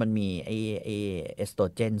มีไอเอสโตร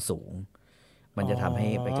เจนสูงมันจะทำให้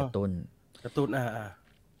ไปกระตุ้น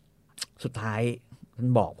สุดท้ายมัน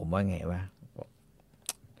บอกผมว่าไงวะ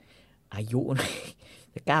อายุ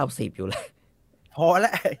จะ90อยู่แล้วพอแล้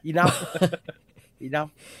วอีนับ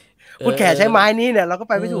คนแก่ใช้ไม้นี้เนี่ยเราก็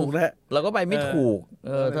ไปไม่ถูกนะเราก็ไปไม่ถูก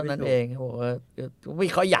เท่านั้นเองบอกว่าไม่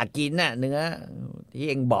เขาอยากกินน่ะเนื้อที่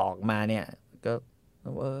เองบอกมาเนี่ยก็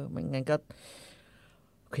ไม่งั้นก็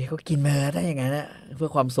โอเคก็กินมาได้ยังไงนะเพื่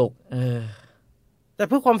อความสุขแต่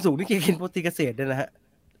เพื่อความสุขนี่กินโปรตีนเกษตรเนี่ยนะฮะ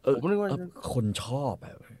ผมนึกว่าคนชอบแบ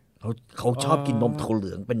บเขาชอบกินนมถั่วเห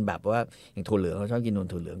ลืองเป็นแบบว่าอย่างถั่วเหลืองเขาชอบกินนม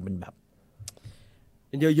ถั่วเหลืองเป็นแบบ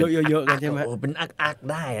เยอะๆกันใช่ไหมเป็นอัก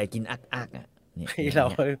ได้อะกินอักอ่ะนี่เรา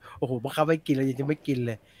โอ้โหบังคับไม่กินเรายังจะไม่กินเ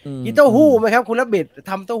ลยกินเต้าหู้ไหมครับคุณระเบิด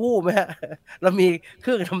ทำเต้าหู้ไหมฮะเรามีเค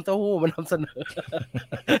รื่องทำเต้าหู้มานำเสนอ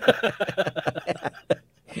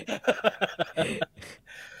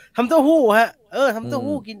ทำเต้าหู้ฮะทำเต้า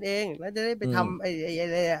หู้กินเองแล้วจะได้ไปทำไ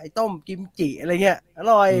อ้ต้มกิมจิอะไรเงี้ยอ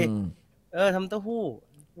ร่อยทำเต้าหู้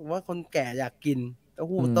ว่าคนแก่อยากกินเต้า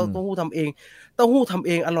หู้ทำเองเต้าหู้ทำเ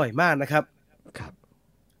องอร่อยมากนะครับครับ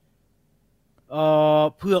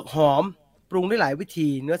เผือกหอมปรุงได้หลายวิธี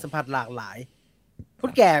เนื้อสัมผัสหลากหลายค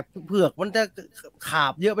นแก่เผือกมันจะขา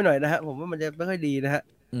บเยอะไปหน่อยนะฮะผมว่ามันจะไม่ค่อยดีนะฮะ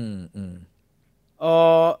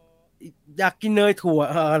อยากกินเนยถั่ว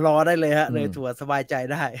รอได้เลยฮะเนยถั่วสบายใจ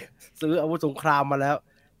ได้ซื้ออาวุธสงครามมาแล้ว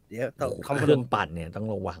เดี๋ยวทำเครื่องปั่นเนี่ยต้อง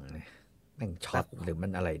ระวังนะแม่งช็อตหรือมั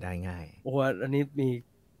นอะไรได้ง่ายโอ้อันนี้มี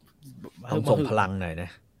ต้องส่งพลังหน่อยนะ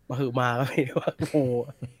มาหือมาก็ไม่ว่าโอ้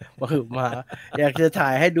มาหือมาอยากจะถ่า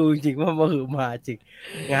ยให้ดูจริงว่ามาหือมาจริง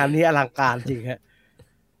งานนี้อลังการจริงฮะ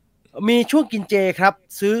มีช่วงกินเจครับ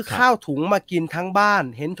ซื้อข้าวถุงมากินทั้งบ้าน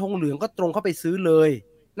เห็นธงเหลืองก็ตรงเข้าไปซื้อเลย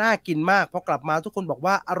น่ากินมากพอกลับมาทุกคนบอก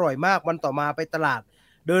ว่าอร่อยมากวันต่อมาไปตลาด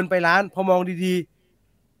เดินไปร้านพอมองดี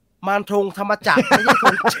ๆมานธงธรรมจักรไม่ใช่ธ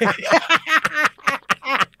งเจ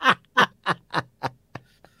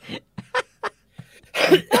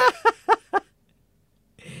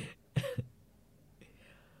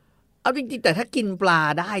เอาจริงๆแต่ถ้ากินปลา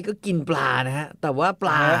ได้ก็กินปลานะฮะแต่ว่าป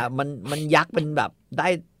ลามันยักษ์เป็นแบบได้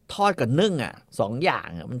ทอดกับนึ่งอ่ะ2อย่าง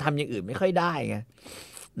มันทำอย่างอื่นไม่ค่อยได้ไง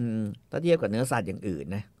ถ้าเทียบกับเนื้อสัตว์อย่างอื่น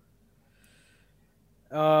นะ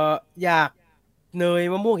อยากเนย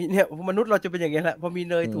มะม่วงเนี่ยมนุษย์เราจะเป็นอย่างนี้แหละพอมี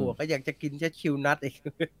เนยถั่วก็อยากจะกินแค่คิวนัทเอง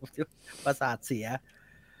ประสาทเสีย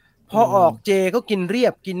พอออกเจก็กินเรีย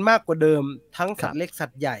บกินมากกว่าเดิมทั้งสัตว์เล็กสั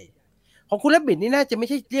ตว์ใหญ่ของคุณและบิดนี่น่าจะไม่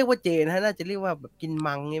ใช่เรียกว่าเจนะฮะน่าจะเรียกว่าแบบกิน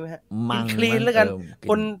มังใช่ไหมฮะกินคลีนแล้วกัน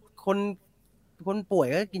คนป่วย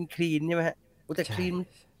ก็กินคลีนใช่ไหมฮะแต่คลีน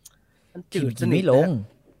มันจืดสนิทไม่ลง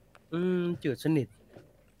จืดสนิท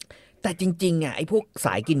แต่จริงๆอ่ะไอ้พวกส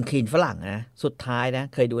ายกินคลีนฝรั่งนะสุดท้ายนะ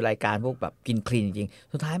เคยดูรายการพวกแบบกินคลีนจริง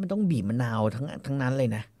สุดท้ายมันต้องบีบมะนาวทั้งนั้นเลย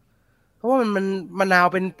นะเพราะว่ามันมะนาว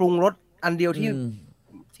เป็นปรุงรสอันเดียว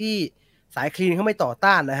ที่สายคลีนเขาไม่ต่อ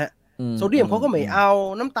ต้านนะฮะโซเดียมเขาก็ไม่เอา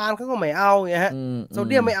น้ำตาลเขาก็ไม่เอาไงฮะโซ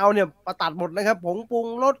เดียมไม่เอาเนี่ยประตัดหมดนะครับผงปรุง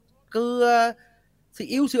รสเกลือซี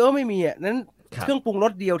อิ๊วเชื้อไม่มีอ่ะนั้นเครื่องปรุงร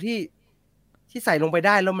สเดียวที่ใส่ลงไปไ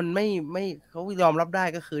ด้แล้วมันไม่เขายอมรับได้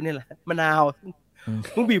ก็คือเนี่ยแหละมะนาว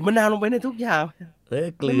มึงบีบมะนาวลงไปในทุกอย่าง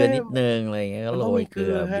เกลือนิดนึงอะไรเงี้ยก็โรยเกลื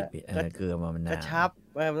อเกลือมะนาวกระชับ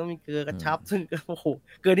มันต้องมีเกลือกระชับซึ่งโอ้โห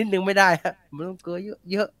เกลือนิดนึงไม่ได้ฮะมันต้องเกลือ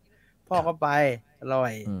เยอะๆพ่อเข้าไปอร่อ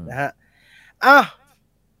ยนะฮะ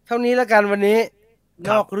เท่านี้แล้วกันวันนี้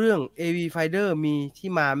นอกเรื่อง AV Finder มีที่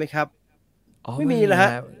มาไหมครับไม่มีแล้วฮะ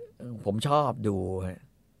ผมชอบดู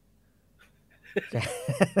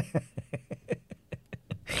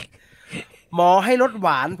หมอให้ลดหว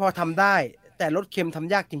านพอทำได้แต่ลดเค็มท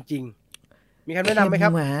ำยากจริงๆมีคำแนะนำไหมครั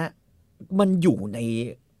บมันอยู่ใน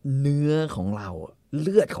เนื้อของเราเ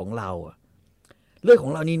ลือดของเรา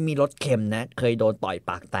นี่มีรสเค็มนะเคยโดนต่อย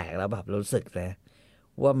ปากแตกแล้วแบบรู้สึกนะ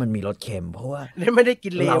ว่ามันมีรสเค็มเพราะว่าไม่ได้กิ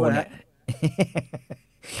นเลวนะ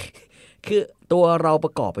คือตัวเราป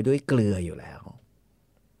ระกอบไปด้วยเกลืออยู่แล้ว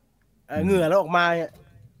เหงื่อแล้วออกมา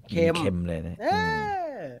เค็มเลยนะ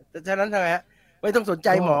ฉะนั้นทำไงฮะ ไม่ต้องสนใจ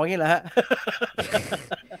หมออย่างนี้เหรอฮะ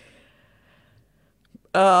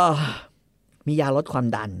เออมียาลดความ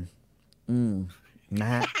ดัน นะ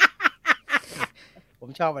ฮะ ผม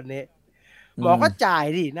ชอบอันนี้ หมอก็จ่าย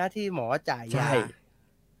ดิหน้าที่หมอจ่ายยา ใช่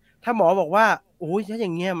ถ้าหมอบอกว่าโอ้ยถ้าอย่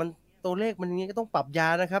างเงี้ยมันตัวเลขมันอย่างงี้ก็ต้องปรับยา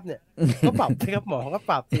นะครับเนี่ย ก็ปรับสิครับหมอก็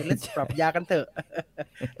ปรับสิแล้วปรับยากันเถอะ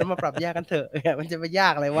แล้วมาปรับยากันเถอะมันจะไปยา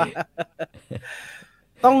กอะไรวะ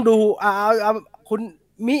ต้องดูเอาคุณ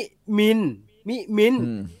มิน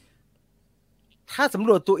ถ้าสำ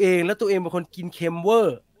รวจตัวเองแล้วตัวเองเป็นคนกินเค็มเวอ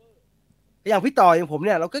ร์อย่างพี่ต่ออย่างผมเ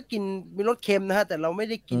นี่ยเราก็กินมีรสเค็มนะฮะแต่เราไม่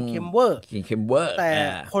ได้กินเค็มเวอร์ กินเค็มเวอร์ แต่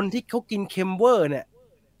คนที่เขากินเค็มเวอร์เนี่ย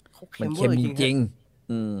เขา มัน เค็ เค็ ม ม เวอร์ จ จริง ริง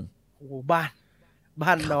โอ้โหบ้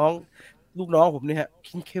านน้องลูกน้องผมเนี่ยฮะ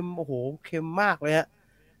กินเค็มโอ้โหเค็มมากเลยฮะ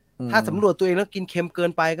ถ้าสำรวจตัวเองแล้วกินเค็มเกิ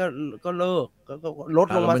นไปก็เลิกก็ลด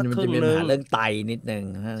ลงมาสักครึ่งนึง เรื่องไตนิดนึง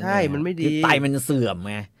ใช่มันไม่ดี ไตมันเสื่อม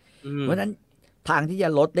ไงเพราะฉะนั้นทางที่จะ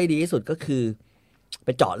ลดได้ดีที่สุดก็คือไป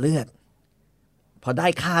เจาะเลือดพอได้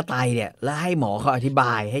ค่าไตเนี่ยแล้วให้หมอเขาอธิบ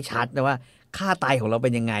ายให้ชัดนะว่าค่าไตของเราเป็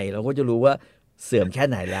นยังไงเราก็จะรู้ว่าเสื่อมแค่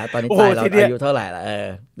ไหนแล้ว ตอนนี้ไตเราอายุเท่าไหร่ละ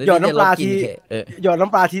หยอดน้ำปลาทีหยอดน้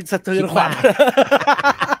ำปลาทีสะเทือนขวัญ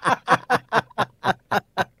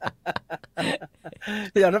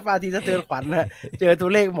หยอดน้ำปลาทีสะเทือนขวัญนะเจอตั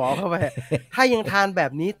วเลขหมอเข้าไปถ้ายังทานแบ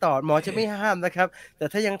บนี้ต่อหมอจะไม่ห้ามนะครับแต่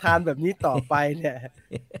ถ้ายังทานแบบนี้ต่อไปเนี่ย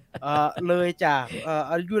เลยจาก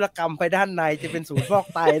อายุรกรรมไปด้านในจะเป็นศูนย์ฟอก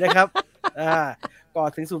ไตนะครับก่อน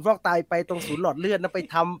ถึงศูนย์ฟอกไตไปตรงศูนย์หลอดเลือดนะไป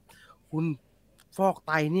ทำคุณฟอกไ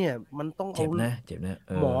ตเนี่ยมันต้องเอาเจ็บนะ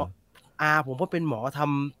หมอผมก็เป็นหมอท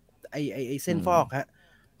ำไอเส้นฟอกฮะ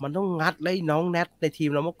มันต้องงัดแล้วน้องแนทในทีม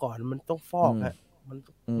เราเมื่อก่อนมันต้องฟอกฮะมัน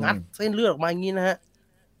งัดเส้นเลือดออกมาอย่างนี้นะฮะ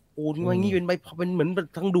ปูนมาอย่างนี้เป็นเหมือน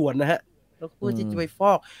ทางด่วนนะฮะแล้วเพื่อที่จะไปฟ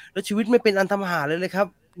อกแล้วชีวิตไม่เป็นอันทำหาเลยครับ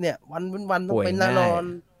เนี่ยวันต้องเป็น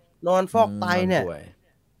นอนฟอกไตเนี่ย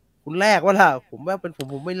คุณแลกวะล่ะผมว่าเป็นผ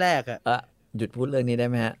มไม่แลกอ่ะหยุดพูดเรื่องนี้ได้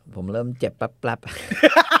ไหมฮะผมเริ่มเจ็บแป๊บ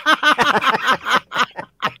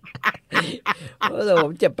ผ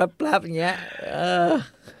มเจ็บแป๊บอย่างเงี้ย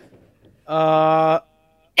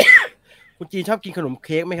คุณจีนชอบกินขนมเ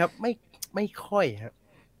ค้กไหมครับไม่ค่อยครับ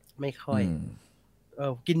ไม่ค่อย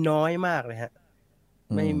กินน้อยมากเลยฮะ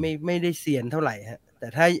ไม่ได้เสี่ยนเท่าไหร่ฮะแต่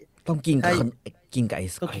ถ้าต้องกินกับไอ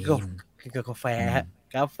ศกรีมกินกับกาแฟฮะ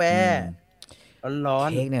กาแฟร้อน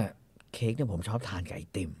เค้กเนี่ยผมชอบทานกับไอ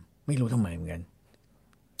ติมไม่รู้ทำไมเหมือนกัน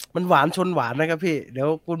มันหวานชนหวานนะครับพี่เดี๋ยว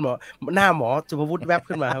คุณหมอหน้าหมอสุภวุฒิแวบ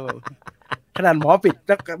ขึ้นมาครับขนาดหมอปิดแ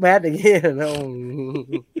ล้วแมสอย่างนี้นะ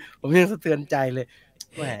ผมยังสะเทือนใจเลย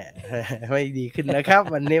แหมไม่ดีขึ้นนะครับ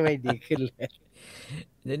วันนี้ไม่ดีขึ้นเลย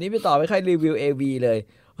เดี๋ยวนี้พี่ต่อไม่ค่อยรีวิว AV เลย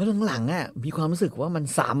เพราะหลังๆมีความรู้สึกว่ามัน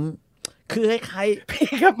ซ้ำคือคล้ายๆพี่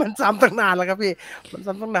ครับมันซ้ำตั้งนานแล้วครับพี่มัน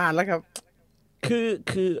ซ้ำตั้งนานแล้วครับ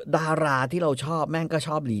คือดาราที่เราชอบแม่งก็ช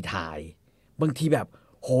อบรีไทร์บางทีแบบ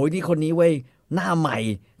โหยนี่คนนี้เว้ยหน้าใหม่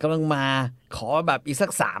กำลังมาขอแบบอีกสั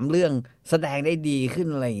ก3เรื่องแสดงได้ดีขึ้น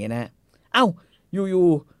อะไรอย่างเงี้ยนะเอ้าอยู่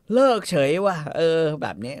เลิกเฉยว่ะแบ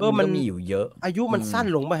บนี้มันมีอยู่เยอะอายุมันสั้น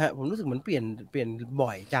ลงป่ะฮะผมรู้สึกเหมือนเปลี่ยนบ่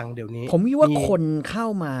อยจังเดี๋ยวนี้ผมคิดว่าคนเข้า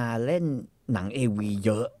มาเล่นหนัง AV เ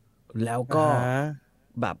ยอะแล้วก็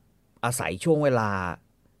แบบอาศัยช่วงเวลา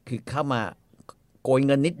คือเข้ามาโกยเ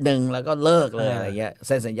งินนิดนึงแล้วก็เลิกเลยอะไรเงี้ยเ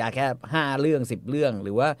ซ็นสัญญาแค่5เรื่อง10เรื่องห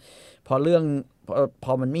รือว่าพ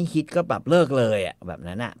อมันไม่ฮิตก็แบบเลิกเลยอ่ะแบบ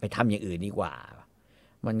นั้นอ่ะไปทำอย่างอื่นดีกว่า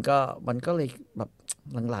มันก็เลยแบบ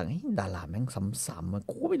หลังๆดาราแม่งซ้ำๆ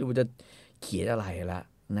กูไม่รู้จะเขียนอะไรละ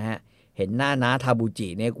นะฮะเห็นหน้าน้าทาบูจิ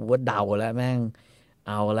เนี่ยกูว่าเดาแล้วแม่งเ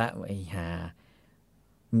อาละไอ้ห่า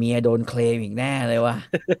เมียโดนเคลมอีกแน่เลยว่ะ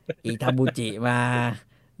อีทาบูจิมา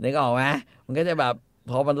นึกออกไหมมันก็จะแบบ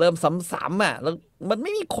พอมันเริ่มซ้ำๆอ่ะแล้วมันไ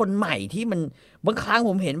ม่มีคนใหม่ที่มันบางครั้งผ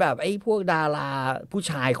มเห็นแบบไอ้พวกดาราผู้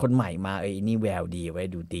ชายคนใหม่มานี่แววดีไว้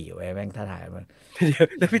ดูดีไว้แม่งท่าทางมัน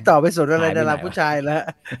แล้วพี่ต่อไปสนอะไรดาราผู้ชายแล้ว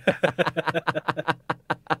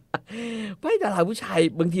ไม่ดาราผู้ชาย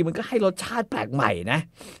บางทีมันก็ให้รสชาติแปลกใหม่นะ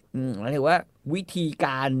หมายถึงว่าวิธีก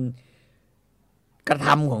ารกระท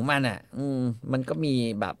ำของมันอ่ะมันก็มี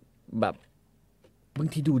แบบบาง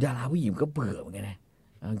ทีดูดาราผู้หญิงก็เบื่อเหมือนกันนะ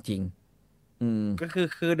จริงก็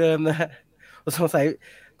คือเดิมนะสงสัย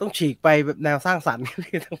ต้องฉีกไปแบบแนวสร้างสรรค์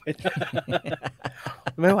ที่ต้องไป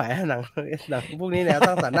ไม่ไหวหนังพวกนี้แนวส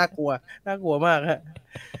ร้างสรรค์น่ากลัวมากฮะ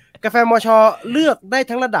กาแฟมช.เลือกได้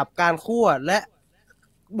ทั้งระดับการคั่วและ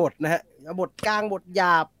บดนะฮะบดกลางบดหย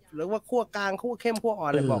าบหรือว่าคั่วกลางคั่วเข้มคั่วอ่อน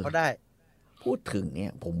อะไรบอกก็ได้พูดถึงเนี่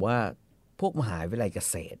ยผมว่าพวกมหาวิทยาลัยเก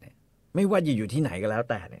ษตรเนี่ยไม่ว่าจะอยู่ที่ไหนก็แล้ว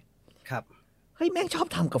แต่เนี่ยครับเฮ้ยแม่งชอบ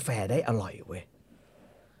ทำกาแฟได้อร่อยเว้ย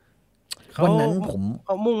วันนั้นเข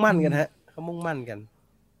ามุ่งมั่นกันฮะเขามุ่งมั่นกัน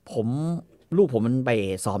ผม ลูกผมมันไป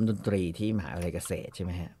ซ้อมดนตรีที่มหาวิทยาลัยเกษตรใช่ไห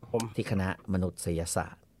มฮะ ผม ที่คณะมนุษยศา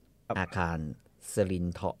สตร์ ครับ อาคารสริน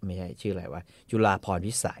ทร์ไม่ใช่ชื่ออะไรวะจุฬาภรณ์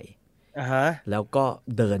พิสัย ฮะ แล้วก็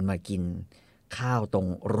เดินมากินข้าวตรง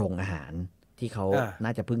โรงอาหารที่เขา น่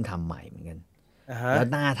าจะเพิ่งทำใหม่เหมือนกัน ฮะ แล้ว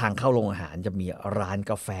หน้าทางเข้าโรงอาหารจะมีร้าน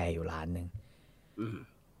กาแฟอยู่ร้านหนึ่ง อืม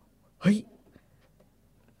เฮ้ย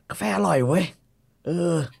กาแฟอร่อยเว้ย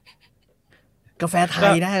กาแฟไท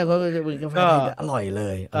ยนะก็จะเป็นกาแฟไทยอร่อยเล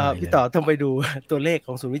ยอร่อยเลย พี่ต่อต้องไปดูตัวเลขข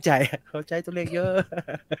องศูนย์วิจัย เขาใช้ตัวเลขเยอะ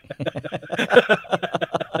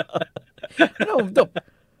แล้วผมแบบ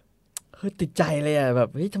เฮ้ยติดใจเลยอ่ะแบบ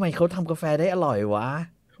เฮ้ยทำไมเขาทำกาแฟได้อร่อยวะ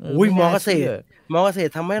อุ้ย ไ มอเกษ ชื่ ตรมอเกษต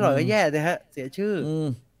รทำไม่อร่อยก็แย่นะฮะ เสียชื่อ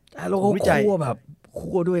แล้ว ศู เขา นย์วิจัย คั่วแบบ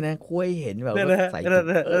คั่วด้วยนะคั่วให้เห็นแบบ นั่น ว่า แหละ ใส่ นั่นแ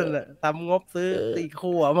หละนั่นแหละทำงบซื้อตี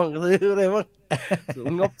ขั้วมั่งซื้ออะไรมั่งศู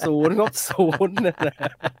นย์งบศูนย์นั่นแหละ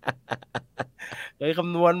เคยค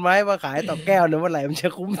ำนวณไหมว่าขายต่อแก้วเนี่ยเมื่อไหร่มันจะ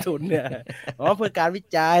คุ้มทุนเนี่ยอ๋อเพื่อการวิ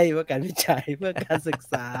จัยเพื่อการศึก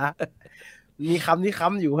ษา มีคำที่ค้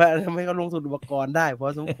ำอยู่ฮะทำให้เขาลงทุนอุปกรณ์ได้พอ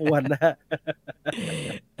สมควรนะ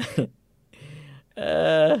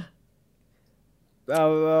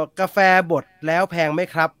กาแฟบดแล้วแพงไหม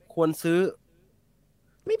ครับ ควรซื้อ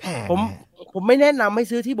ไม่แพง ผมไม่แนะนำให้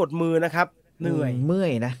ซื้อที่บดมือนะครับ เหนื่อย เมื่อ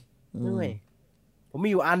ยนะ เหนื่อย ผมมี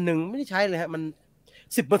อยู่อันหนึ่งไม่ได้ใช้เลยฮะ มัน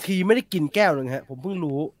10 นาทีไม่ได้กินแก้วหนึ่งฮะ ผมเพิ่ง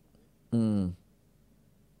รู้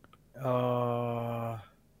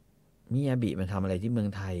มิยาบิมันทำอะไรที่เมือง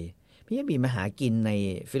ไทยมิยาบิมาหากินใน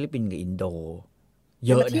ฟิลิปปินส์กับอินโด เ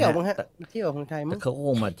ยอะ เที่ยว นะ มั้ง ฮะ ฮะเที่ยวเมืองไทยมั้ แต่ ง เขาค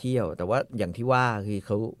งมาเที่ยว แต่ว่าอย่างที่ว่าคือเ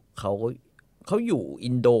ขาอยู่อิ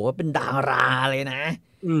นโดเขาเป็นดาราเลยนะ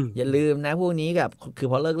อย่าลืมนะพวกนี้กับคือ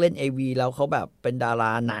พอเลิกเล่น AV แล้วเขาแบบเป็นดาร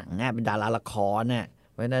าหนังอ่ะเป็นดาราละครน่ะ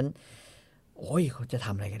เพราะฉะนั้น โอ้ยเขาจะท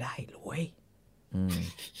ำอะไรก็ได้รวย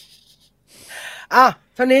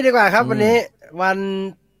เท่านี้ดีกว่าครับ วันนี้วัน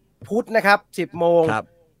พุธนะครับ 10 โมง ครับ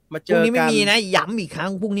มาเจ พรุ่ง อ นี้ไม่ กัน มีนะย้ำอีกครั้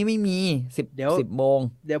งพรุ่งนี้ไม่มี10 เดี๋ยว 10 โมง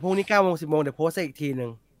เดี๋ยวพรุ่งนี้9 โมง 10 โมงเดี๋ยวโพสต์อีกทีหนึ่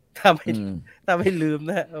งถ้าไม่ลืม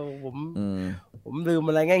นะผมลืม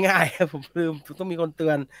อะไรง่ายๆผมลืมต้องมีคนเตื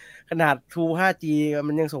อนขนาด True 5G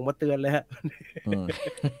มันยังส่งมาเตือนเลยฮะ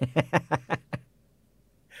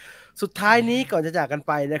สุดท้ายนี้ก่อนจะจากกันไ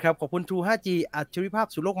ปนะครับขอบคุณ True 5G อัจฉริภาพ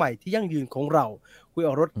สู่โลกใหม่ที่ยั่งยืนของเราคุยอ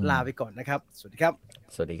อกรถลาไปก่อนนะครับสวัสดีครับ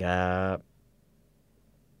สวัสดีครับ